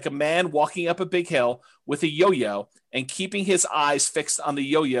 It's like a man walking up a big hill with a yo-yo and keeping his eyes fixed on the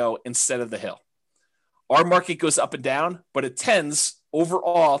yo-yo instead of the hill. Our market goes up and down, but it tends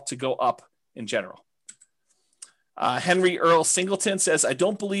overall to go up in general. Henry Earl Singleton says, I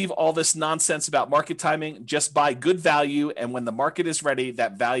don't believe all this nonsense about market timing. Just buy good value, and when the market is ready,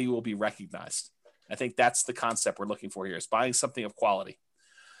 that value will be recognized. I think that's the concept we're looking for here, is buying something of quality.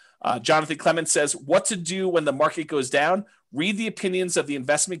 Jonathan Clemens says, what to do when the market goes down? Read the opinions of the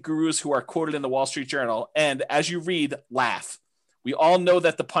investment gurus who are quoted in the Wall Street Journal. And as you read, laugh. We all know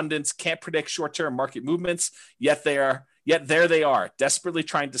that the pundits can't predict short-term market movements, yet there they are, desperately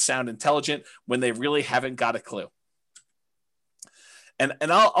trying to sound intelligent when they really haven't got a clue. And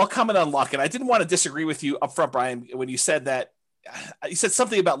I'll comment on luck. And I didn't want to disagree with you up front, Brian, when you said that. You said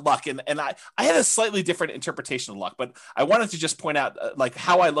something about luck, and I had a slightly different interpretation of luck, but I wanted to just point out like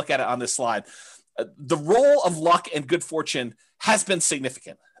how I look at it on this slide. The role of luck and good fortune has been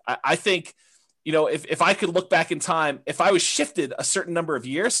significant. I think, if I could look back in time, if I was shifted a certain number of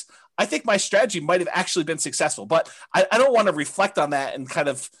years, I think my strategy might have actually been successful. But I don't want to reflect on that and kind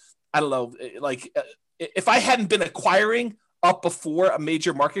of, I don't know, like if I hadn't been acquiring up before a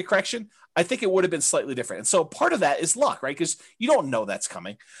major market correction, I think it would have been slightly different. And so part of that is luck, right? Because you don't know that's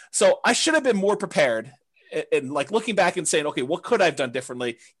coming. So I should have been more prepared and like looking back and saying, okay, what could I have done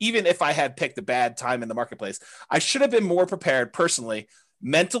differently? Even if I had picked a bad time in the marketplace, I should have been more prepared personally,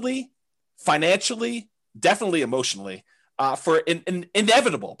 mentally, financially, definitely emotionally, for an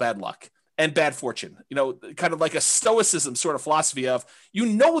inevitable bad luck and bad fortune, kind of like a stoicism sort of philosophy of,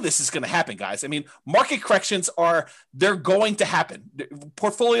 this is going to happen, guys. I mean, market corrections they're going to happen.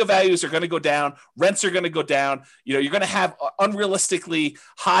 Portfolio values are going to go down. Rents are going to go down. You're going to have unrealistically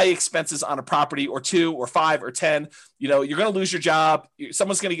high expenses on a property or 2 or 5 or 10. You're going to lose your job.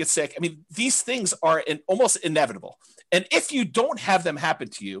 Someone's going to get sick. I mean, these things are almost inevitable. And if you don't have them happen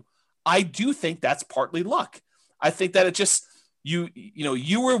to you, I do think that's partly luck. I think that it just, you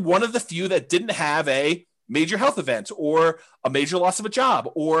were one of the few that didn't have a major health event or a major loss of a job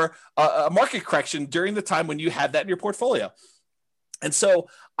or a market correction during the time when you had that in your portfolio. And so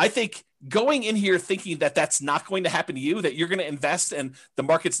I think going in here thinking that that's not going to happen to you, that you're going to invest and the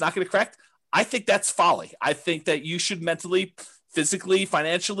market's not going to correct, I think that's folly. I think that you should mentally, physically,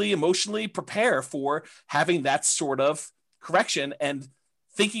 financially, emotionally prepare for having that sort of correction and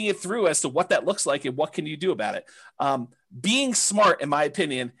thinking it through as to what that looks like and what can you do about it. Being smart, in my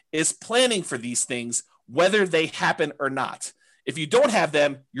opinion, is planning for these things, whether they happen or not. If you don't have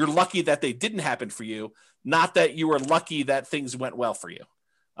them, you're lucky that they didn't happen for you, not that you were lucky that things went well for you.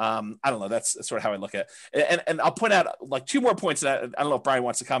 I don't know. That's sort of how I look at it. And I'll point out like two more points. That I don't know if Brian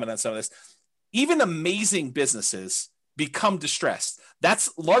wants to comment on some of this. Even amazing businesses become distressed.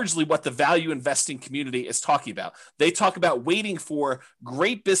 That's largely what the value investing community is talking about. They talk about waiting for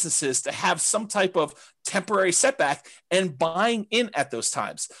great businesses to have some type of temporary setback and buying in at those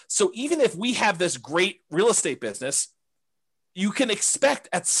times. So even if we have this great real estate business, you can expect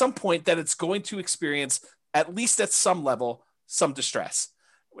at some point that it's going to experience, at least at some level, some distress.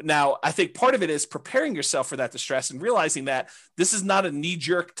 Now, I think part of it is preparing yourself for that distress and realizing that this is not a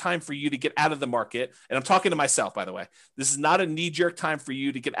knee-jerk time for you to get out of the market. And I'm talking to myself, by the way. This is not a knee-jerk time for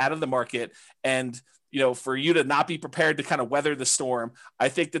you to get out of the market and, you know, for you to not be prepared to kind of weather the storm. I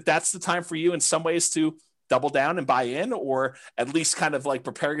think that that's the time for you in some ways to double down and buy in, or at least kind of like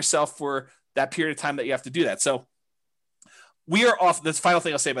prepare yourself for that period of time that you have to do that. So we are off. The final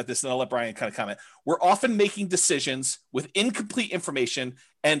thing I'll say about this, and I'll let Brian kind of comment. We're often making decisions with incomplete information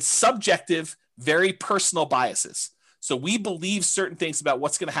and subjective, very personal biases. So we believe certain things about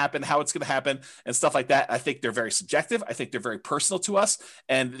what's going to happen, how it's going to happen, and stuff like that. I think they're very subjective. I think they're very personal to us,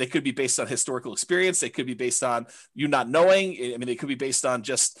 and they could be based on historical experience. They could be based on you not knowing. I mean, they could be based on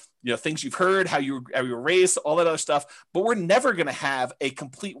just, you know, things you've heard, how you were raised, all that other stuff. But we're never going to have a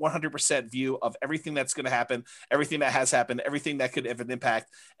complete 100% view of everything that's going to happen, everything that has happened, everything that could have an impact.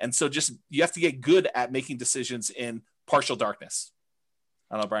 And so just you have to get good at making decisions in partial darkness.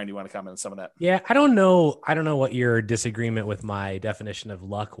 I don't know, Brian, do you want to comment on some of that? Yeah, I don't know what your disagreement with my definition of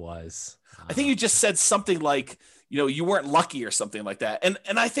luck was. I think you just said something like, you know, you weren't lucky or something like that.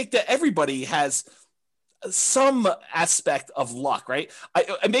 And I think that everybody has some aspect of luck, right?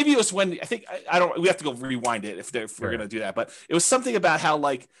 Maybe it was when we have to go rewind it if we're going to do that, but it was something about how,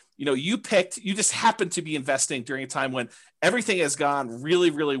 like, you know, you just happened to be investing during a time when everything has gone really,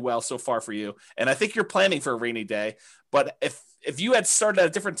 really well so far for you. And I think you're planning for a rainy day, but if you had started at a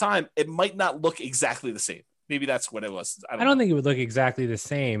different time, it might not look exactly the same. Maybe that's what it was. I don't think it would look exactly the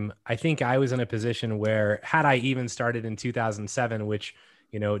same. I think I was in a position where had I even started in 2007, which,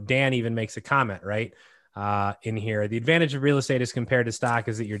 you know, Dan even makes a comment, right? In here, the advantage of real estate as compared to stock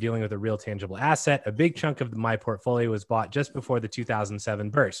is that you're dealing with a real tangible asset. A big chunk of my portfolio was bought just before the 2007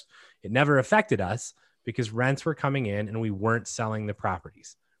 burst. It never affected us because rents were coming in and we weren't selling the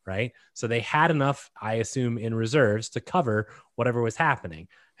properties, right? So they had enough, I assume, in reserves to cover whatever was happening.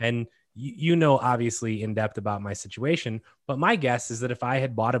 And you know, obviously in depth about my situation, but my guess is that if I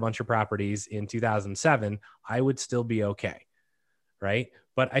had bought a bunch of properties in 2007, I would still be okay, right?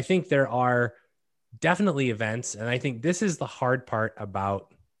 But I think there are definitely events. And I think this is the hard part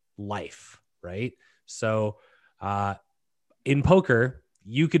about life, right? So in poker,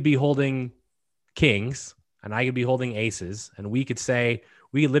 you could be holding kings and I could be holding aces, and we could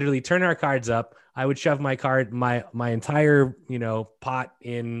literally turn our cards up. I would shove my entire, you know, pot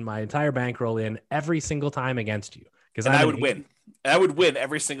in, my entire bankroll in every single time against you. Because I would win. I would win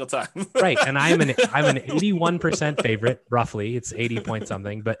every single time. Right. And I'm an 81% favorite, roughly. It's 80 point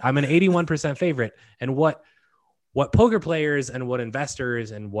something, but I'm an 81% favorite. And what poker players and what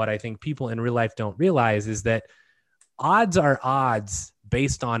investors and what I think people in real life don't realize is that odds are odds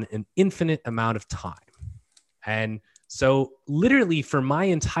based on an infinite amount of time. And so literally for my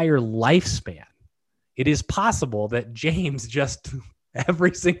entire lifespan, it is possible that James just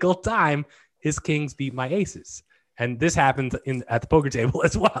every single time his kings beat my aces. And this happened at the poker table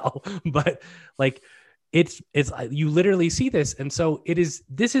as well. But like, it's you literally see this. And so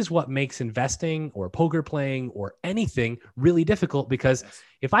this is what makes investing or poker playing or anything really difficult, because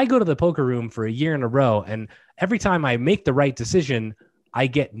if I go to the poker room for a year in a row and every time I make the right decision, I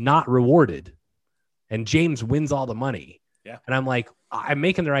get not rewarded and James wins all the money. Yeah. And I'm like, I'm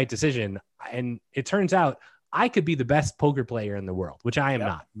making the right decision. And it turns out I could be the best poker player in the world, which I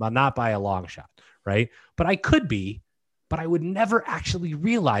am not by a long shot. Right. But I could be, but I would never actually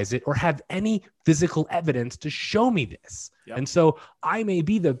realize it or have any physical evidence to show me this. Yep. And so I may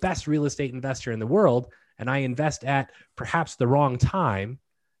be the best real estate investor in the world and I invest at perhaps the wrong time.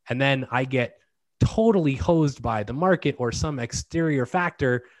 And then I get totally hosed by the market or some exterior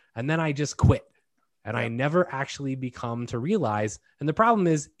factor. And then I just quit. And I never actually become to realize. And the problem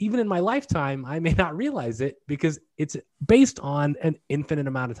is, even in my lifetime, I may not realize it because it's based on an infinite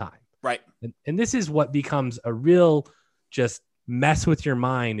amount of time. Right. And this is what becomes a real just mess with your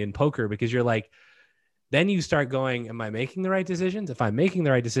mind in poker, because you're like, then you start going, am I making the right decisions? If I'm making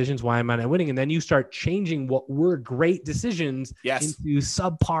the right decisions, why am I not winning? And then you start changing what were great decisions into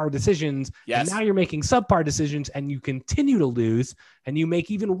subpar decisions. And now you're making subpar decisions and you continue to lose and you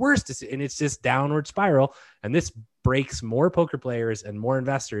make even worse decisions. And it's just downward spiral. And this breaks more poker players and more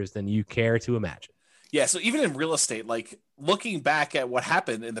investors than you care to imagine. Yeah. So even in real estate, like looking back at what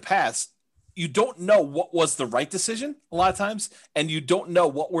happened in the past, you don't know what was the right decision a lot of times. And you don't know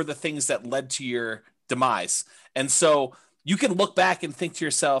what were the things that led to your demise. And so you can look back and think to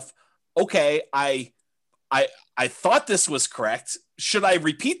yourself, okay, I thought this was correct. Should I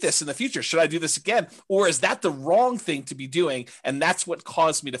repeat this in the future? Should I do this again? Or is that the wrong thing to be doing? And that's what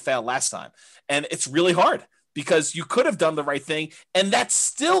caused me to fail last time. And it's really hard because you could have done the right thing and that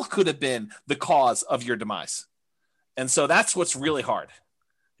still could have been the cause of your demise. And so that's what's really hard.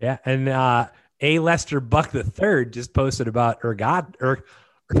 Yeah. And A. Lester Buck III just posted about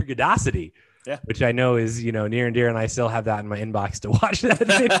ergodicity. Yeah. Which I know is, near and dear. And I still have that in my inbox to watch that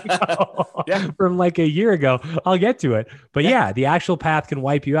video from like a year ago. I'll get to it. But the actual path can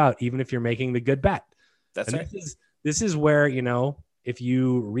wipe you out, even if you're making the good bet. That's right. This is where, if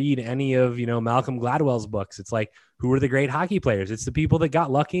you read any of, Malcolm Gladwell's books, it's like, who are the great hockey players? It's the people that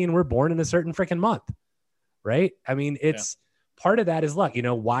got lucky and were born in a certain freaking month. Right. I mean, it's part of that is luck.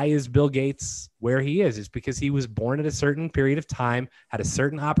 Why is Bill Gates where he is? It's because he was born at a certain period of time, had a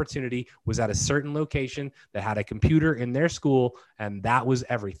certain opportunity, was at a certain location that had a computer in their school, and that was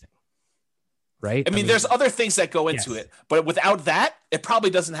everything. Right? I mean, there's other things that go into it, but without that, it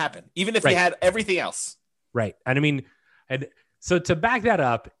probably doesn't happen, even if he had everything else. Right. And I mean, and so to back that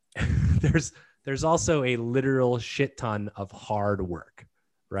up, there's also a literal shit ton of hard work,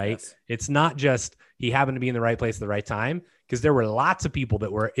 right? Yes. It's not just he happened to be in the right place at the right time, because there were lots of people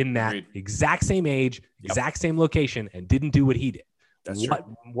that were in that exact same age, exact same location, and didn't do what he did. That's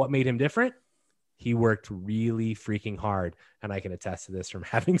true. What made him different? He worked really freaking hard, and I can attest to this from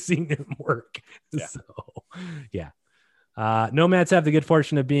having seen him work. Yeah. So, nomads have the good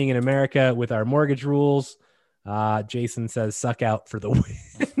fortune of being in America with our mortgage rules. Jason says, "Suck out for the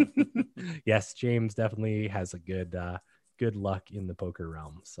win." Yes, James definitely has a good luck in the poker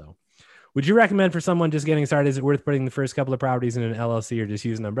realm. So. Would you recommend for someone just getting started, is it worth putting the first couple of properties in an LLC or just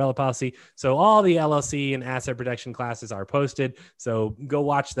use an umbrella policy? So all the LLC and asset protection classes are posted. So go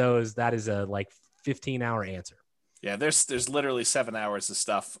watch those. That is a 15-hour answer. Yeah, there's literally 7 hours of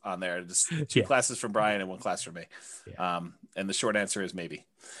stuff on there. Just two classes from Brian and one class from me. Yeah. And the short answer is maybe.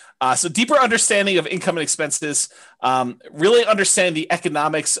 So deeper understanding of income and expenses, really understand the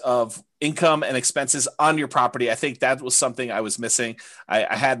economics of income and expenses on your property. I think that was something I was missing.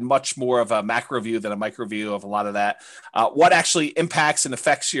 I had much more of a macro view than a micro view of a lot of that. What actually impacts and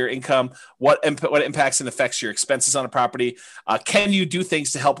affects your income? What impacts and affects your expenses on a property? Can you do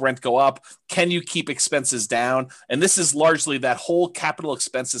things to help rent go up? Can you keep expenses down? And this is largely that whole capital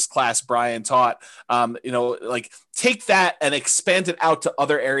expenses class Brian taught. Take that and expand it out to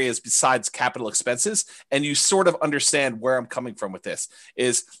other areas besides capital expenses. And you sort of understand where I'm coming from with this.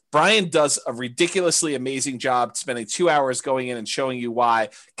 Is Brian does a ridiculously amazing job spending 2 hours going in and showing you why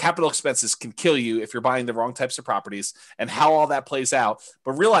capital expenses can kill you if you're buying the wrong types of properties and how all that plays out.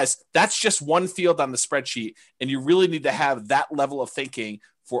 But realize that's just one field on the spreadsheet. And you really need to have that level of thinking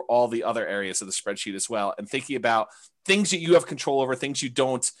for all the other areas of the spreadsheet as well. And thinking about things that you have control over, things you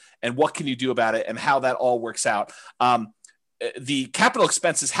don't, and what can you do about it and how that all works out. The capital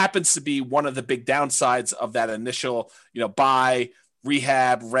expenses happens to be one of the big downsides of that initial, buy,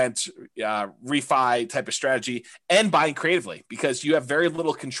 rehab, rent, refi type of strategy, and buying creatively, because you have very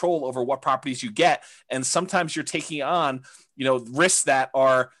little control over what properties you get. And sometimes you're taking on, risks that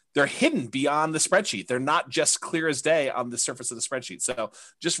they're hidden beyond the spreadsheet. They're not just clear as day on the surface of the spreadsheet. So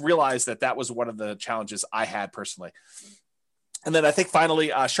just realize that was one of the challenges I had personally. And then I think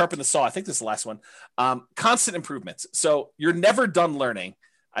finally, sharpen the saw. I think this is the last one. Constant improvements. So you're never done learning.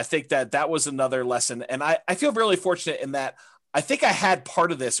 I think that was another lesson. And I feel really fortunate in that I think I had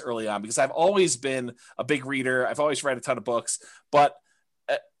part of this early on because I've always been a big reader. I've always read a ton of books, but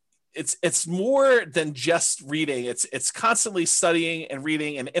it's more than just reading. It's constantly studying and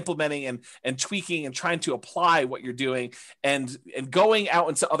reading and implementing and tweaking and trying to apply what you're doing and going out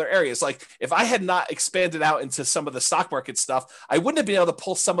into other areas. Like if I had not expanded out into some of the stock market stuff, I wouldn't have been able to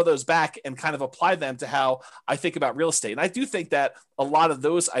pull some of those back and kind of apply them to how I think about real estate. And I do think that a lot of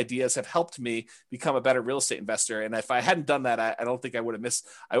those ideas have helped me become a better real estate investor. And if I hadn't done that, I don't think I would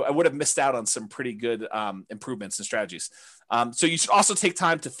have missed out on some pretty good improvements and strategies. So you should also take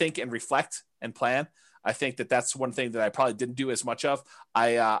time to think and reflect and plan. I think that that's one thing that I probably didn't do as much of.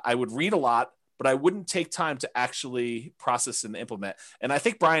 I would read a lot, but I wouldn't take time to actually process and implement. And I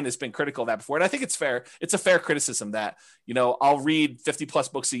think Brian has been critical of that before. And I think it's fair. It's a fair criticism that, I'll read 50 plus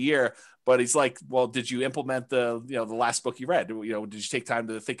books a year, but he's like, well, did you implement the last book you read? Did you take time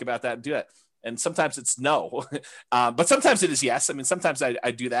to think about that and do it? And sometimes it's no, but sometimes it is yes. I mean, sometimes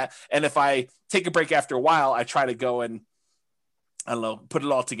I do that. And if I take a break after a while, I try to go and, I don't know, put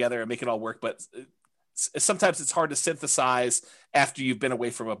it all together and make it all work. But sometimes it's hard to synthesize after you've been away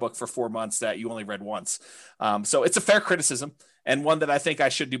from a book for 4 months that you only read once. So it's a fair criticism and one that I think I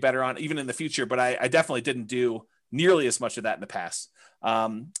should do better on even in the future, but I definitely didn't do nearly as much of that in the past.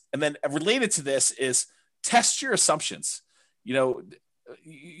 And then related to this is test your assumptions.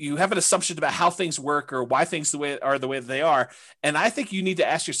 You have an assumption about how things work or why things the way that they are. And I think you need to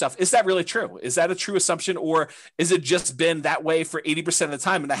ask yourself, is that really true? Is that a true assumption? Or is it just been that way for 80% of the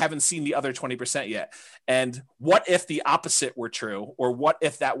time and I haven't seen the other 20% yet? And what if the opposite were true? Or what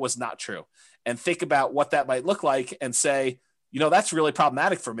if that was not true? And think about what that might look like and say, that's really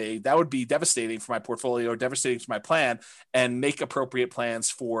problematic for me. That would be devastating for my portfolio or devastating for my plan, and make appropriate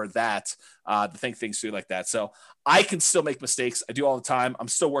plans for that, to think things through like that. So I can still make mistakes. I do all the time. I'm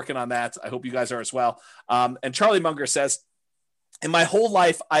still working on that. I hope you guys are as well. And Charlie Munger says, in my whole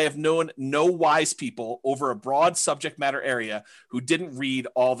life, I have known no wise people over a broad subject matter area who didn't read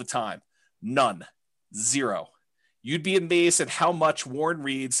all the time. None. Zero. You'd be amazed at how much Warren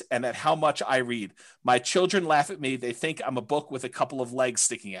reads and at how much I read. My children laugh at me. They think I'm a book with a couple of legs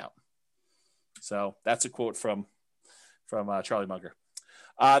sticking out. So that's a quote from Charlie Munger.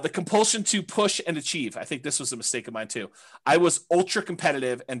 The compulsion to push and achieve. I think this was a mistake of mine too. I was ultra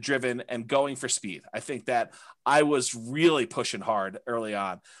competitive and driven and going for speed. I think that I was really pushing hard early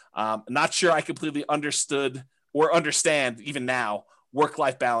on. Not sure I completely understood or understand even now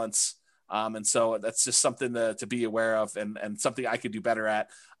work-life balance. And so that's just something to be aware of and something I could do better at.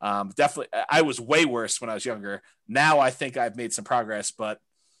 Definitely, I was way worse when I was younger. Now I think I've made some progress, but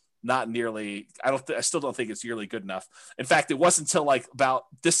not nearly. I still don't think it's nearly good enough. In fact, it wasn't until like about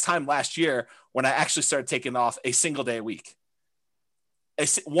this time last year when I actually started taking off a single day a week,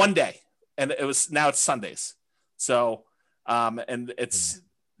 one day, and now it's Sundays. So, and it's,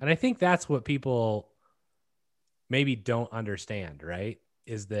 and I think that's what people maybe don't understand, right?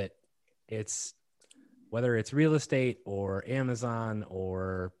 Is that it's whether it's real estate or Amazon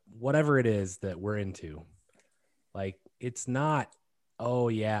or whatever it is that we're into, like, it's not, oh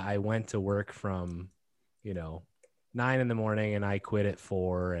yeah, I went to work from, 9 a.m. and I quit at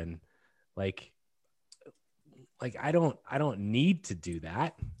 4. And like I don't need to do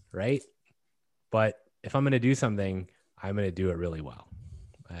that. Right. But if I'm going to do something, I'm going to do it really well.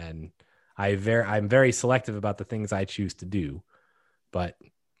 And I'm very selective about the things I choose to do, but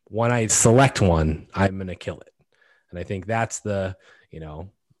when I select one, I'm going to kill it. And I think that's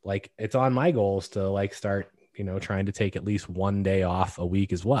it's on my goals to start, trying to take at least one day off a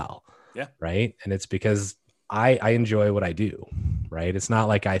week as well. Yeah. Right. And it's because I enjoy what I do. Right. It's not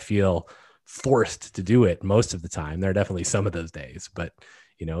like I feel forced to do it most of the time. There are definitely some of those days, but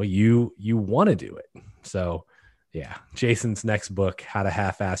you want to do it. So yeah. Jason's next book, How to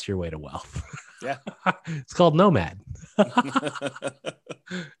Half-Ass Your Way to Wealth. Yeah. It's called Nomad.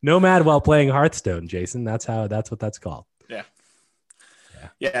 Nomad while playing Hearthstone, Jason. That's what that's called. Yeah.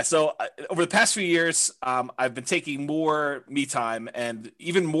 Yeah. So over the past few years, I've been taking more me time, and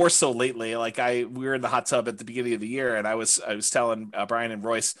even more so lately. Like we were in the hot tub at the beginning of the year, and I was telling Brian and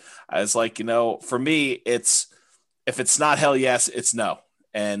Royce, I was like, for me, if it's not hell yes, it's no.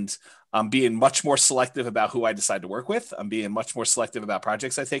 And I'm being much more selective about who I decide to work with. I'm being much more selective about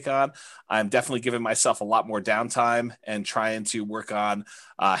projects I take on. I'm definitely giving myself a lot more downtime and trying to work on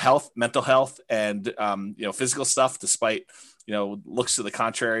health, mental health, and physical stuff, despite looks to the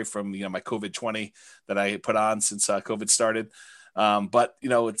contrary from my COVID-20 that I put on since COVID started. But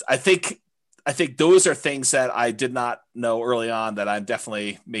I think those are things that I did not know early on that I'm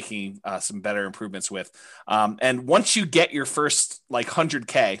definitely making some better improvements with. And once you get your first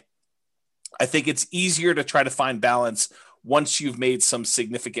 100K, I think it's easier to try to find balance once you've made some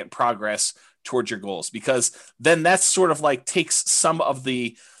significant progress towards your goals, because then that's sort of takes some of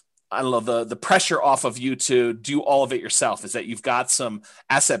the I don't know, the pressure off of you to do all of it yourself is that you've got some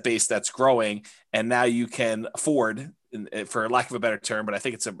asset base that's growing, and now you can afford, for lack of a better term, but I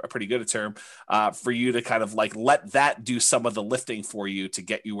think it's a pretty good term, for you to kind of like let that do some of the lifting for you to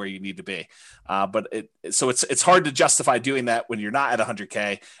get you where you need to be. But it's hard to justify doing that when you're not at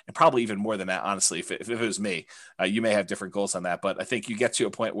 100K, and probably even more than that, honestly. If it was me, you may have different goals on that, but I think you get to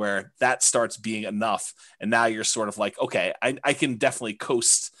a point where that starts being enough, and now you're sort of like, okay, I can definitely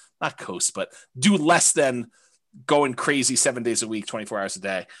not coast, but do less than going crazy 7 days a week, 24 hours a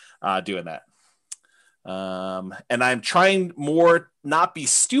day, doing that. And I'm trying more not be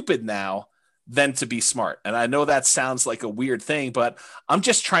stupid now than to be smart. And I know that sounds like a weird thing, but I'm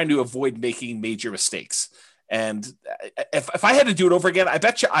just trying to avoid making major mistakes. And if I had to do it over again, I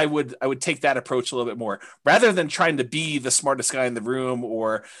bet you I would take that approach a little bit more, rather than trying to be the smartest guy in the room,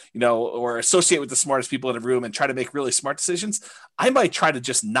 or associate with the smartest people in the room and try to make really smart decisions. I might try to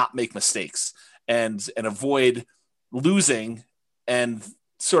just not make mistakes and avoid losing, and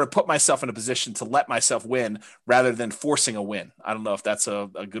sort of put myself in a position to let myself win rather than forcing a win. I don't know if that's a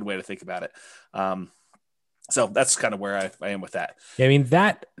good way to think about it. So that's kind of where I am with that. Yeah, I mean,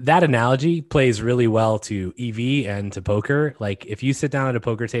 that analogy plays really well to EV and to poker. Like, if you sit down at a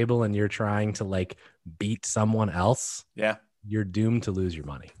poker table and you're trying to like beat someone else, yeah, you're doomed to lose your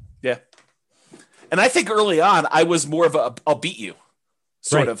money. Yeah. And I think early on, I was more of a I'll beat you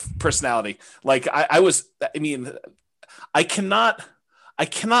sort of personality. Like I cannot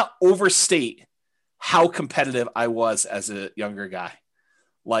overstate how competitive I was as a younger guy.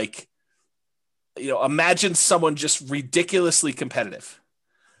 Like, imagine someone just ridiculously competitive.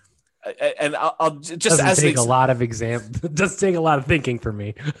 And I'll just doesn't take a lot of doesn't take a lot of thinking for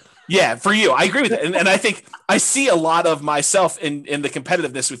me. Yeah, for you, I agree with it, and I think I see a lot of myself in the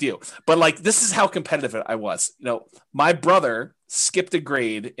competitiveness with you. But like, this is how competitive I was. My brother skipped a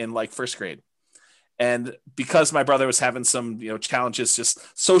grade in like first grade, and because my brother was having some challenges, just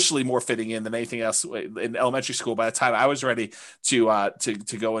socially more fitting in than anything else in elementary school. By the time I was ready to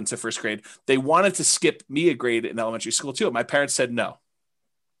go into first grade, they wanted to skip me a grade in elementary school too. My parents said no.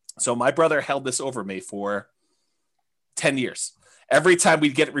 So my brother held this over me for 10 years. Every time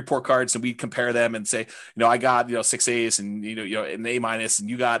we'd get report cards and we'd compare them and say, I got, 6 A's and, an A minus, and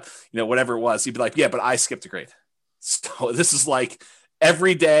you got, whatever it was, he'd be like, yeah, but I skipped a grade. So this is like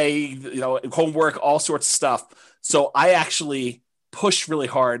every day, homework, all sorts of stuff. So I actually pushed really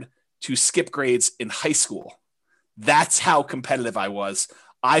hard to skip grades in high school. That's how competitive I was.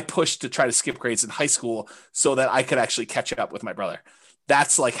 I pushed to try to skip grades in high school so that I could actually catch up with my brother.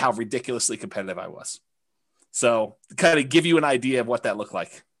 That's like how ridiculously competitive I was. So kind of give you an idea of what that looked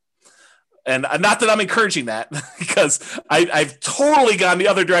like. And not that I'm encouraging that, because I've totally gone the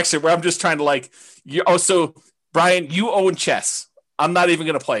other direction where I'm just trying to so Brian, you own chess. I'm not even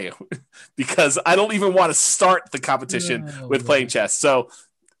going to play you because I don't even want to start the competition with playing chess. So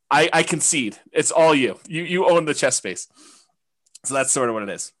I concede. It's all you. You own the chess space. So that's sort of what it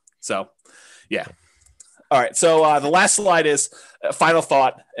is. So, yeah. All right. So the last slide is a final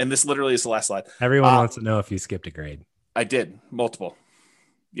thought, and this literally is the last slide. Everyone wants to know if you skipped a grade. I did. Multiple.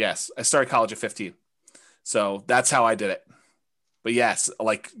 Yes. I started college at 15. So that's how I did it. But yes,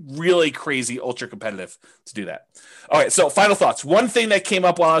 like really crazy, ultra competitive to do that. All right. So final thoughts. One thing that came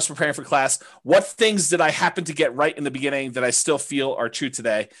up while I was preparing for class, what things did I happen to get right in the beginning that I still feel are true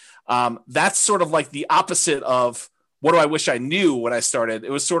today? That's sort of like the opposite of what do I wish I knew when I started. It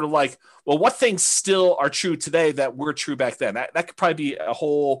was sort of like, well, what things still are true today that were true back then? That could probably be a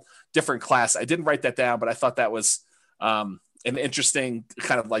whole different class. I didn't write that down, but I thought that was an interesting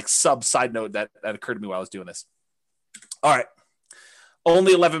kind of like side note that occurred to me while I was doing this. All right.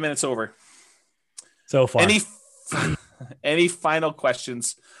 Only 11 minutes over. So far. Any final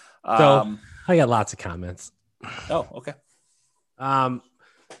questions? So I got lots of comments. Oh, okay.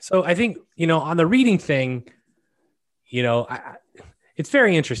 So I think, on the reading thing, it's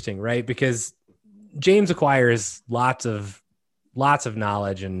very interesting, right? Because James acquires lots of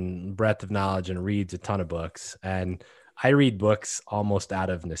knowledge and breadth of knowledge and reads a ton of books. And I read books almost out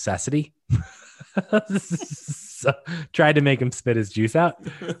of necessity. So tried to make him spit his juice out.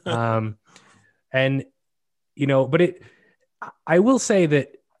 But I will say that,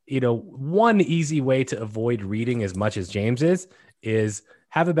 one easy way to avoid reading as much as James is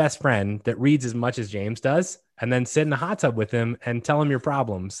have a best friend that reads as much as James does, and then sit in a hot tub with him and tell him your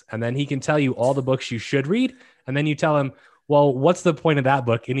problems. And then he can tell you all the books you should read. And then you tell him, well, what's the point of that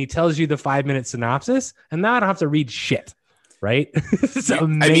book? And he tells you the 5-minute synopsis, and now I don't have to read shit. Right. It's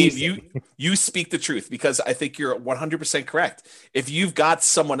amazing. I mean, you speak the truth, because I think you're 100% correct. If you've got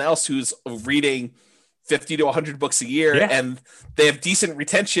someone else who's reading 50 to 100 books a year, Yeah. and they have decent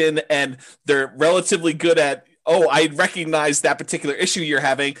retention, and they're relatively good at, oh, I recognize that particular issue you're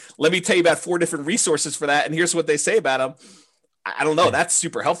having. Let me tell you about 4 different resources for that, and here's what they say about them. I don't know. That's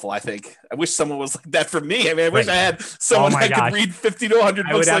super helpful, I think. I wish someone was like that for me. I mean, I wish I had someone that could read 50 to 100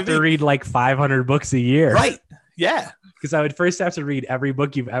 books. I would have to read like 500 books a year. Right. Yeah. Because I would first have to read every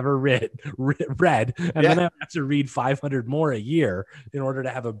book you've ever read, and then I would have to read 500 more a year in order to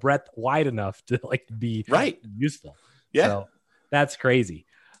have a breadth wide enough to like be useful. Yeah. So that's crazy.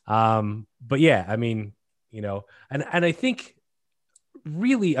 But yeah, I mean, you know, and I think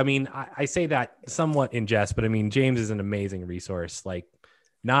really, I mean, I say that somewhat in jest, but I mean, James is an amazing resource, like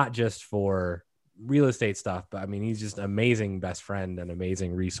not just for real estate stuff, but I mean, he's just an amazing best friend and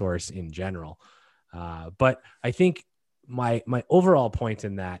amazing resource in general. But I think my overall point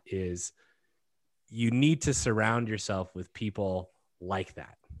in that is you need to surround yourself with people like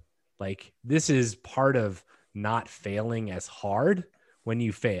that. Like this is part of not failing as hard when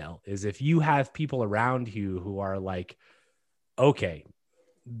you fail, is if you have people around you who are like, okay,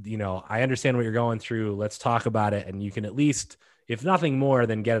 you know, I understand what you're going through. Let's talk about it. And you can at least, if nothing more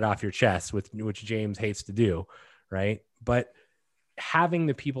than get it off your chest, which James hates to do. Right. But having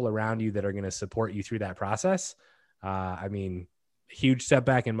the people around you that are going to support you through that process. I mean, huge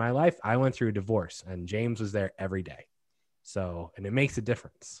setback in my life. I went through a divorce and James was there every day. So, and it makes a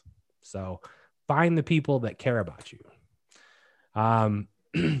difference. So find the people that care about you.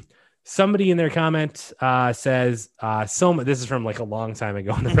 Somebody in their comment says, this is from like a long time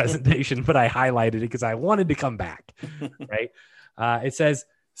ago in the presentation, but I highlighted it because I wanted to come back, right? It says,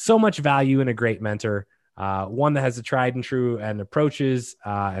 so much value in a great mentor, one that has a tried and true and approaches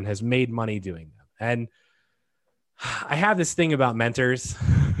and has made money doing them. And I have this thing about mentors.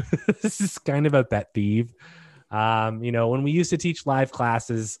 This is kind of a pet peeve. You know, when we used to teach live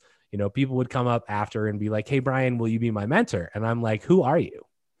classes, you know, people would come up after and be like, hey, Brian, will you be my mentor? And I'm like, who are you?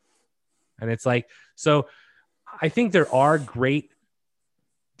 And it's like, so I think there are great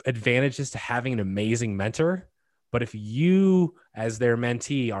advantages to having an amazing mentor, but if you as their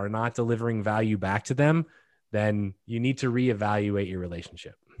mentee are not delivering value back to them, then you need to reevaluate your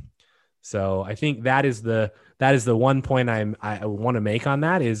relationship. So I think that is the one point I want to make on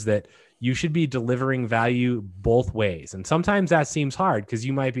that, is that you should be delivering value both ways. And sometimes that seems hard because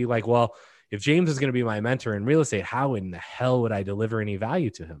you might be like, well, if James is going to be my mentor in real estate, how in the hell would I deliver any value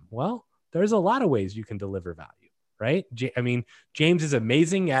to him? Well, there's a lot of ways you can deliver value, right? I mean, James is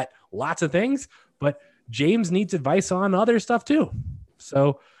amazing at lots of things, but James needs advice on other stuff too.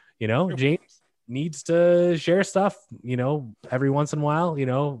 So, you know, James needs to share stuff, you know, every once in a while, you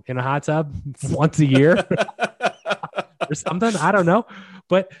know, in a hot tub once a year or something. I don't know.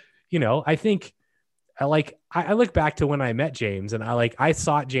 But, you know, I think I look back to when I met James and I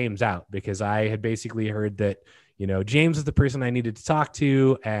sought James out because I had basically heard that, you know, James is the person I needed to talk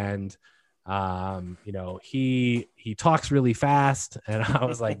to. And, you know, he talks really fast. And I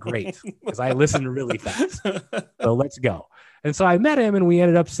was like, great, because I listen really fast. So let's go. And so I met him and we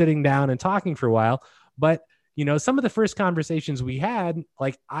ended up sitting down and talking for a while. But, you know, some of the first conversations we had,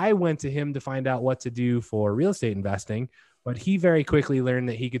 like I went to him to find out what to do for real estate investing, but he very quickly learned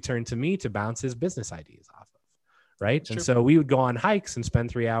that he could turn to me to bounce his business ideas off of. Right. Sure. And so we would go on hikes and spend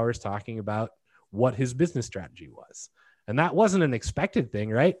 3 hours talking about what his business strategy was. And that wasn't an expected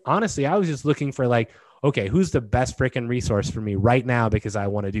thing, right? Honestly, I was just looking for like, okay, who's the best freaking resource for me right now because I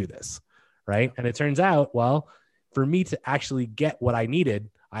want to do this, right? And it turns out, well, for me to actually get what I needed,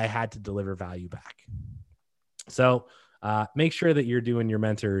 I had to deliver value back. So make sure that you're doing your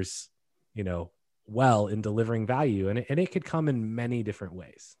mentors, you know, well in delivering value, and it could come in many different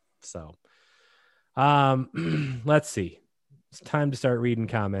ways. So let's see. It's time to start reading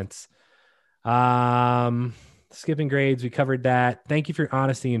comments. Skipping grades, we covered that. Thank you for your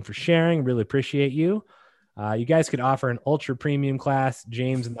honesty and for sharing. Really appreciate you. You guys could offer an ultra premium class,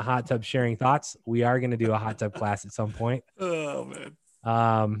 James in the hot tub sharing thoughts. We are going to do a hot tub class at some point. Oh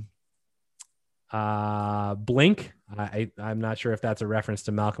man. Blink. I'm not sure if that's a reference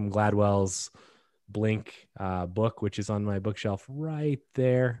to Malcolm Gladwell's Blink book, which is on my bookshelf right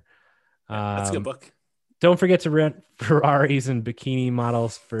there. That's a good book. Don't forget to rent Ferraris and bikini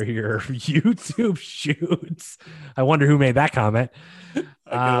models for your YouTube shoots. I wonder who made that comment. I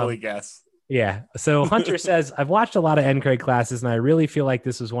can only guess. Yeah. So Hunter says, I've watched a lot of NCREG classes and I really feel like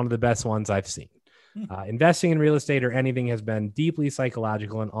this was one of the best ones I've seen. Investing in real estate or anything has been deeply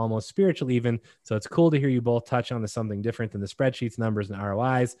psychological and almost spiritual even. So it's cool to hear you both touch on something different than the spreadsheets, numbers, and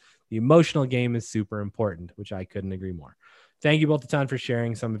ROIs. The emotional game is super important, which I couldn't agree more. Thank you both a ton for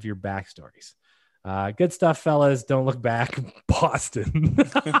sharing some of your backstories. Good stuff, fellas. Don't look back. Boston.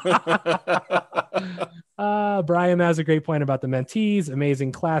 Brian, that was a great point about the mentees.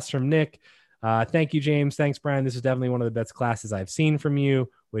 Amazing class from Nick. Thank you, James. Thanks, Brian. This is definitely one of the best classes I've seen from you,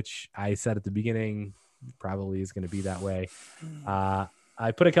 which I said at the beginning probably is going to be that way.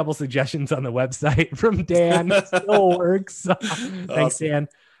 I put a couple suggestions on the website from Dan. It still works. Thanks, Dan.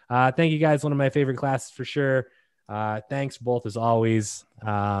 Thank you guys. One of my favorite classes for sure. Thanks both as always.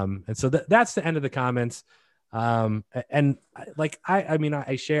 And so that's the end of the comments. And like,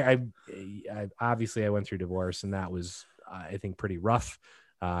 I share, I obviously I went through divorce, and that was, I think, pretty rough,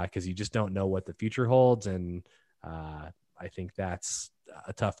 cause you just don't know what the future holds. And, I think that's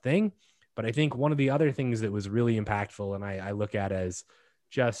a tough thing, but I think one of the other things that was really impactful, and I look at as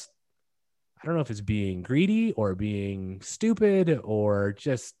just, I don't know if it's being greedy or being stupid, or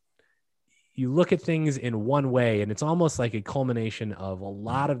just, you look at things in one way, and it's almost like a culmination of a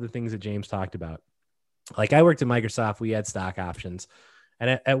lot of the things that James talked about. Like, I worked at Microsoft, we had stock options.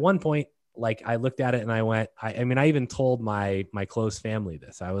 And at one point, like, I looked at it and I went, I even told my close family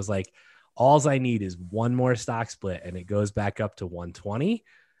this. I was like, alls I need is one more stock split and it goes back up to 120.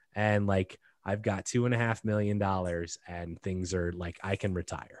 And like, I've got $2.5 million and things are like, I can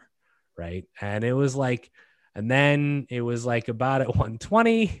retire. Right. And it was like, and then it was like about at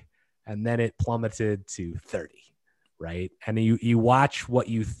 120, and then it plummeted to 30. Right. And you watch what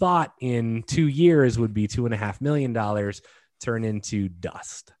you thought in 2 years would be $2.5 million turn into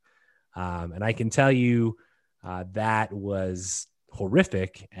dust. And I can tell you that was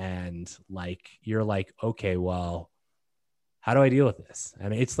horrific. And like, you're like, okay, well, how do I deal with this?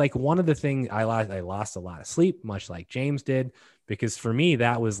 And it's like one of the things I lost a lot of sleep, much like James did, because for me,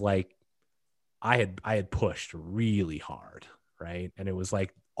 that was like, I had pushed really hard. Right. And it was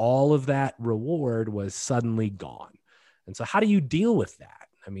like all of that reward was suddenly gone. And so how do you deal with that?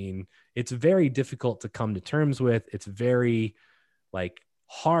 I mean, it's very difficult to come to terms with. It's very like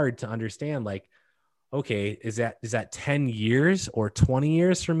hard to understand, like, okay, is that 10 years or 20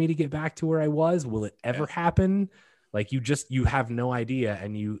 years for me to get back to where I was? Will it ever happen? Like, you have no idea.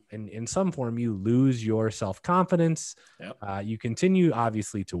 And in some form, you lose your self-confidence. Yep. You continue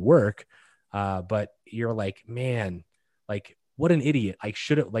obviously to work, but you're like, man, like, what an idiot. I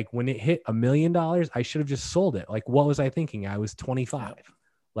should have, like, when it hit $1 million, I should have just sold it. Like, what was I thinking? I was 25. Yep.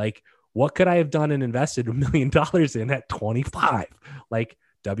 Like, what could I have done and invested $1 million in at 25? Like,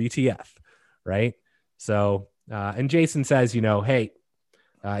 WTF. Right. So, and Jason says, hey,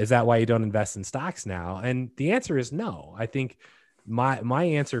 is that why you don't invest in stocks now? And the answer is no. I think my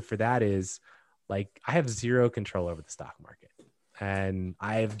answer for that is, like, I have zero control over the stock market. And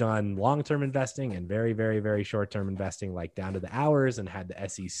I've done long-term investing and very, very, very short-term investing, like down to the hours, and had the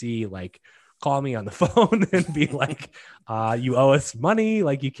SEC like call me on the phone and be like, you owe us money.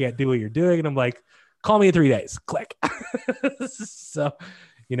 Like, you can't do what you're doing. And I'm like, call me in 3 days, click. So,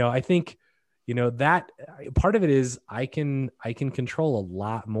 I think, that part of it is I can control a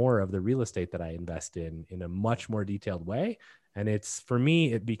lot more of the real estate that I invest in a much more detailed way. And for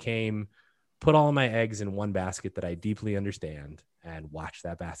me, it became put all my eggs in one basket that I deeply understand and watch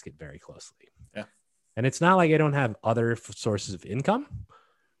that basket very closely. Yeah. And it's not like I don't have other sources of income,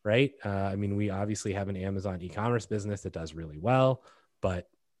 right? We obviously have an Amazon e-commerce business that does really well, but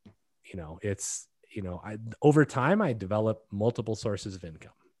over time I develop multiple sources of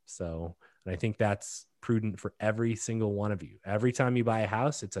income. So, and I think that's prudent for every single one of you. Every time you buy a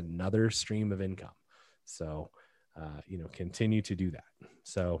house, it's another stream of income. So, continue to do that.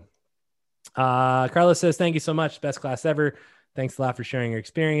 So, Carlos says, thank you so much. Best class ever. Thanks a lot for sharing your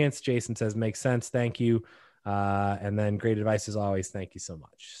experience. Jason says, makes sense. Thank you. And then great advice as always. Thank you so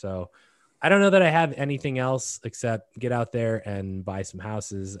much. So I don't know that I have anything else except get out there and buy some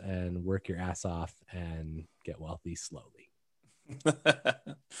houses and work your ass off and get wealthy slowly.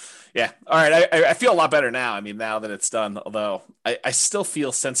 Yeah. All right. I feel a lot better now. Now that it's done, although I still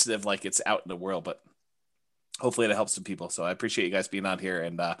feel sensitive, like it's out in the world, but hopefully it helps some people. So I appreciate you guys being on here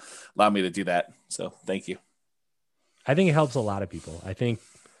and allow me to do that. So thank you. I think it helps a lot of people. I think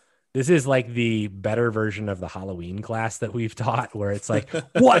this is like the better version of the Halloween class that we've taught, where it's like,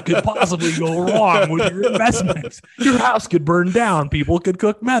 what could possibly go wrong with your investments? Your house could burn down. People could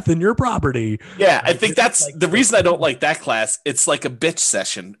cook meth in your property. Yeah, I think that's like the reason I don't like that class. It's like a bitch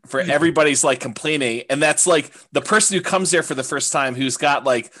session for everybody's like complaining. And that's like the person who comes there for the first time, who's got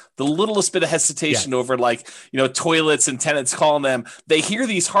like the littlest bit of hesitation over like, toilets and tenants calling them. They hear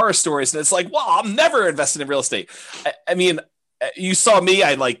these horror stories and it's like, well, I'm never invested in real estate. You saw me,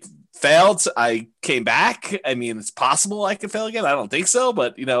 I like failed. I came back. It's possible I could fail again. I don't think so,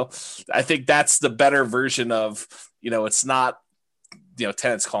 but I think that's the better version of, it's not,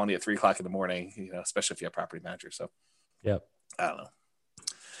 tenants calling you at 3:00 in the morning, especially if you have property manager. So, yep. I don't know.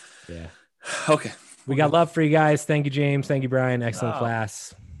 Yeah. Okay. We got love for you guys. Thank you, James. Thank you, Brian. Excellent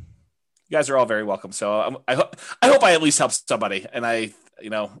class. You guys are all very welcome. So I hope I at least helped somebody. And I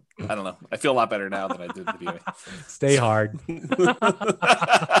don't know. I feel a lot better now than I did at the beginning. Stay hard.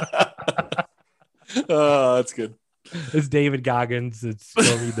 Oh, that's good. It's David Goggins. It's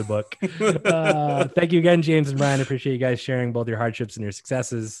go read the book. Thank you again, James and Brian. I appreciate you guys sharing both your hardships and your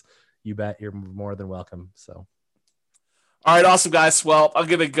successes. You bet. You're more than welcome. So, all right, awesome, guys. Well, I'm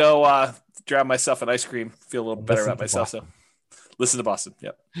gonna go drown myself in ice cream. Feel a little better about myself. So, listen to Boston.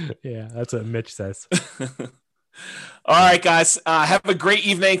 Yep. Yeah, that's what Mitch says. All right, guys. Have a great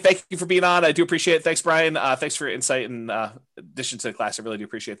evening. Thank you for being on. I do appreciate it. Thanks, Brian. Thanks for your insight and addition to the class. I really do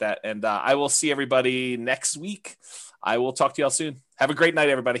appreciate that. And I will see everybody next week. I will talk to y'all soon. Have a great night,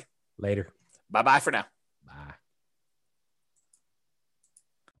 everybody. Later. Bye-bye for now. Bye.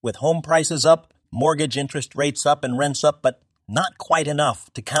 With home prices up, mortgage interest rates up, and rents up, but not quite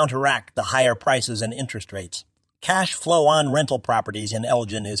enough to counteract the higher prices and interest rates, cash flow on rental properties in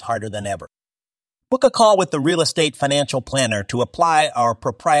Elgin is harder than ever. Book a call with the Real Estate Financial Planner to apply our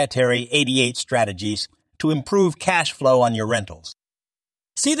proprietary 88 strategies to improve cash flow on your rentals.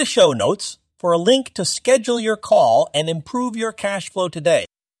 See the show notes for a link to schedule your call and improve your cash flow today.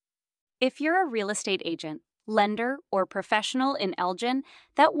 If you're a real estate agent, lender, or professional in Elgin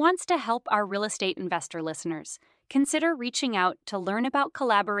that wants to help our real estate investor listeners, consider reaching out to learn about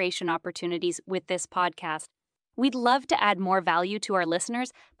collaboration opportunities with this podcast. We'd love to add more value to our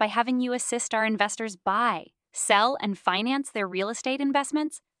listeners by having you assist our investors buy, sell, and finance their real estate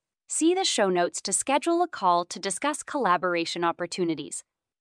investments. See the show notes to schedule a call to discuss collaboration opportunities.